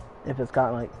if it's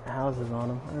got, like, houses on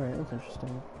them. Alright, that's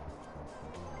interesting.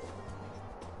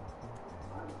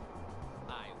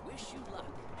 I wish you luck.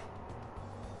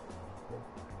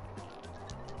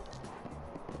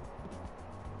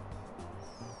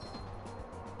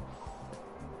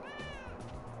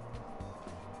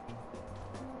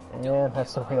 Yeah,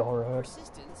 that's the real road.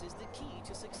 Persistence is the key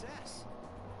to success.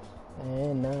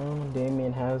 And now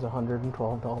Damien has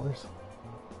 $112.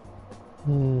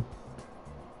 Hmm.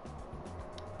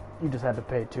 You just had to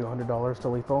pay $200 to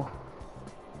Lethal.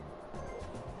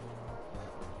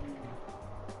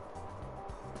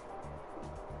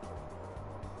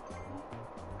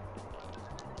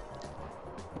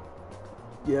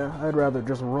 Yeah, I'd rather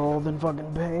just roll than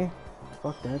fucking pay.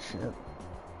 Fuck that shit.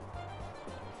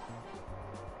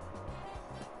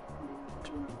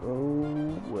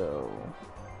 Oh, well.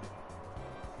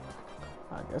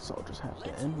 I guess I'll just have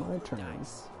to end my turn.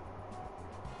 Dice.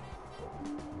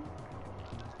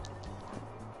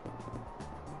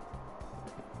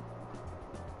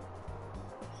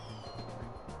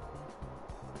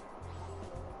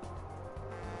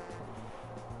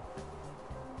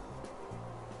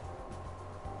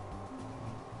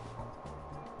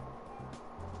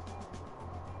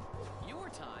 Your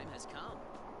time has come.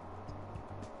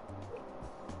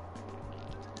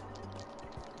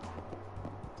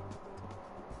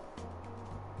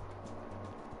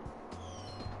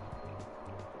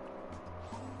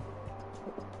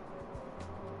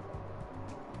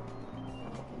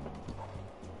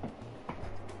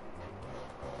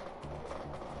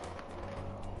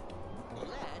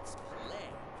 Let's play.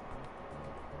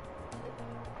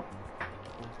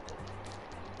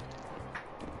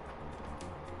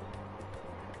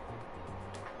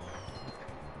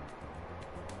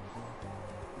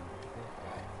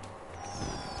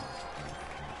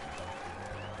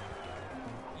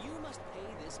 You must pay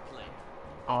this play.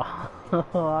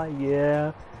 Oh,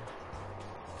 yeah.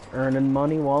 Earning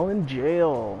money while in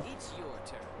jail. It's your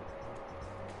turn.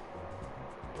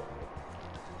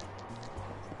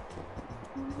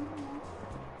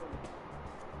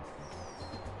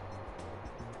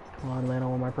 Come on, land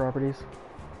on one of my properties.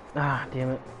 Ah, damn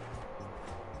it.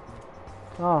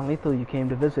 Oh, Lethal, you came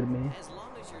to visit me. As long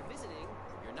as you're visiting,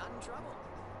 you're not in trouble.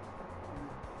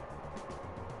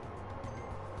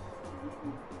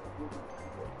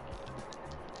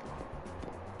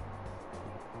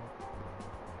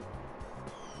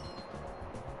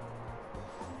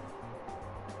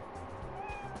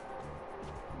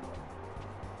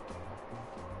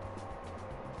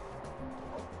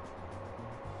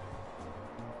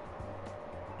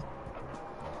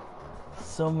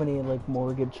 So many, like,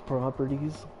 mortgage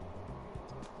properties.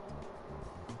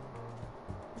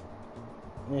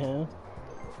 Yeah.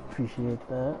 Appreciate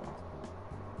that.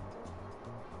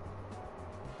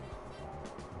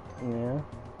 Yeah.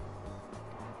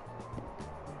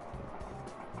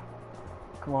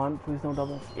 Come on, please don't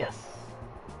double. Yes.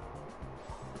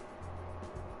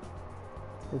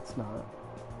 It's not.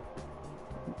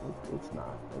 It's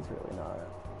not. It's really not.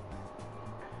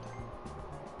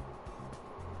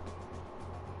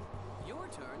 Your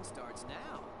turn starts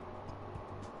now.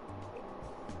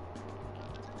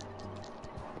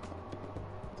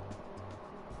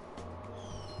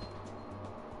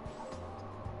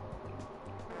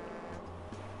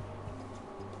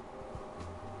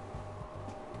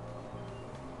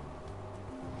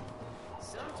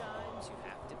 Sometimes you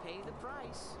have to pay the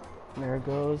price. There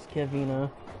goes Kevina.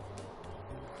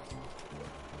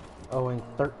 Owing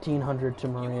 $1,300 to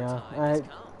Maria. Your time has come.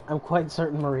 I'm quite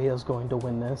certain Maria's going to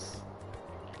win this.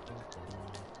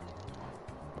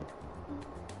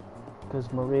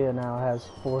 Because Maria now has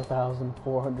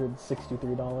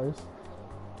 $4,463.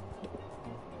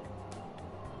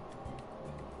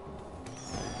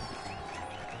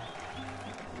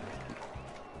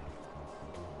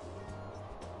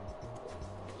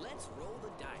 Let's roll the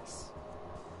dice.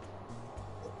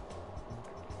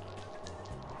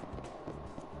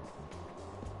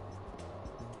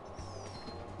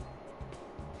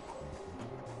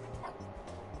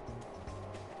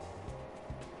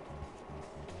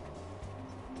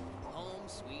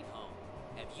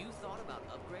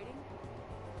 upgrading?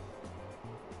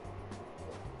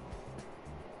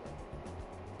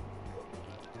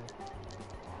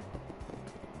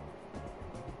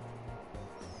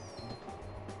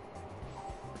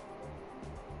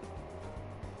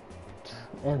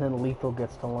 And then Lethal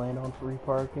gets to land on free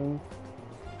parking.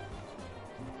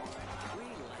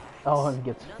 Relax. Oh, and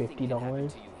gets Nothing can happen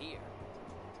 $50. to you here.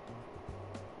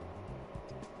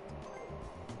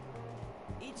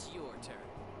 It's your turn.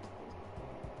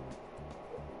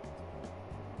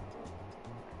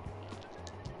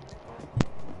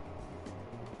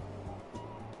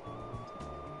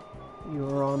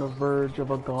 You're on the verge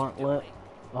of a gauntlet.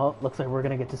 Oh, looks like we're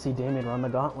gonna get to see Damien run the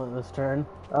gauntlet this turn.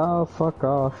 Oh, fuck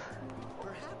off.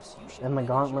 Perhaps you should And the manage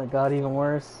your gauntlet got even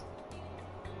worse.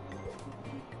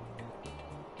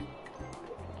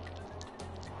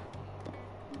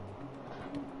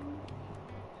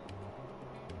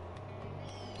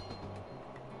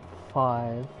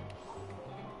 Five.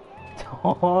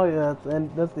 Oh yeah,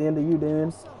 that's the end of you,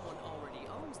 Damien. Someone already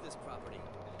owns this property.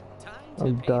 Time to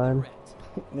I'm pay done. the rent.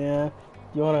 Yeah.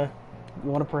 You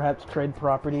wanna perhaps trade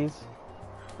properties?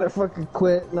 I fucking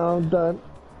quit. No, I'm done.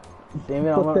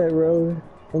 Damien, Fuck that road.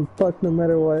 I'm fucked no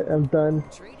matter what. I'm done.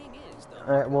 Trading is the Alright,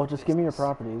 heart well of just give me your business.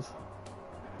 properties.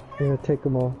 I'm gonna take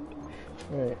them all.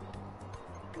 Alright.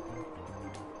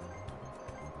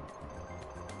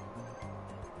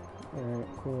 Alright,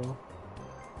 cool.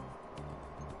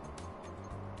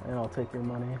 And I'll take your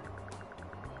money.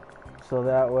 So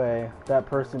that way, that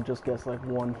person just gets like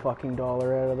 $1 fucking out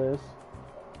of this.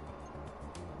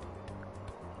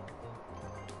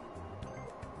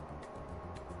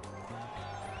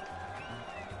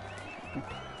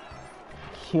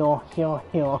 Hyo, hyo,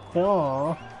 hyo,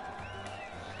 hyo.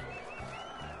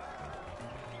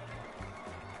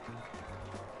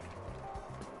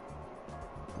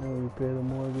 And we pay the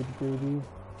mortgage, baby.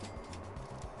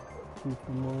 Keep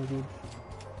the mortgage.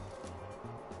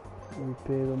 We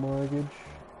pay the mortgage.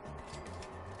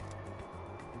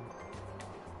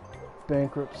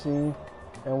 Bankruptcy.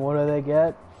 And what do they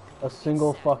get? A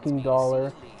single fucking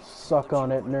dollar. Suck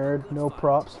on it, nerd. No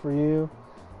props for you.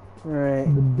 Right.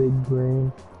 The big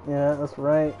brain. Yeah, that's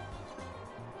right.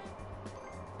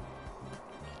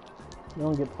 You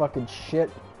don't get fucking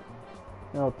shit.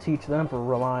 I'll teach them for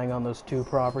relying on those 2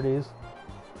 properties.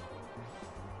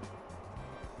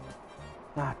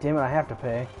 Ah, damn it, I have to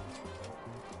pay.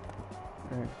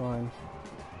 Alright, fine.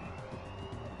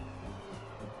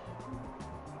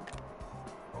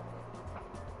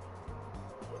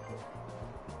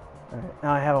 Alright,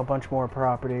 now I have a bunch more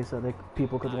properties that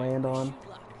people could land on.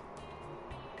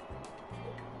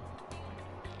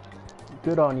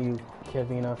 Good on you,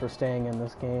 Kevina, for staying in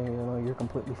this game, even though you're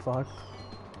completely fucked.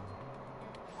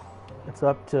 It's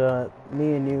up to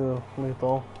me and you,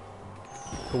 Lethal,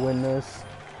 to win this.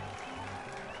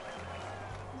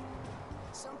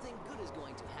 Something good is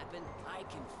going to happen. I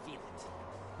can feel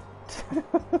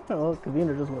it. Well,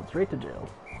 Kevina just went straight to jail.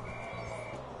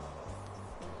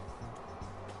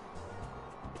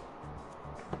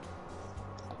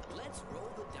 Let's roll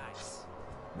the dice.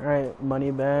 Alright,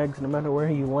 money bags, no matter where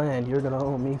you land, you're gonna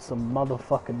owe me some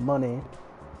motherfucking money,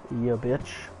 you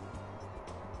bitch.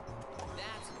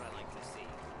 That's what I like to see.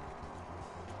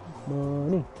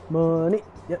 Money, money.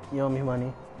 Yep, you owe me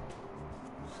money.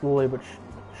 Slowly but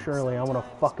surely, I wanna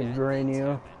fucking drain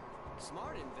you.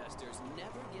 Smart investors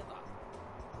never give up.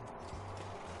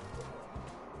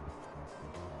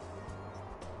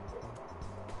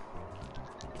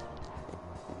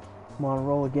 Come on,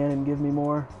 roll again and give me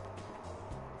more.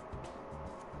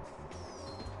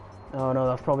 Oh no,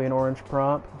 that's probably an orange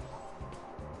prop.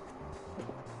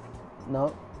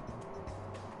 Nope.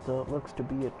 So it looks to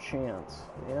be a chance.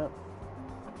 Yep.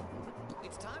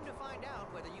 It's time to find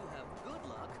out whether you have good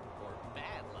luck or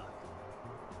bad luck.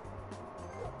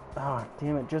 Ah,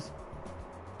 damn it, just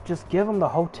give him the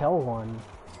hotel one.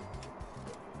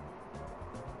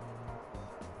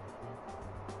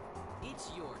 It's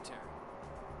your turn.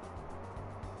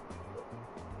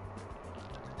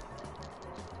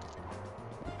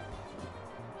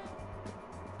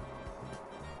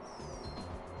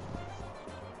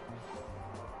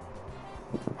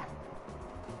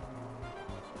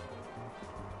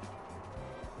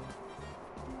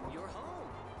 You're home.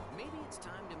 Maybe it's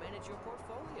time to manage your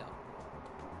portfolio.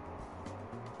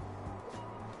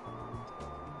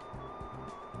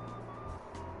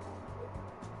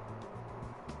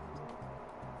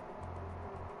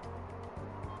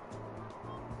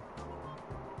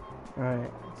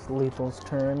 Alright, it's Lethal's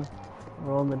turn.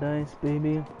 Roll the dice,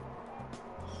 baby.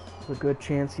 There's a good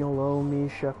chance you'll owe me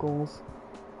shekels.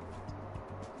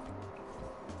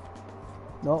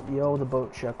 Nope, you owe the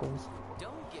boat shekels.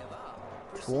 Don't give up.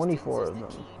 24 of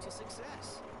Persistence is the them. key to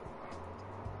success.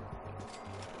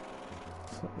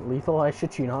 Lethal, I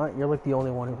shit you not, you're like the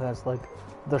only one who has like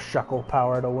the shuckle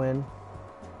power to win.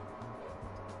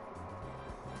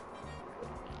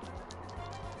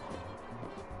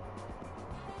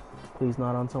 Please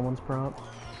not on someone's prop.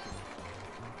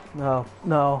 No,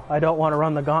 no, I don't want to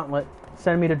run the gauntlet.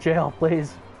 Send me to jail,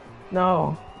 please.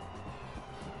 No.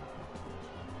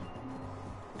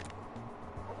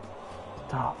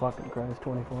 Oh, fucking Christ,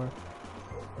 24.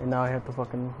 And now I have to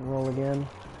fucking roll again.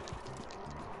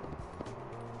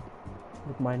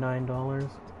 With my $9.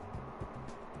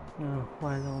 Oh,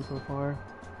 why is that one so far?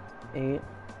 8.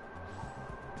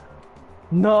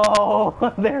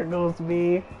 No! There goes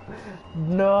me.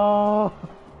 No!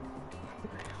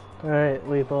 Alright,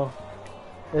 Lethal.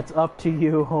 It's up to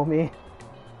you, homie.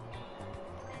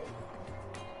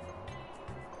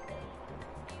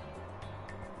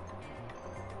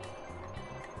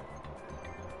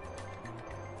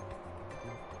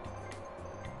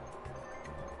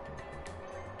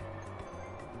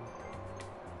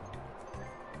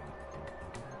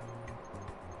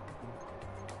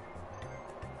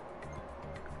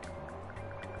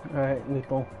 Alright,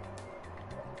 Lethal.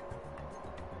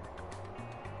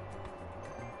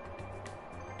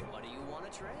 What do you want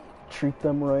to trade? Treat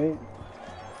them right.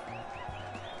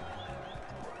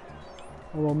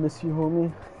 I will miss you,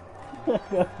 homie. I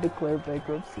gotta declare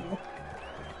bankruptcy.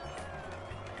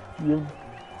 You.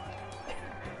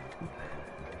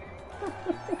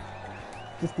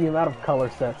 Just the amount of color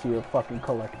sets you have fucking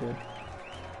collected.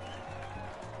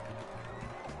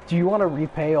 Do you want to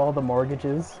repay all the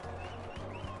mortgages?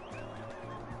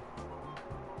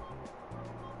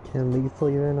 Can Lethal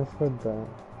even afford that?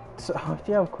 So,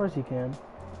 yeah, of course you can.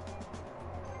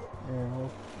 Yeah,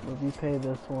 we'll repay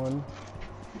this one.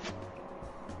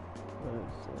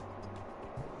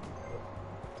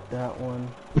 That one.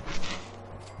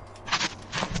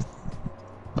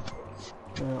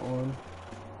 That one.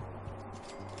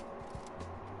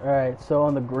 Alright, so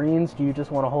on the greens, do you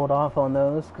just want to hold off on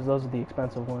those? Because those are the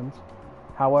expensive ones.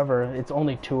 However, it's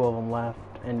only 2 of them left,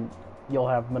 and you'll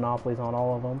have monopolies on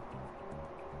all of them.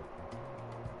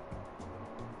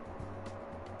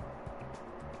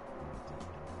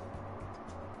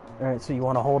 Alright, so you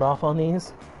want to hold off on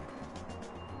these?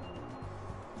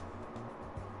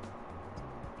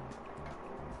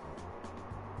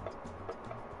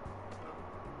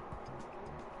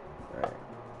 Alright.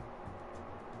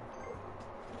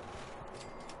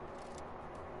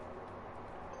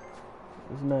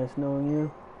 It was nice knowing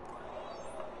you.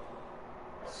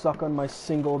 Suck on my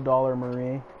single dollar,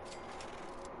 Marie.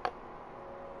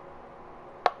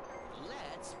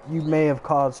 You may have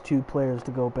caused 2 players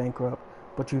to go bankrupt,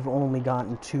 but you've only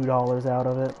gotten $2 out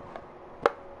of it.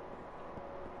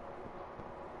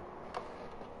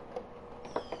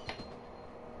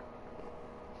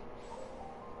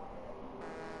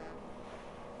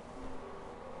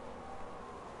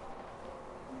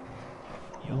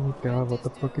 Oh my god, what the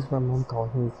fuck is my mom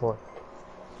calling me for?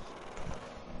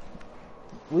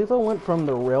 Lethal went from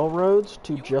the railroads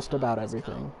to just about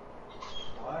everything.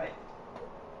 Why?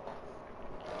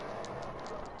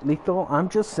 Lethal, I'm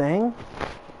just saying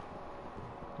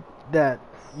that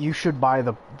you should buy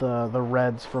the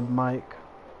reds from Mike.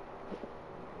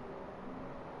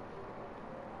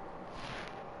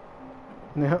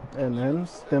 Yep, and then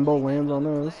Thimble lands on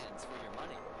those.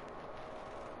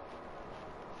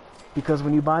 Because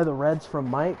when you buy the reds from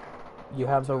Mike, you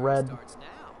have the red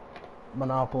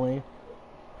Monopoly.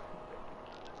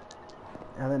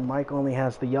 And then Mike only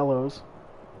has the yellows.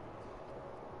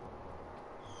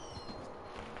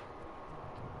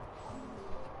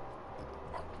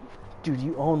 Dude,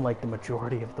 you own like the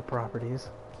majority of the properties.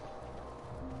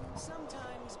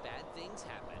 Sometimes bad things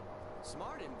happen.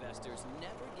 Smart investors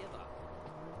never give up.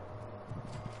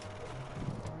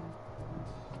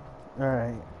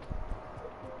 Alright.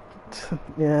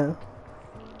 Yeah.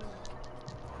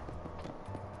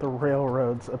 The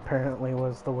railroads apparently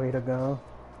was the way to go.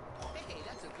 Hey,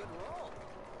 that's a good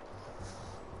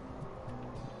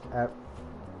roll.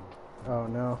 Oh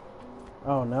no.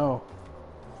 Oh no.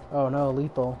 Oh no,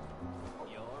 Lethal.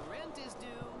 Your rent is due.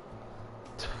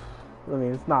 I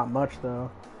mean, it's not much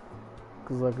though.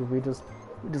 Cause like if we just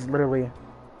literally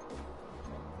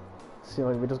see,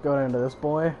 like we just go down to this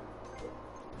boy,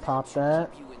 pop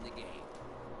that, Keep you in the game.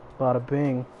 bada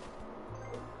bing.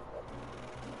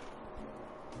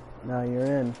 Now you're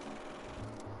in.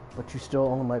 But you still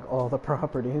own like all the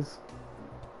properties.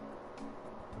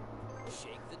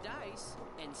 Shake the dice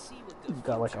and see what the You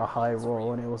got like future a high holds for roll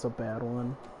you. and it was a bad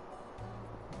one.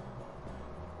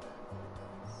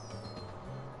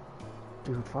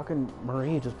 Dude, fucking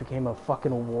Marie just became a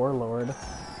fucking warlord.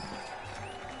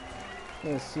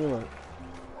 Yeah, seal it.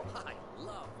 I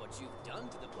love what you've done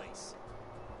to the place.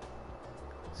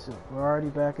 So we're already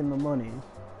back in the money.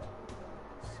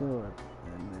 Seal it.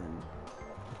 And then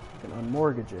you can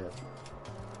unmortgage it.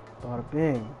 Bada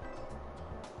bing.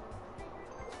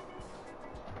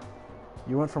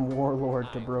 You went from warlord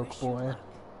to broke boy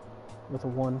with a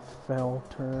one fell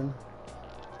turn.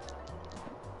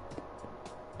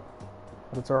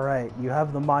 But it's alright. You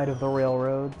have the might of the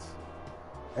railroads.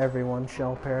 Everyone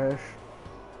shall perish.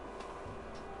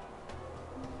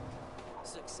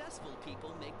 Successful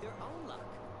people make their own luck.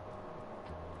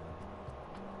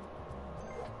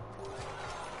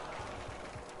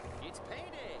 It's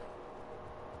payday.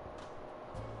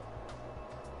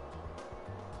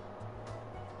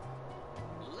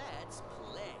 Let's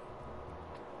play.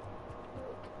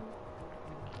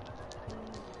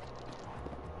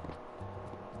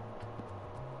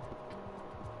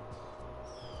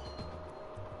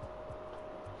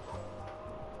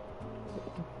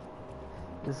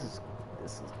 This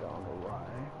is gone awry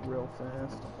real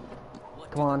fast.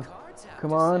 What Come do on. the cards have Come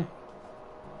to on. say?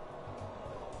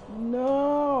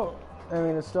 No! I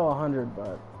mean, it's still 100,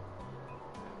 but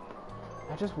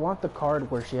I just want the card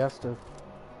where she has to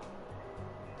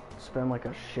spend like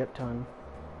a shit ton.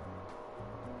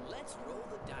 Let's roll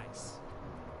the dice.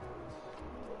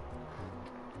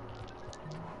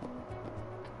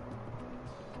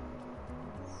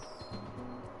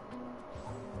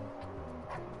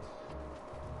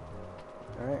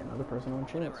 Alright, another person on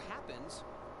chance. Whatever happens,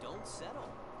 don't settle.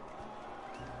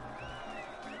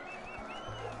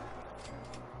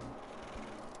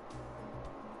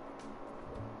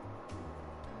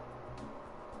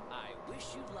 I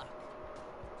wish you luck.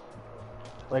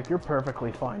 Like, you're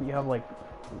perfectly fine. You have like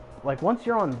once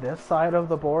you're on this side of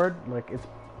the board, like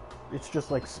it's just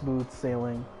like smooth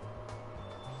sailing.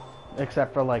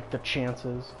 Except for like the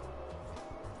chances.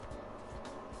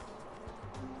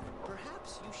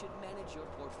 Perhaps you should manage your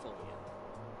portfolio.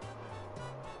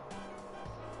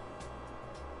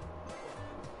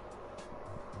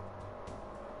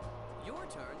 Your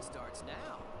turn starts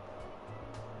now.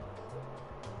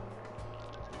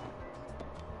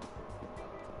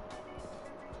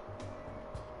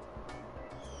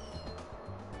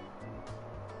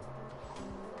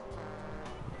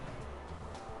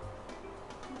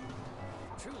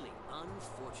 Truly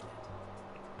unfortunate.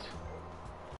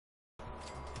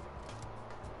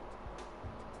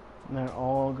 And that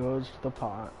all goes to the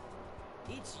pot.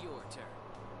 It's your turn.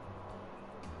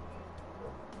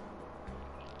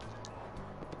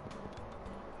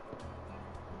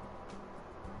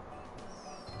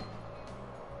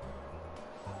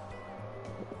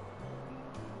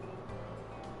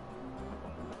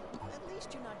 At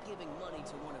least you're not giving money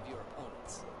to one of your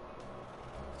opponents.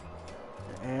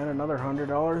 And another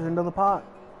 $100 into the pot.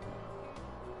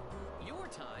 Your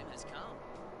time has come.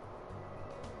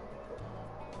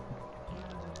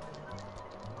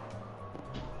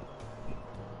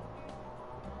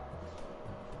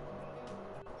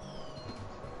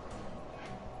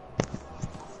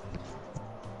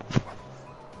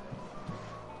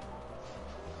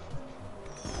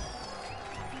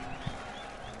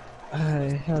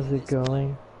 Hi, how's it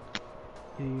going?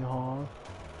 Yeehaw.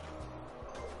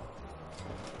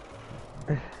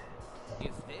 If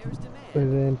there's demand,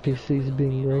 With there NPCs will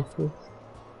being be an racist?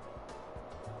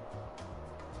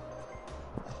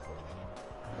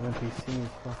 NPC is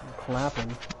fucking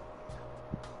clapping.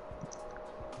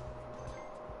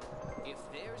 If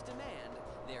there's demand,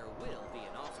 there will be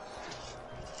an offer.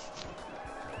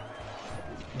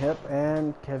 Yep,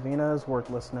 and Kevina is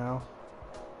worthless now.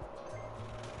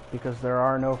 Because there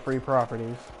are no free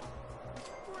properties.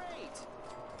 Great!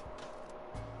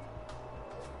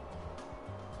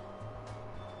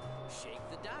 Shake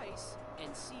the dice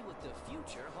and see what the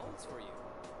future holds for you.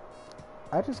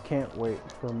 I just can't wait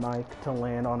for Mike to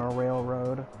land on a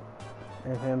railroad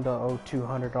and him to owe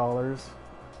 $200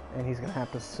 and he's gonna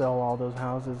have to sell all those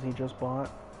houses he just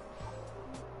bought.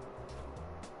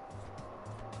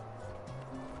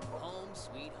 Home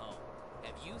sweet home.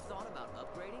 Have you thought about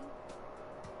upgrading?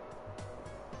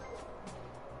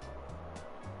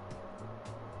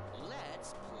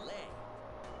 Let's play.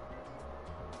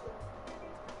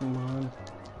 Come on.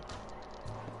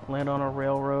 Land on a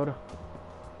railroad.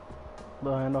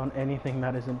 Land on anything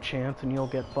that isn't chance and you'll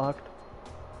get fucked.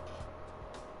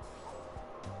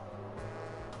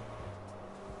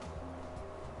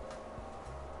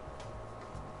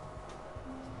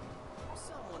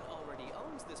 Someone already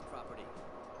owns this property.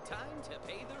 Time to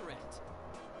pay the rent.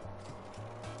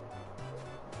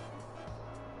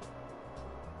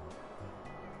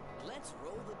 Let's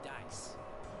roll the dice.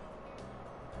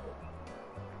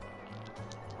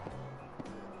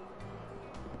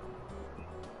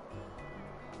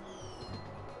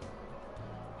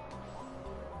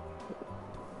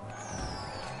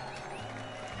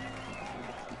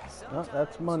 Oh,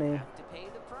 that's money. You have to pay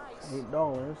the price.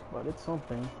 $8, but it's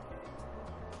something.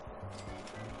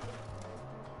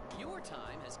 Your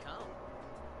time has come.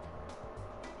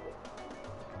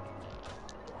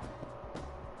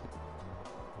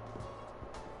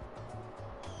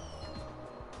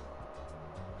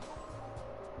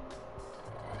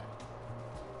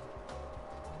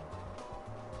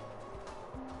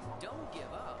 Don't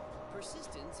give up.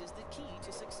 Persistence is the key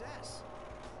to success.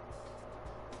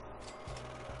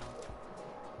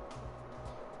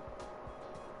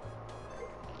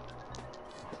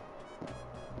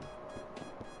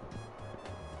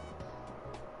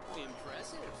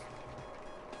 Impressive.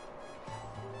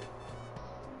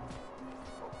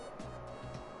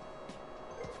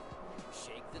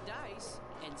 Shake the dice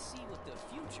and see what the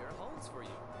future holds for you.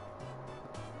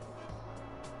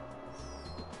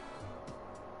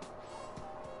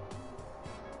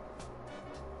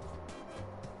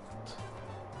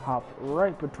 Hop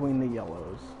right between the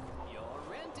yellows. Your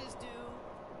rent is due.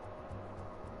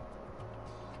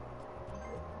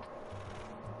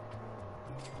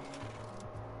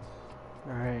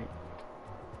 Alright.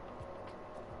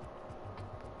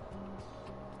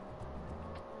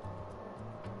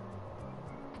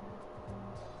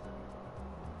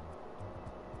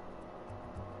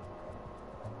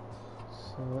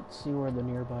 So let's see where the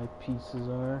nearby pieces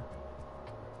are.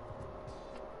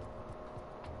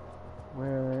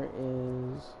 Where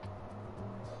is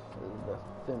the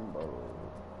thimble?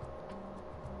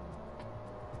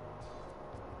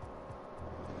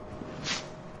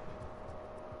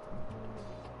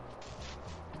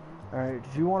 Alright,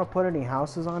 did you want to put any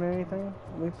houses on anything,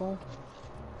 Meeple?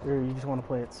 Or you just want to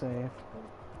play it safe?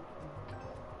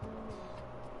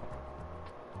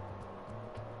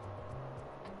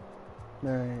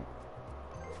 Alright.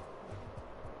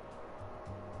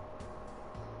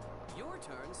 Your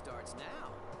turn starts now.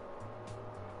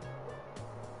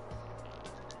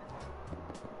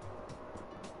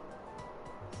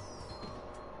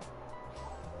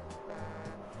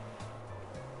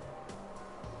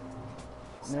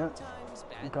 Yep. Sometimes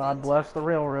bad God things bless happen. the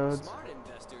railroads. Smart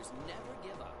investors never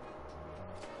give up.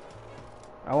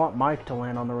 I want Mike to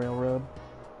land on the railroad.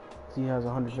 He has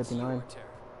It's 159. your turn.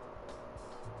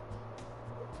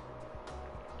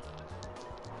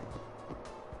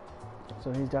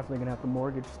 So he's definitely gonna have to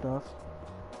mortgage stuff.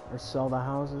 Or sell the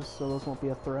houses, so those won't be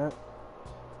a threat.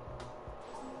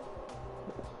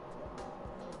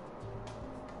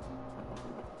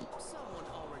 Someone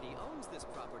already owns this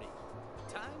property.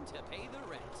 Time to pay the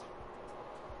rent.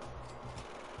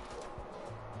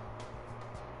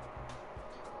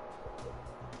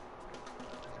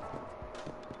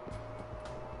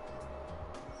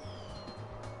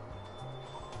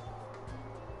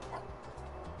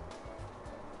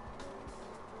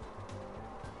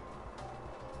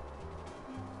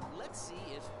 Let's see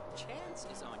if chance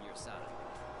is on your side.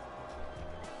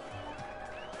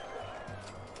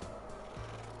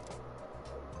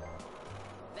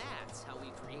 That's how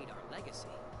we create our legacy.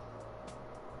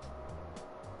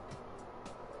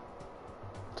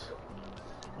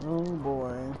 Oh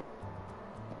boy.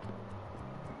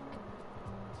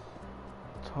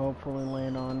 Let's hopefully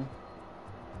land on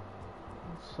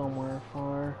somewhere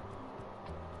far.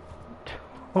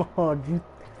 Oh, you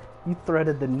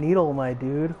threaded the needle, my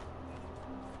dude.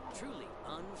 Truly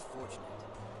unfortunate.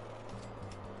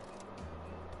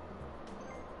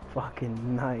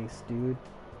 Fucking nice, dude.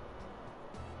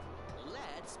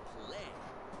 Let's play.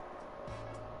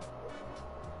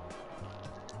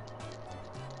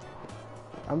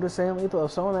 I'm just saying, Lethal,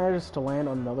 if someone manages to land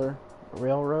on another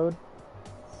railroad,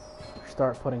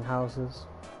 start putting houses.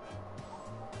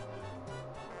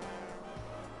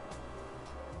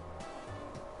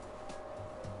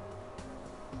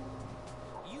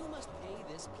 You must pay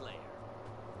this player.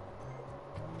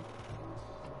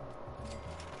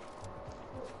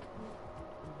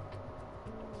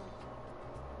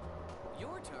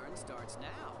 Your turn starts now.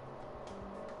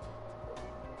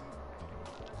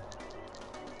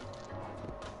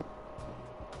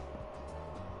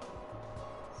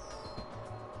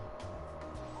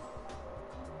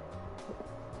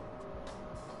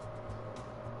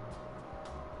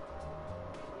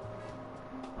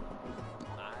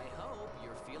 I hope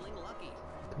you're feeling lucky.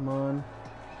 Come on.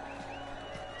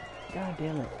 God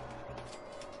damn it.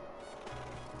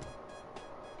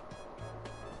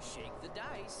 Shake the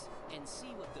dice and see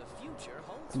what the future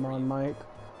holds Come for on, you. Mike.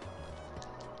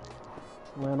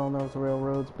 Land on those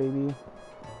railroads, baby.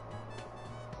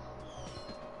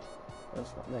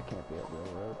 That can't be a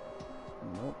railroad.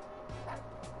 Nope.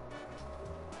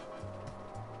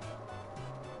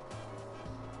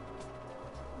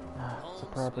 It's a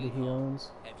property he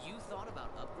owns. Have you thought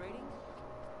about upgrading?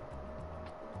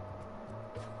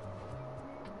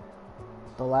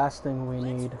 The last thing we Let's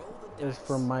need roll the is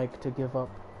for dice. Mike to give up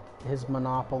his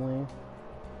Monopoly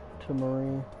to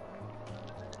Marie.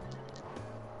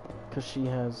 Because she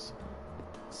has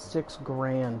 $6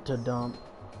 grand to dump.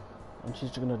 And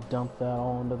she's gonna dump that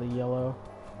all into the yellow.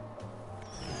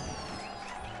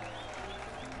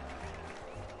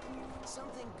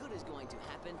 Something good is going to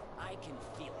happen. I can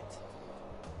feel it.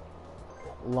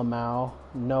 Lamau,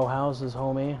 no houses,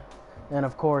 homie. And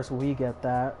of course we get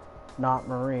that, not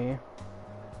Marie.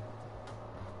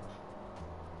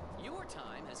 Your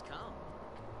time has come.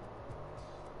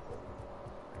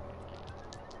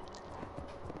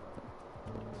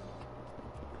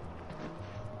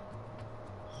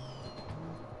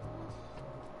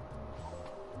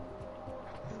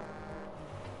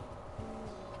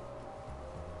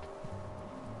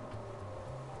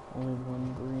 Only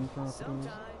one green property.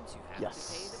 Sometimes you have Yes.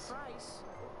 to pay the price.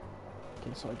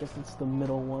 Okay, so I guess it's the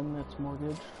middle one that's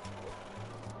mortgaged.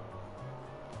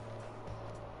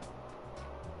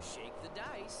 Shake the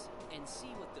dice and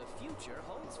see what the future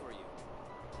holds for you.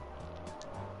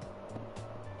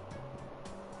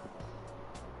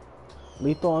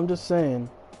 Lethal, I'm just saying,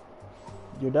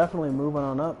 you're definitely moving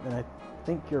on up, and I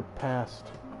think you're past.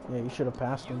 Yeah, you should have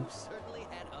passed him. You certainly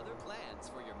had other plans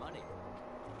for your money.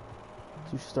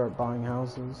 You should start buying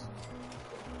houses.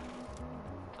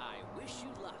 I wish you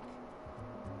luck.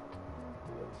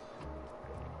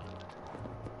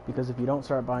 Because if you don't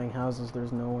start buying houses,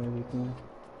 there's no way we can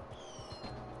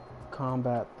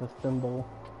combat the thimble.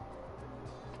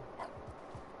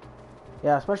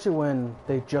 Yeah, especially when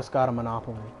they just got a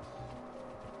monopoly.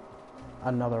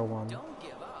 Another one. Don't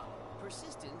give up.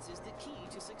 Persistence is the key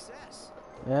to success.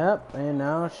 Yep, and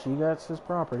now she gets his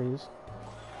properties.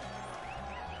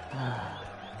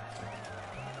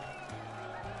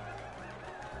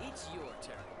 It's your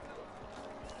turn.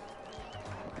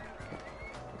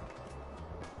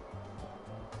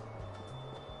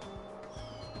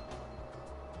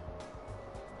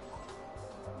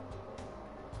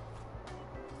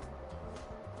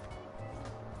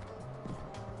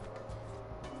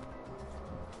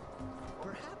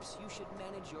 Perhaps you should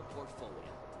manage your portfolio.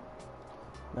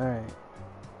 Alright.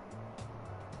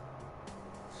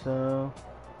 So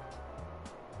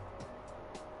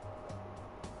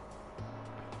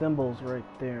Thimble's right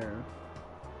there.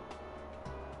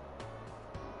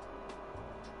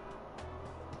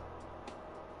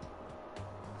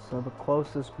 So the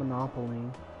closest monopoly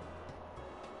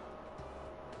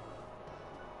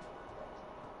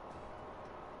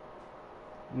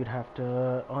you'd have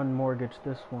to unmortgage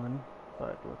this one,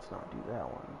 but let's not do that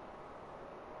one.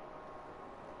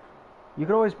 You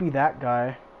could always be that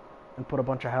guy and put a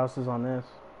bunch of houses on this.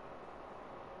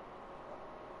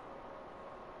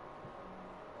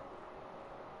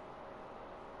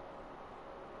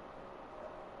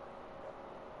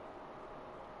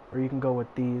 Or you can go with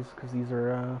these, because these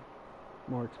are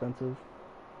more expensive.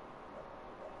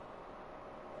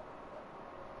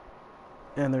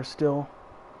 And they're still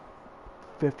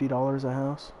 $50 a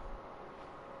house.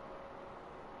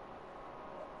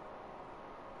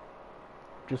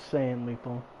 Just saying,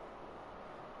 Lethal.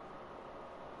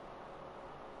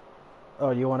 Oh,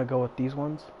 you want to go with these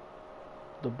ones?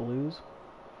 The blues?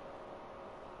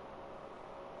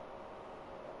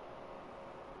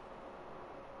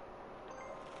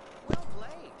 Well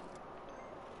played.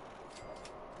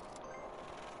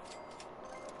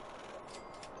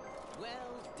 Well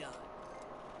done.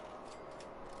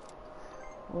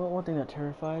 Well, one thing that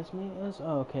terrifies me is...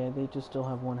 Oh, okay, they just still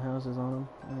have one houses on them.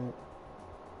 Alright.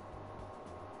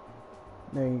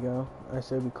 There you go. I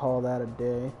say we call that a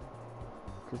day.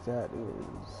 Because that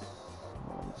is...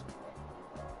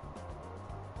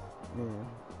 Yeah.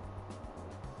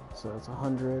 So it's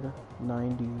 100,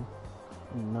 90,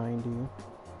 and 90.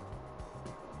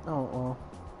 Oh, well.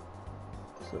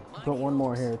 So put one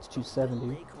more here, it's 270.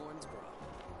 Little acorns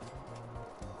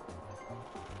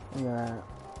grow. Look at that.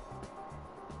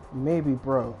 You may be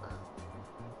broke.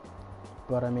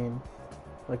 But I mean,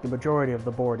 like the majority of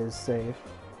the board is safe.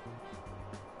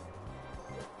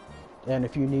 And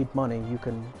if you need money, you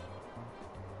can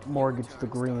mortgage the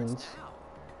greens,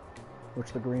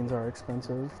 which the greens are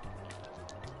expensive.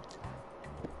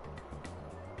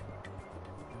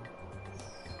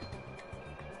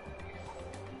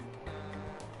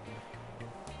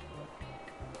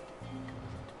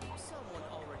 Someone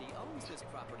already owns this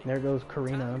property. There goes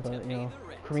Karina, Time to but you pay know, the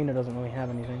rent. Karina doesn't really have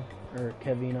anything. Or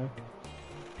Kevina.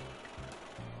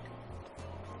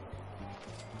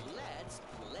 Let's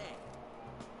play.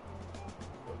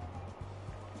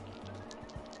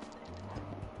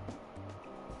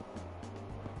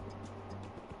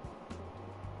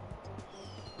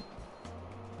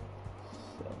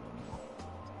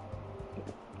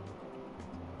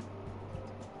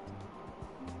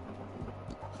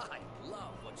 I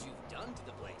love what you've done to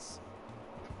the place.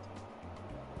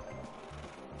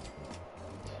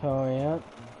 Oh yeah,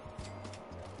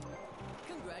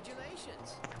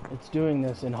 Congratulations. it's doing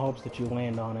this in hopes that you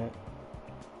land on it.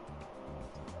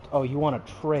 Oh, you want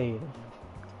to trade?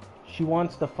 She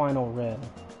wants the final red.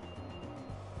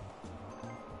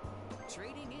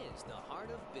 Trading is the heart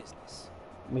of business.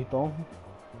 Lethal,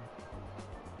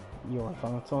 your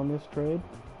thoughts on this trade?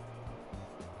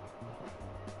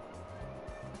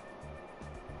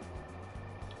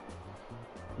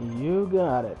 You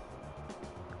got it.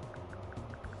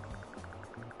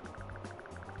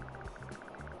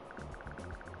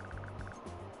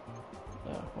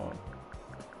 Yeah, well,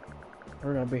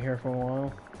 we're gonna be here for a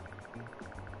while.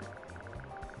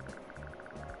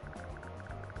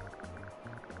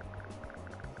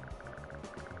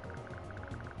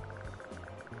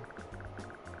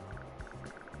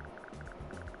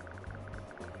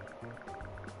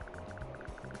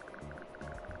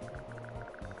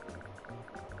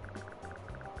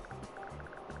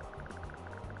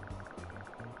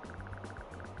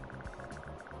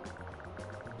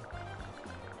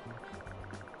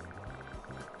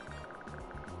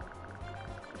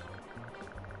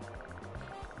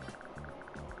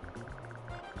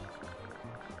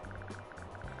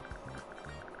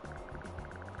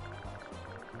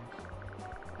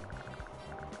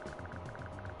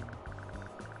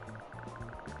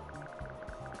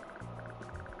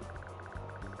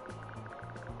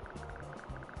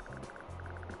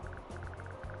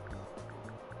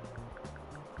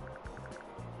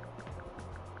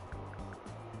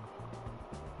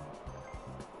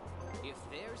 If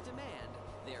there's demand,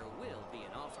 there will be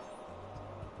an offer.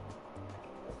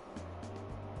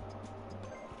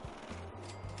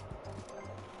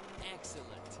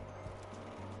 Excellent.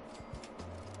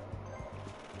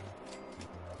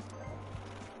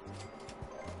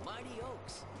 Mighty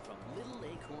oaks from little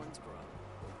acorns grow.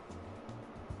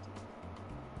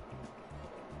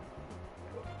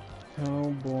 Oh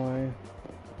boy.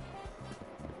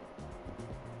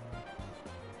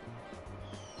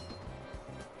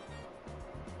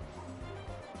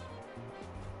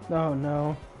 Oh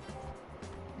no.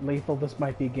 Lethal, this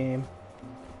might be game.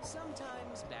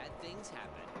 Sometimes bad things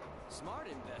happen. Smart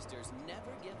investors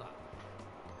never give up.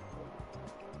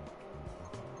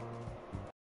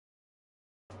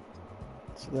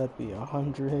 So that'd be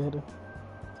 100.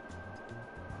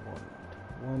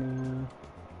 120.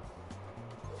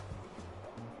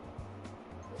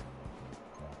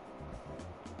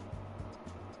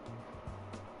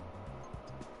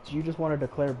 Do you just want to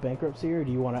declare bankruptcy, or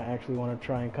do you want to actually want to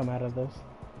try and come out of this?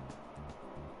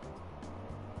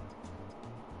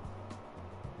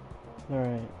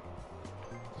 Alright.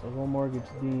 So we'll mortgage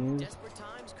these. Desperate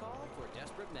times call for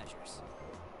desperate measures.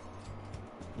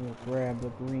 We'll grab the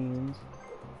greens.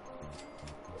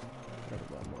 Grab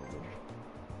that mortgage.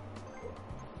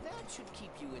 That should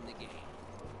keep you in the game.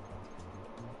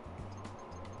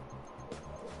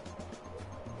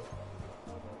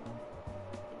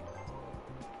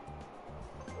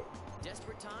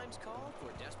 Desperate times call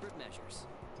for desperate measures.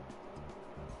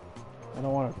 I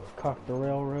don't want to cock the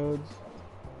railroads.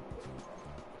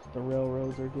 The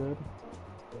railroads are good.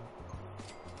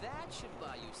 That should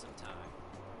buy you some time.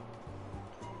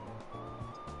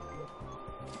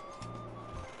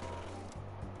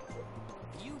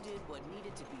 You did what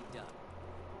needed to be done.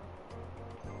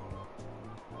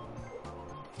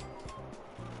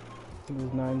 I think it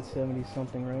was 970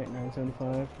 something, right?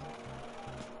 975.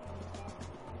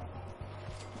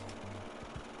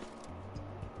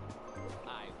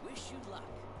 I wish you luck.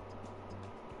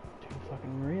 Dude,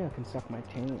 fucking Maria can suck my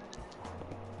taint.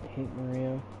 I hate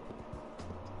Maria.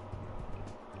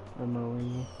 Or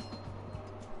Marie.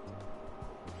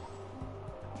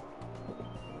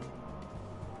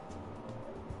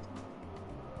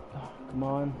 Oh, come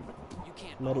on. You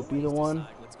can't Let it be the always one.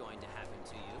 decide what's going to happen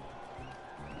to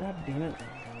you. God damn it.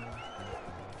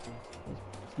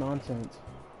 It's nonsense.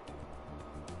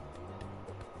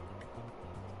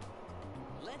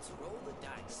 Let's roll the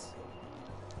dice.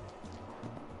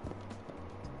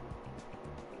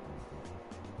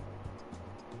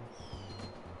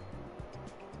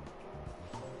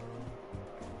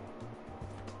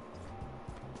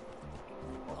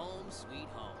 Home sweet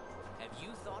home. Have Have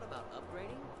you thought about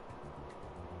upgrading?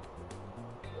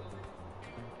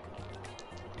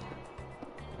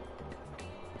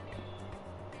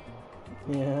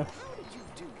 Yeah. How did you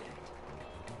do that?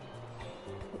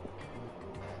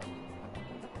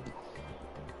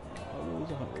 Always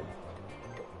 100.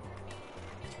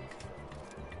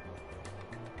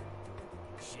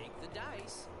 Shake the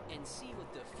dice and see what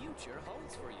the future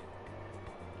holds for you.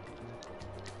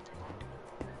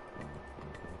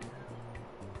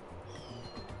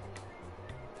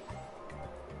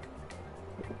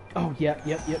 Oh, yep,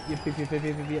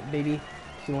 baby.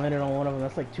 She landed on one of them.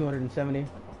 That's like 270.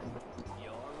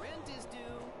 Your rent is due.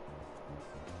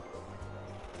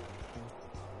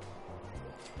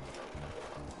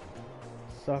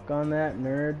 Suck on that,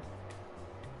 nerd.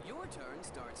 Your turn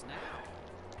starts now.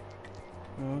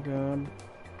 Oh, God.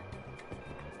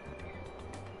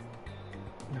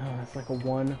 No, that's like a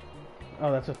 1.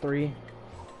 Oh, that's a 3.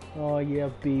 Oh, yeah,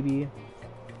 baby.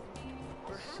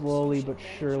 Perhaps Slowly you should but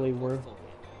manage surely your we're portfolio.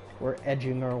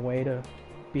 edging our way to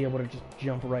be able to just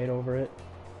jump right over it.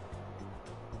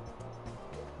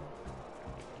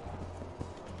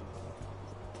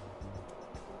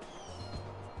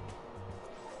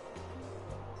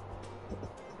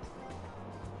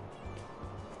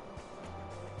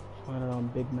 Find it on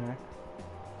Big Mac.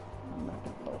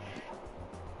 Macintosh.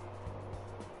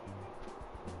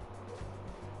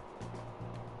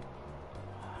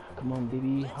 Come on,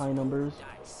 baby. Let's High roll numbers. the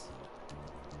dice.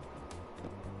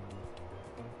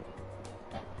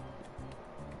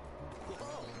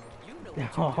 Whoa, you know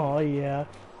what you're Oh, doing. yeah.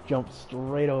 Jump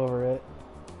straight over it.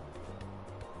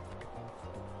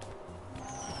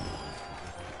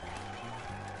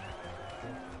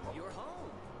 You're home.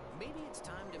 Maybe it's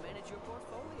time to manage your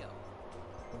portfolio.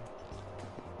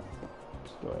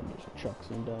 Let's go ahead and just chuck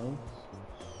some dice.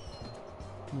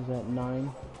 Is that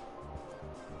 9?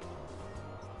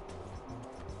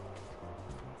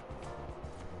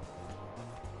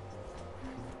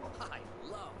 I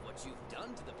love what you've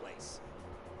done to the place.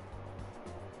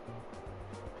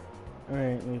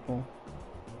 Alright, Maple.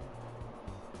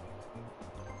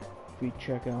 If we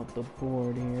check out the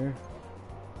board here,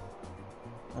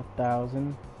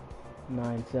 1,000,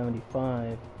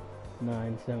 975,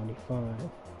 975.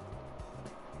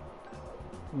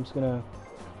 I'm just gonna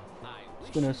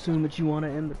assume that you want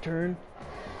to end the turn.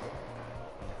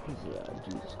 Yeah,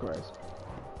 Jesus Christ.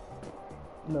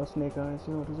 No snake eyes.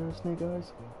 You don't deserve snake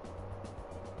eyes.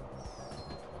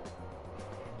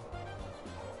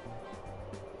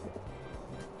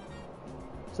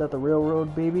 Is that the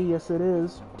railroad, baby? Yes, it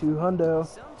is. 2 hundo.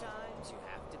 Sometimes you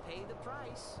have to pay the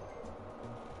price.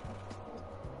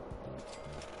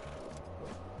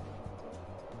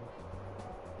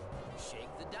 Shake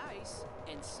the dice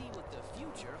and see what the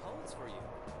future holds for you.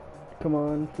 Come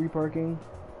on, free parking.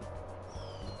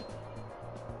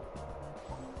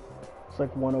 It's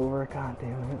like 1 over. God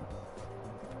damn it.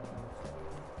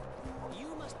 You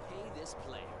must pay this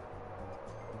player.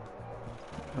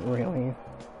 Really?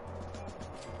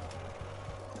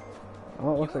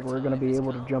 Well, it looks like we're gonna be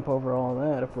able to jump over all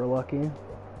that if we're lucky.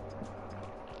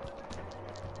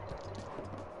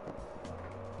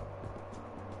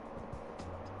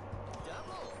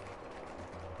 Double.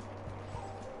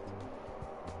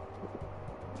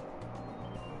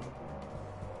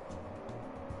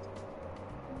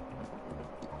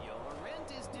 Your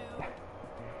rent is due.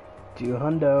 2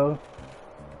 hundo.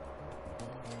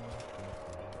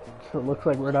 So it looks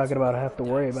like we're not gonna have to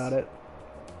worry about it.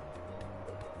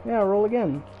 Yeah, roll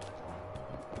again.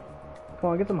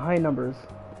 Come on, get some high numbers.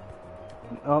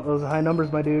 Oh, those are high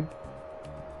numbers, my dude.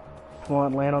 Come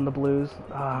on, land on the blues.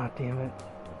 Ah, damn it.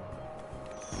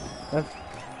 That's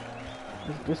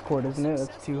Discord, isn't it?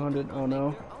 That's 200. Oh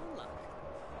no.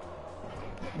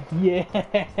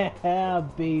 Yeah,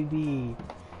 baby.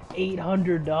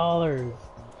 $800.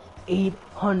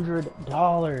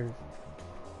 $800.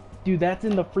 Dude, that's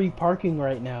in the free parking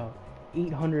right now.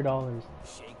 $800.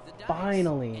 Shake the dice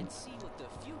Finally. and see what the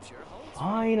future holds.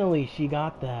 Finally, she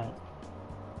got that.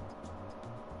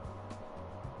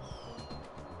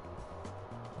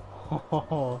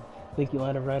 Oh, think you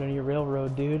landed right on your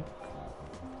railroad, dude.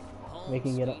 Home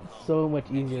Making it sweet home. so much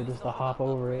Have easier you just to thought hop about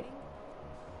over it. upgrading?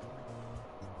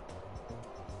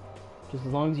 Just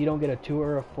as long as you don't get a 2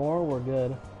 or a 4, we're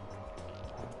good.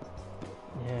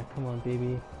 Yeah, come on,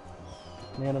 baby.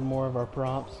 Landed more of our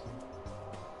props.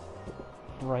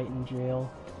 Right in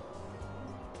jail.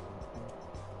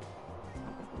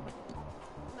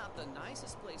 Not the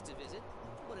nicest place to visit,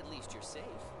 but at least you're safe.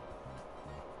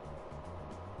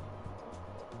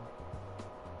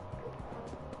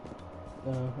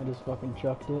 I just fucking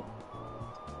chucked it.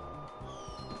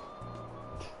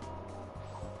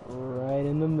 Right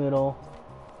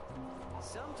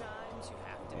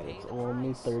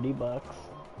only 30 bucks.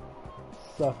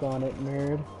 Suck on it,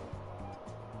 nerd.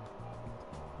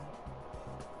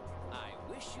 I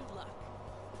wish you luck.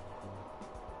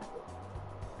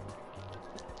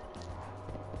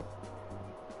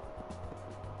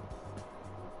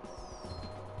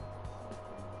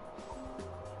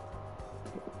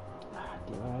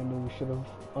 Dude, I knew we should have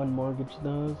unmortgaged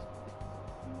those.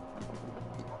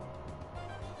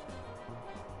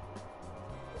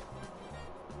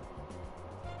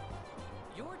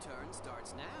 Your turn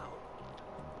starts now.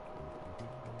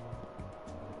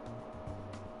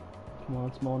 Come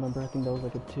on, small number. I think that was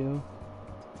like a 2.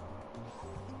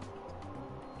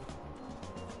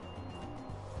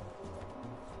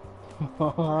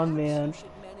 Oh man. You should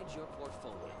manage your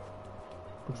portfolio.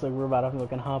 Looks like we're about to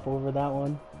fucking hop over that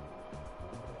one.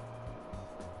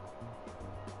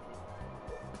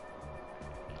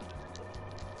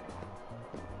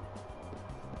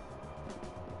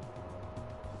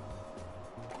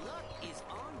 Luck is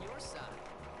on your side.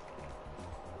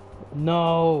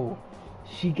 No!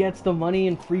 She gets the money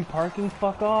and free parking?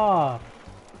 Fuck off!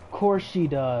 Of course she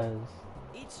does.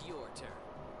 It's your turn.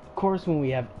 Of course when we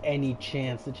have any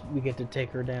chance that we get to take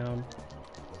her down.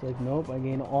 It's like, nope, I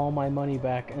gain all my money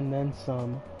back and then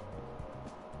some.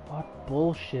 What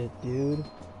bullshit, dude.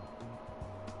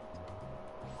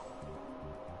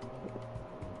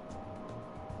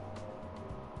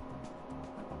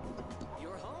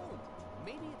 You're home.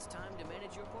 Maybe it's time to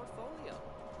manage your portfolio.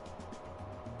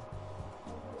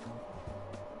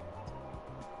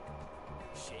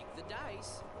 Shake the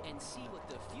dice and see what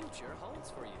the future holds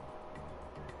for you.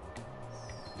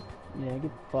 Yeah, get the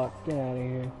fuck, get out of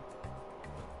here.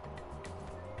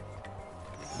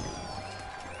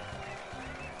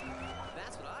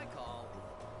 That's what I call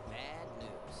bad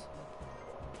news.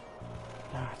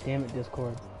 Ah, damn it,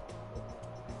 Discord.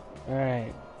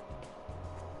 Alright.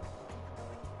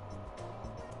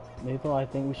 Maple, I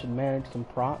think we should manage some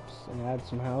props and add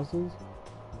some houses.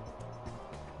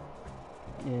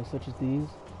 Yeah, such as these.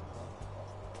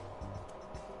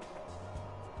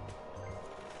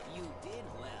 You did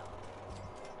well.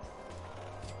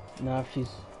 Now, if she's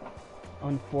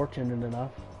unfortunate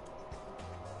enough.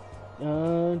 I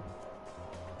don't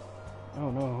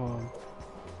know, hold on.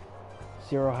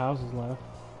 0 houses left.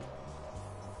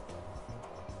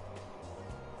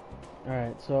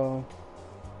 Alright, so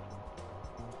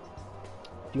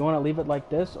do you want to leave it like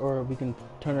this, or we can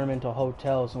turn them into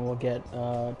hotels and we'll get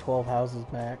 12 houses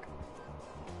back?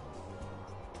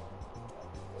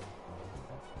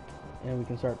 And we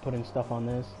can start putting stuff on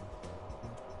this.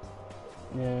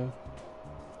 Yeah.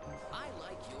 I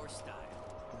like your style.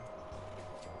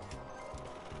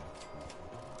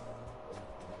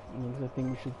 I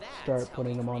think we should That's start how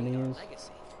putting we them on create our these.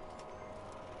 legacy.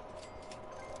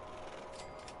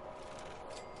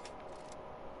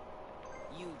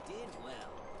 You did well.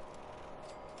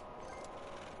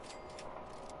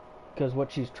 Because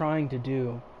what she's trying to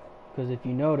do, because if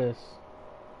you notice,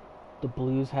 the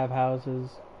blues have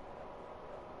houses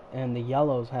and the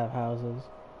yellows have houses.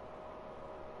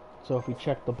 So if we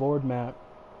check the board map,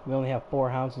 we only have 4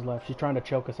 houses left. She's trying to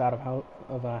choke us out of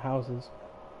houses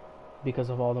because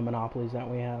of all the monopolies that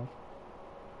we have.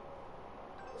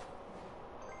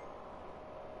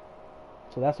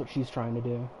 So that's what she's trying to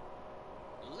do.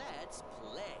 Let's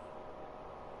play.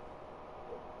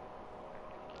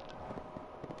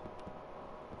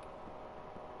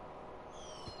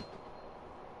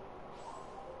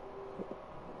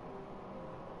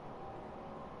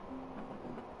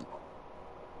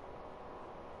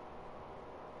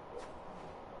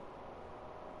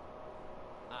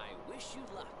 I wish you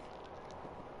luck.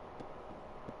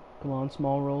 Come on,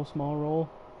 small roll, small roll.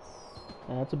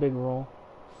 That's a big roll.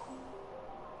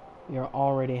 You're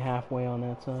already halfway on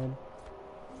that side.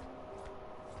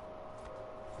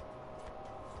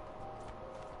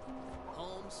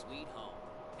 Home sweet home.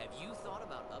 Have you thought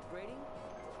about upgrading?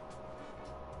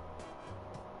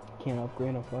 Can't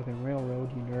upgrade a fucking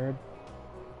railroad, you nerd.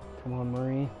 Come on,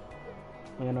 Marie.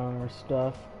 Land on our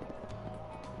stuff.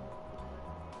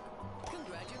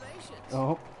 Congratulations.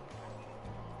 Oh.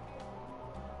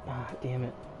 Ah, damn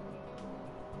it.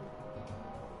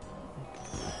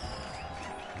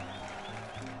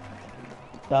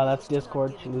 Oh, that's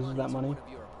Discord. She loses that money.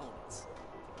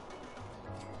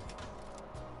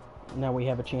 Now we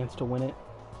have a chance to win it.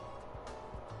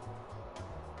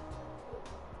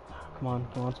 Come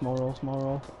on, small roll, small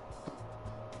roll.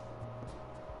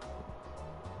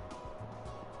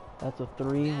 That's a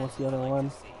 3. What's the other one?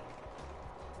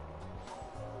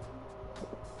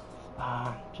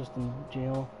 Ah, just in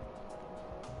jail.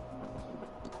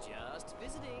 Just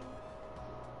visiting.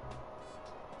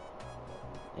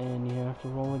 And you have to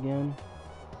roll again.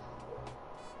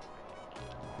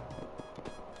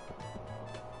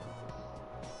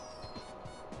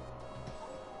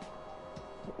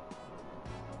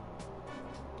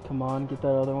 Come on, get that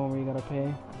other one where you gotta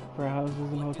pay for houses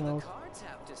and What do the hotels. cards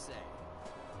have to say?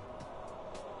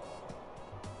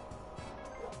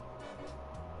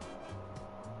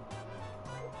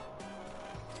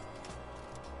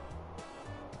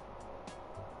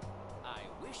 I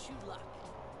wish you luck.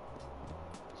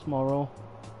 Small roll.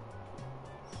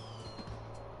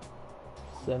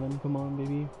 7, come on,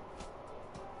 baby.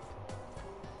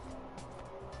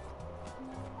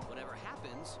 Whatever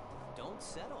happens, don't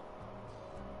settle.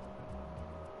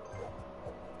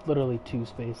 Literally 2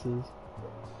 spaces.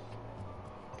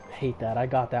 I hate that. I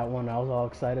got that one. I was all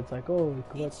excited. It's like, oh, we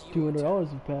collect It's your $200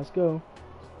 if you pass go.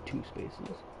 2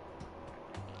 spaces.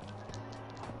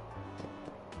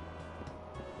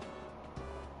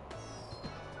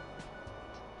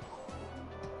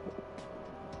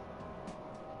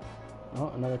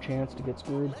 Oh, another chance to get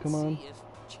screwed. Let's Come on. see if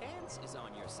chance is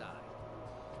on your side.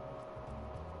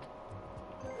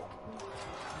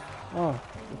 Oh,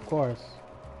 of course.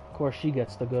 Of course she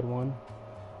gets the good one.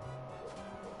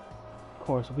 Of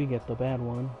course we get the bad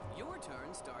one. Your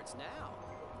turn starts now.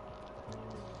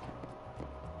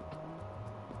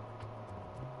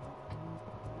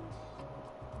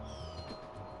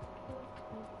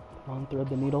 Come on, thread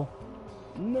the needle.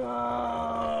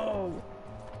 No!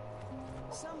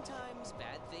 Sometimes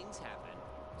bad things happen.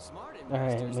 Smart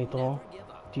Alright, investors Lethal. never give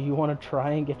up. Do you want to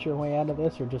try and get your way out of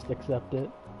this, or just accept it?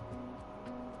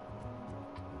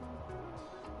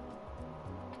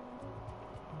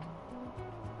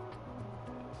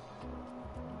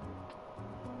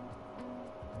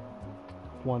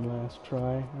 One last try.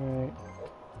 Alright.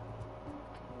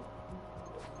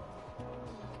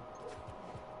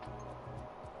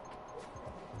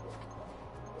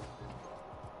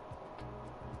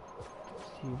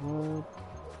 See what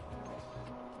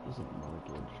isn't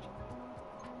mortgaged.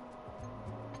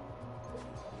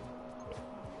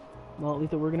 Well,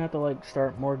 Letha, we're gonna have to like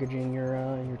start mortgaging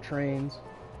your trains.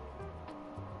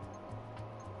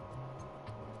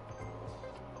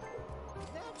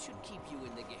 That should keep you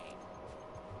in the game.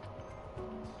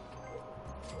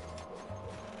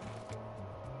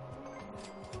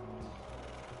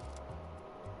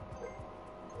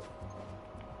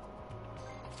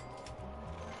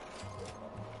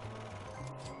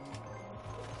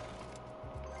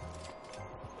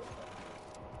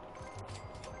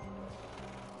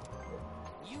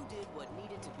 You did what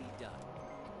needed to be done.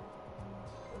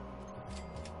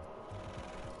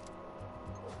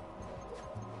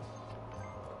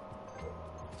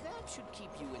 That should keep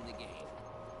you in the game.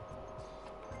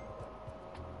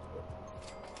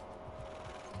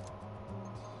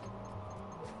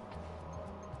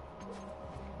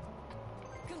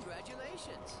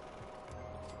 Congratulations.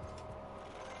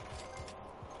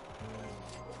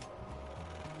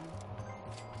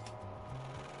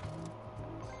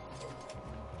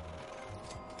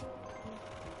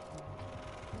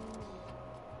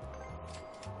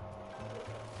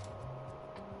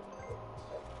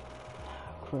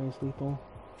 Christ, Lethal.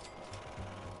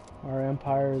 Our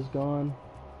empire is gone.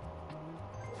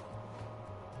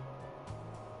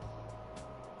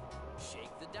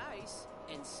 Shake the dice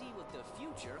and see what the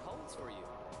future holds for you.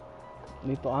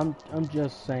 Lethal, I'm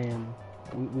just saying,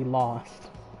 we lost.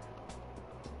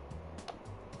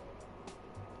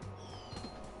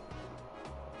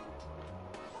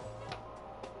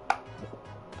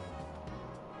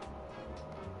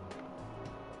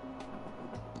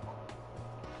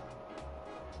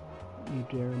 You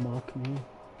dare mock me?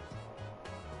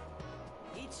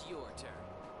 It's your turn.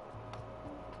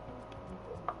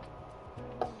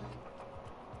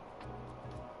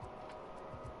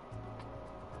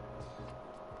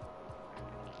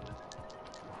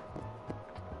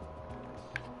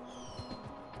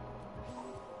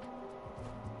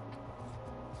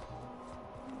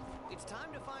 It's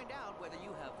time to find out whether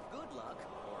you have good luck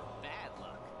or bad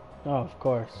luck. Oh, of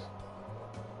course.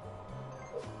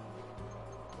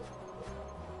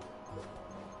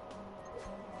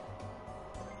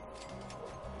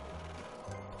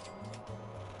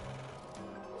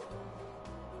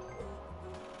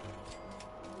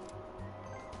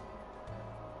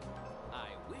 I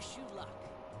wish you luck.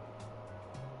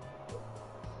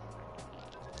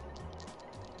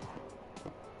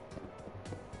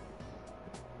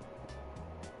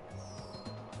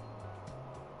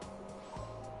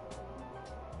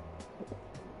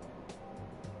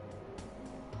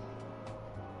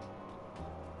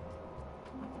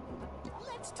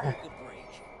 Let's take a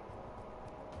break.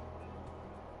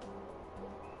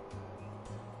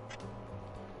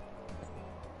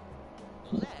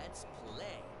 Let's play.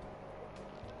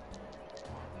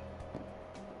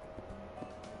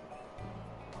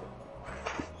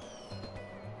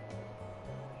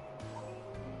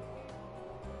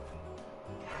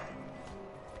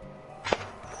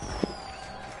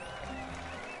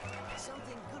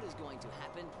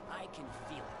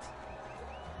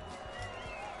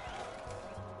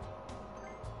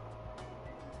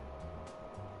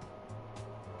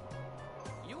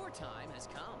 time has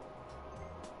come.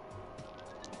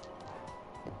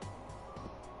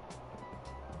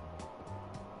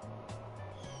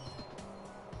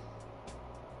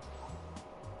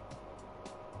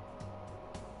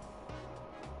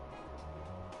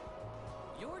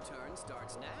 Your turn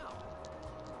starts now.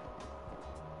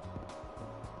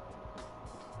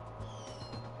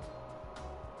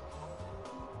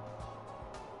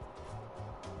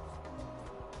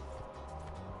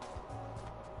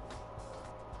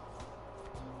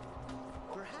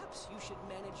 Perhaps you should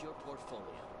manage your portfolio.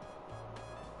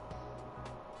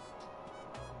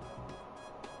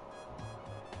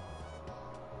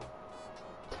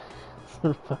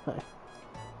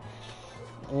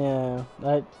 Yeah,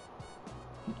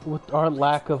 with our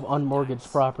lack of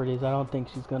unmortgaged properties, I don't think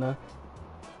she's gonna.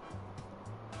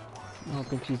 I don't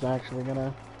think she's actually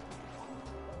gonna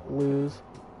lose.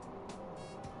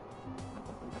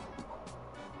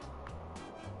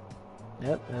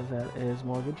 Yep, as that is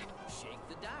mortgaged. Shake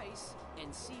the dice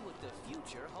and see what the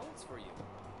future holds for you.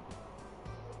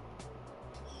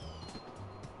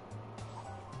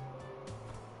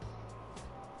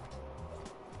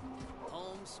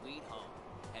 Home sweet home.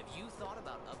 Have you thought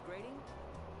about upgrading?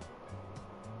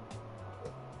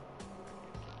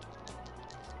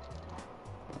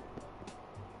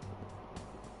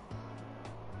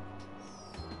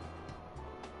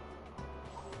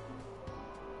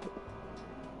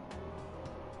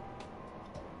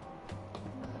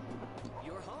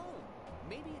 You're home.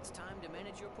 Maybe it's time to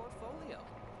manage your portfolio.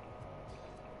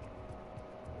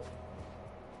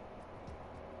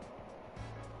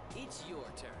 It's your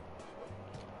turn.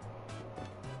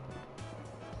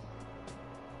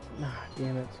 Ah,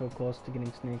 damn it, so close to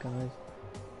getting snake eyes.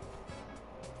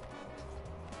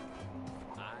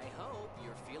 I hope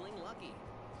you're feeling lucky.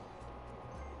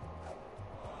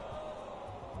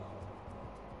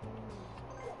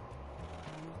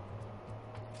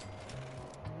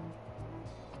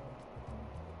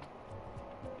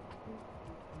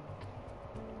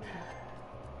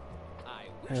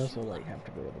 I also like have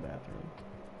to go to the bathroom,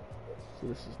 so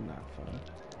this is not fun.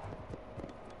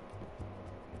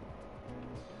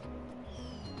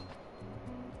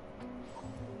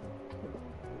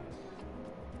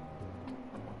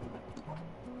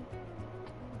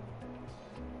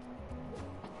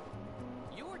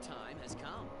 Your time has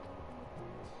come.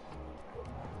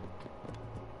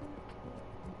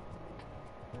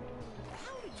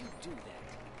 How did you do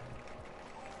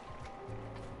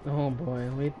that? Oh boy,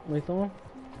 lethal?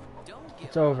 Don't give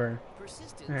It's over. up.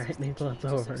 Persistence Alright, is the lethal, key it's to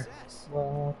over. success.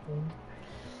 What happened?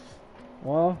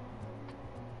 Well,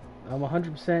 I'm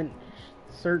 100%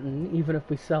 certain, even if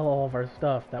we sell all of our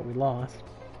stuff, that we lost.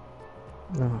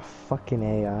 Oh, fucking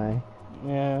AI.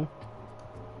 Yeah.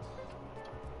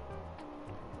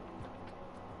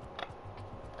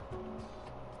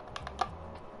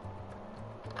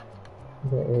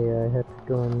 The AI had to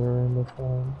go and ruin the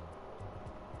phone.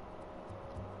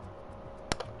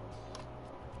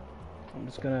 I'm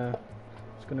just gonna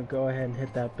go ahead and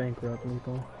hit that bankrupt,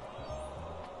 lethal.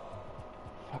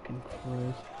 Fucking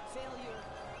Christ. Failure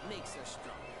makes us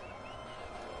stronger.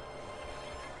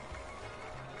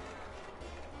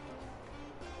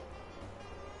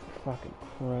 Fucking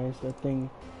Christ, that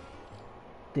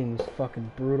thing's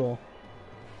fucking brutal.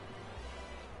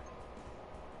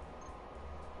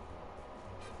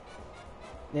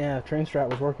 Yeah, train strat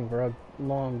was working for a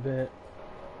long bit.